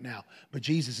your heart now, but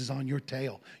Jesus is on your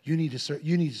tail. You need to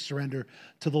surrender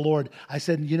to the Lord. I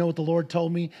said, you know what the Lord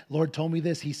told me? The Lord told me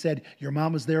this. He said, your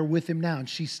mama's there with him now, and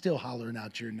she's still hollering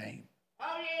out your name.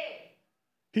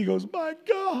 He goes, my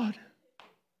God.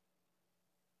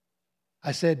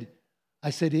 I said,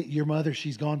 your mother,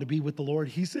 she's gone to be with the Lord.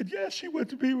 He said, yes, she went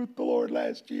to be with the Lord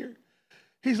last year.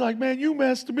 He's like, man, you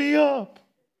messed me up.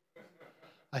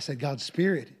 I said, God's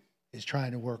Spirit is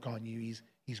trying to work on you.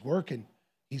 He's working.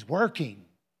 He's working.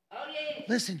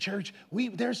 Listen, church,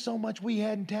 there's so much we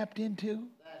hadn't tapped into.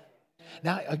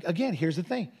 Now, again, here's the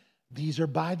thing. These are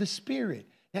by the Spirit.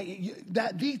 Now,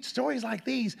 these stories like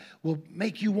these will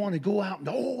make you want to go out and,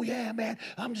 oh, yeah, man,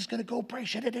 I'm just going to go pray.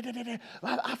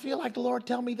 I feel like the Lord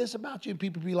tell me this about you. And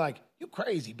people be like, you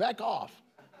crazy, back off.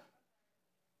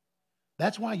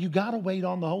 That's why you got to wait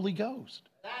on the Holy Ghost.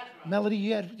 Melody,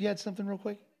 you had something real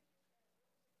quick?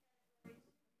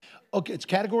 Okay, its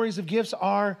categories of gifts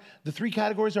are, the three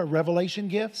categories are revelation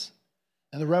gifts.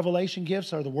 And the revelation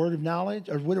gifts are the word of knowledge,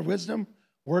 or word of wisdom,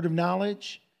 word of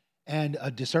knowledge, and a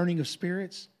discerning of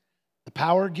spirits. The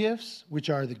power gifts,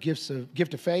 which are the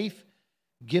gift of faith,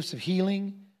 gifts of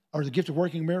healing, or the gift of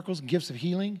working miracles, and gifts of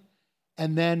healing.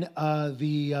 And then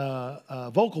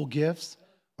the vocal gifts,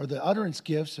 or the utterance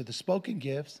gifts, or the spoken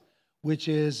gifts, which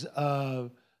is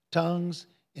tongues,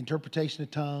 interpretation of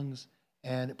tongues,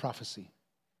 and prophecy.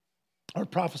 Or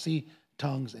prophecy,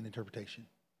 tongues, and interpretation.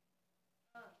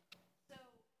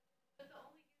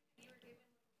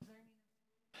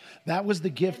 That was the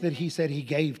gift that he said he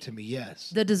gave to me, yes.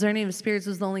 The discerning of spirits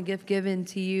was the only gift given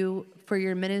to you for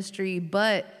your ministry,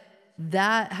 but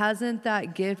hasn't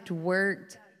that gift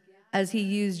worked as he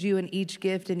used you in each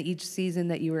gift in each season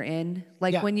that you were in?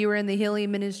 Like when you were in the healing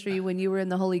ministry, when you were in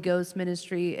the Holy Ghost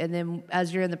ministry, and then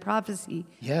as you're in the prophecy.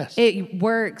 Yes. It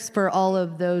works for all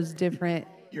of those different.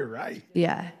 You're right.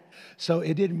 Yeah. So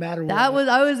it didn't matter what. I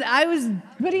was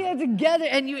putting it together,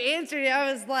 and you answered it.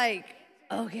 I was like,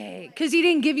 okay, because he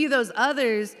didn't give you those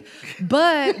others.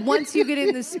 But once you get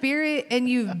in the spirit and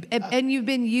you've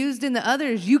been used in the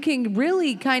others, you can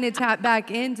really kind of tap back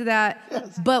into that.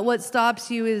 Yes. But what stops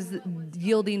you is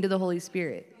yielding to the Holy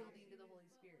Spirit.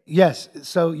 Yes,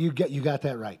 so you got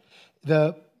that right.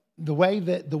 The way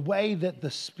that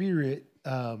the Spirit.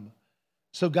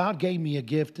 So God gave me a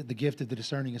gift, the gift of the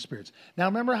discerning of spirits. Now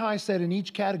remember how I said in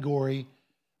each category,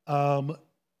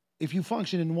 if you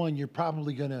function in one, you're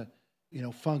probably going to,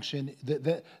 function.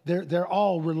 They're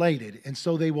all related, and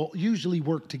so they will usually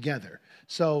work together.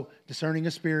 So discerning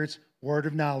of spirits, word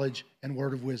of knowledge, and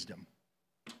word of wisdom.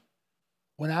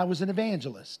 When I was an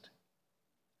evangelist,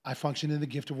 I functioned in the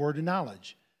gift of word of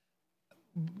knowledge.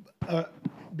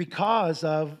 Because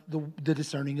of the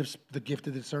gift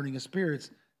of the discerning of spirits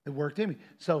that worked in me.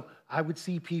 So I would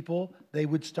see people, they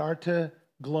would start to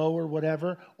glow or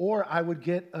whatever, or I would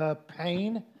get a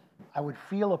pain. I would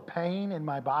feel a pain in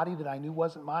my body that I knew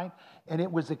wasn't mine, and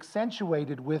it was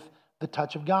accentuated with the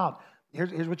touch of God.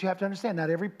 Here's what you have to understand. Not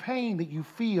every pain that you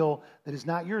feel that is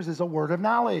not yours is a word of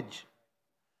knowledge.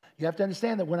 You have to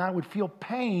understand that when I would feel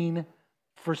pain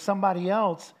for somebody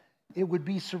else, it would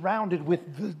be surrounded with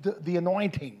the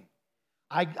anointing.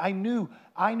 I knew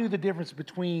the difference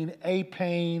between a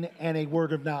pain and a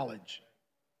word of knowledge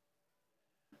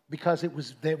because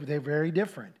they're very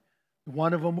different.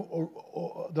 One of them,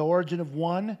 the origin of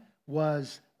one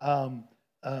was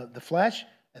the flesh,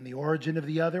 and the origin of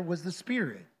the other was the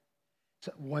spirit.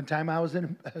 So one time I was at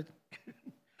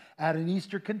an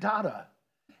Easter cantata,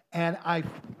 and I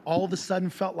all of a sudden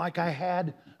felt like I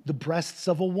had the breasts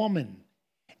of a woman.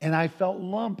 And I felt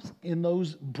lumps in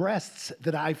those breasts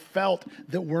that I felt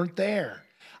that weren't there.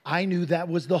 I knew that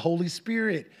was the Holy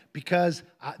Spirit because,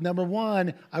 number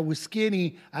one, I was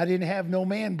skinny. I didn't have no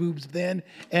man boobs then.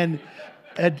 And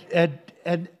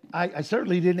I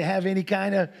certainly didn't have any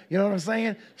kind of, you know what I'm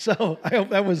saying? So I hope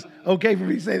that was okay for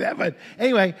me to say that. But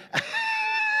anyway,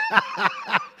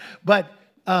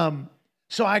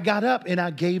 so I got up and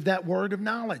I gave that word of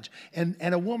knowledge. And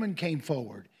a woman came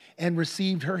forward and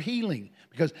received her healing.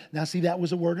 Because now see, that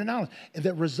was a word of knowledge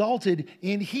that resulted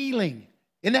in healing.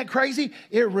 Isn't that crazy?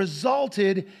 It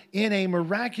resulted in a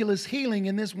miraculous healing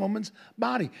in this woman's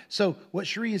body. So what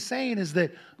Cherie is saying is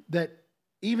that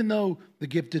even though the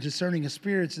gift of discerning of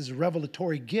spirits is a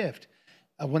revelatory gift,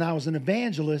 when I was an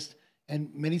evangelist,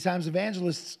 and many times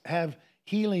evangelists have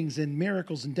healings and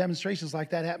miracles and demonstrations like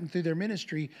that happen through their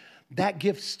ministry, that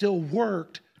gift still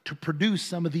worked to produce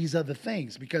some of these other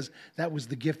things because that was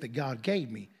the gift that God gave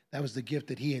me. That was the gift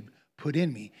that he had put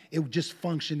in me. It would just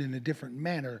function in a different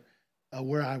manner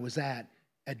where I was at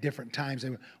different times.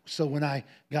 And so when I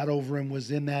got over and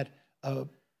was in that,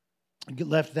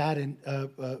 left that in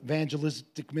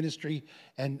evangelistic ministry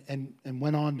and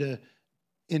went on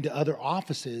into other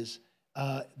offices,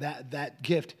 that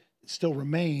gift still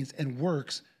remains and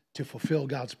works to fulfill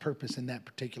God's purpose in that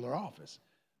particular office.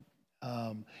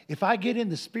 If I get in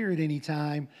the spirit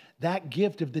anytime, that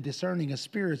gift of the discerning of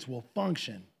spirits will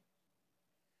function.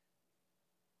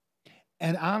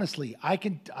 And honestly, I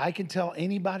can tell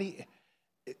anybody,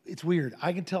 it's weird.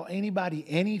 I can tell anybody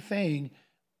anything.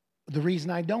 The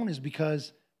reason I don't is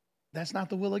because that's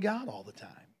not the will of God all the time.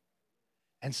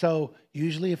 And so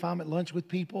usually if I'm at lunch with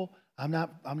people, I'm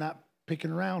not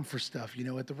picking around for stuff,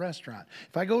 at the restaurant.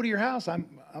 If I go to your house,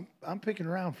 I'm picking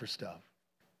around for stuff.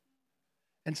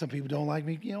 And some people don't like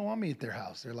me, want me at their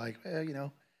house. They're like,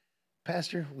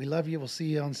 Pastor, we love you. We'll see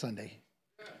you on Sunday.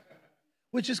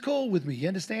 Which is cool with me, you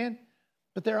understand?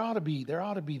 But there ought to be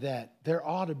that.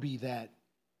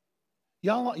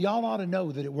 Y'all ought to know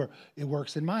that it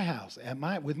works in my house,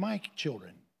 with my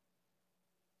children.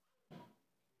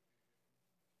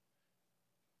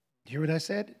 You hear what I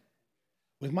said?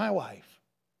 With my wife.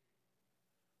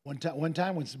 One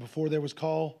time when before there was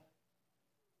what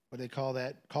do they call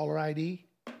that? Caller ID.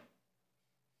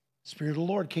 Spirit of the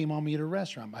Lord came on me at a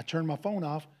restaurant. I turned my phone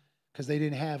off because they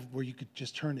didn't have where you could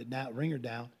just turn it down, ringer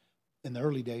down in the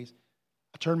early days.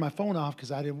 I turned my phone off because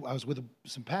I was with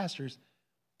some pastors,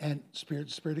 and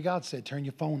Spirit of God said, "Turn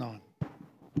your phone on."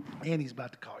 Annie's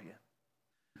about to call you.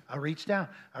 I reached down.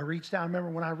 I remember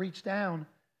when I reached down,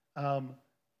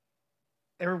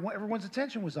 everyone's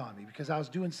attention was on me because I was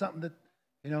doing something that,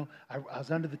 I was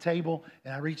under the table,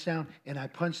 and I reached down and I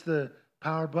punched the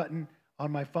power button on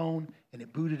my phone, and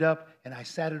it booted up, and I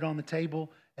sat it on the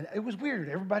table, and it was weird.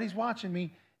 Everybody's watching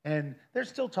me, and they're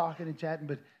still talking and chatting,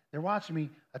 but they're watching me.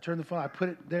 I turned the phone, I put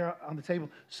it there on the table.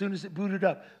 As soon as it booted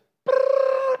up,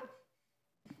 I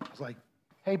was like,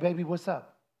 "Hey, baby, what's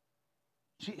up?"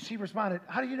 She responded,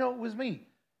 "How do you know it was me?"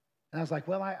 And I was like,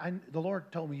 well, the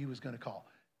Lord told me you was going to call.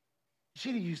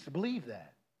 She didn't used to believe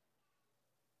that.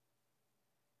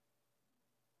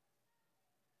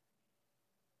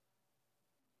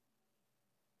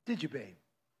 Did you, babe?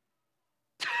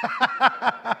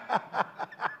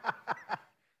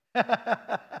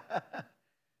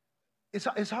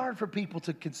 It's hard for people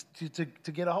to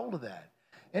get a hold of that.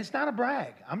 And it's not a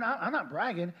brag. I'm not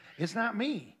bragging. It's not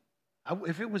me.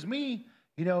 If it was me,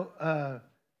 be a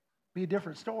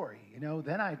different story.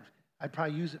 Then I'd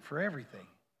probably use it for everything.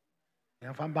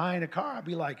 If I'm buying a car, I'd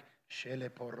be like,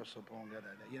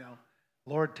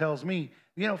 Lord tells me,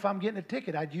 if I'm getting a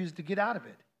ticket, I'd use it to get out of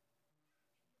it.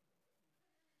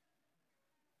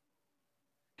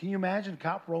 Can you imagine a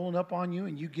cop rolling up on you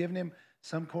and you giving him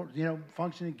some,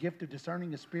 functioning gift of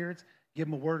discerning of spirits, give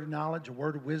him a word of knowledge, a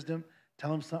word of wisdom,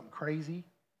 tell him something crazy?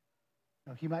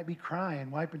 He might be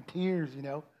crying, wiping tears,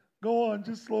 Go on,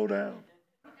 just slow down.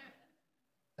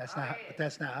 That's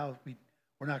not how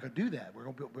we're not going to do that. We're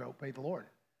going to obey the Lord.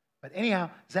 But anyhow,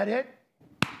 is that it?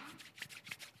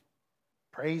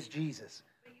 Praise Jesus.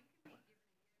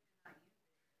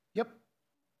 Yep.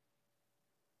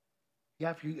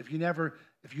 Yeah, if you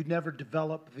never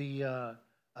develop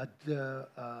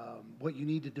what you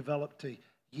need to develop to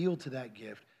yield to that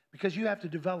gift, because you have to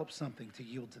develop something to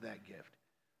yield to that gift.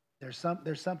 There's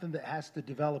something that has to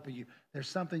develop in you. There's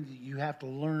something that you have to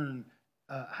learn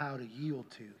how to yield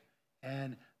to,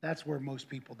 and that's where most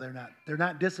people they're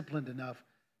not disciplined enough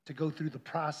to go through the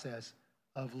process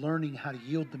of learning how to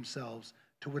yield themselves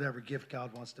to whatever gift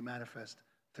God wants to manifest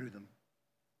through them.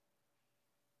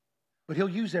 But He'll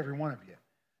use every one of you.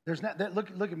 There's not that. Look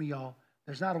at me, y'all.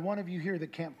 There's not a one of you here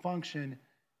that can't function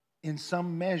in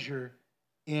some measure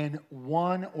in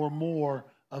one or more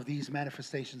of these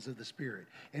manifestations of the Spirit.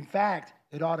 In fact,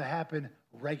 it ought to happen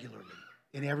regularly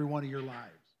in every one of your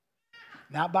lives.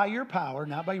 Not by your power,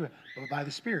 but by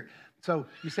the Spirit. So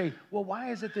you say, well,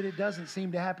 why is it that it doesn't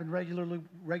seem to happen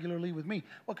regularly with me?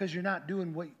 Well, because you're not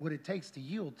doing what it takes to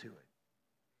yield to it,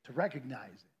 to recognize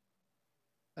it.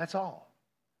 That's all.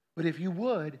 But if you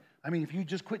would, if you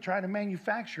just quit trying to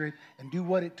manufacture it and do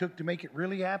what it took to make it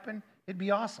really happen, it'd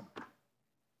be awesome.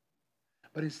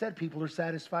 But instead, people are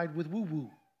satisfied with woo-woo,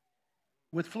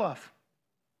 with fluff,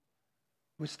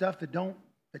 with stuff that don't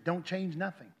change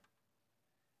nothing.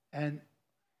 And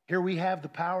here we have the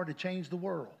power to change the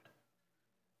world.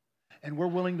 And we're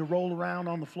willing to roll around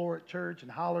on the floor at church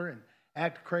and holler and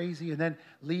act crazy and then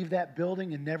leave that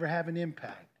building and never have an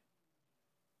impact.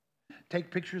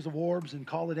 Take pictures of orbs and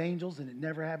call it angels and it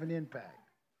never have an impact.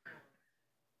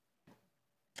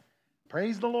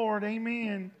 Praise the Lord.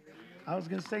 Amen. I was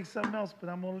going to say something else, but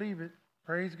I'm going to leave it.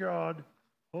 Praise God.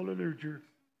 Hallelujah.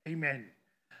 Amen.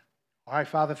 All right,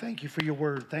 Father, thank you for your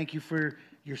word. Thank you for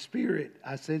your Spirit.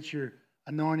 I sense your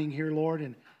anointing here, Lord,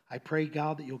 and I pray,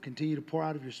 God, that you'll continue to pour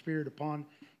out of your Spirit upon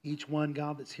each one,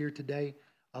 God, that's here today.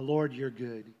 Lord, you're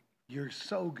good. You're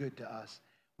so good to us.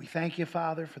 We thank you,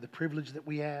 Father, for the privilege that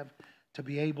we have to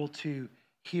be able to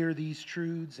hear these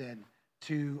truths and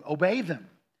to obey them.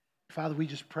 Father, we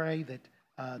just pray that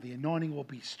the anointing will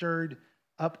be stirred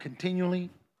up continually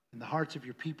in the hearts of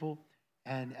your people.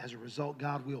 And as a result,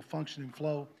 God, we'll function and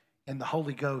flow in the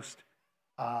Holy Ghost.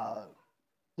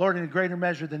 Lord, in a greater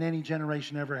measure than any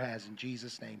generation ever has, in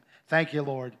Jesus' name. Thank you,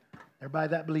 Lord. Everybody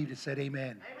that believed it said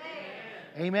amen.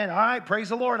 Amen. Amen. All right, praise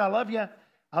the Lord. I love you.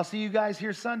 I'll see you guys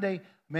here Sunday.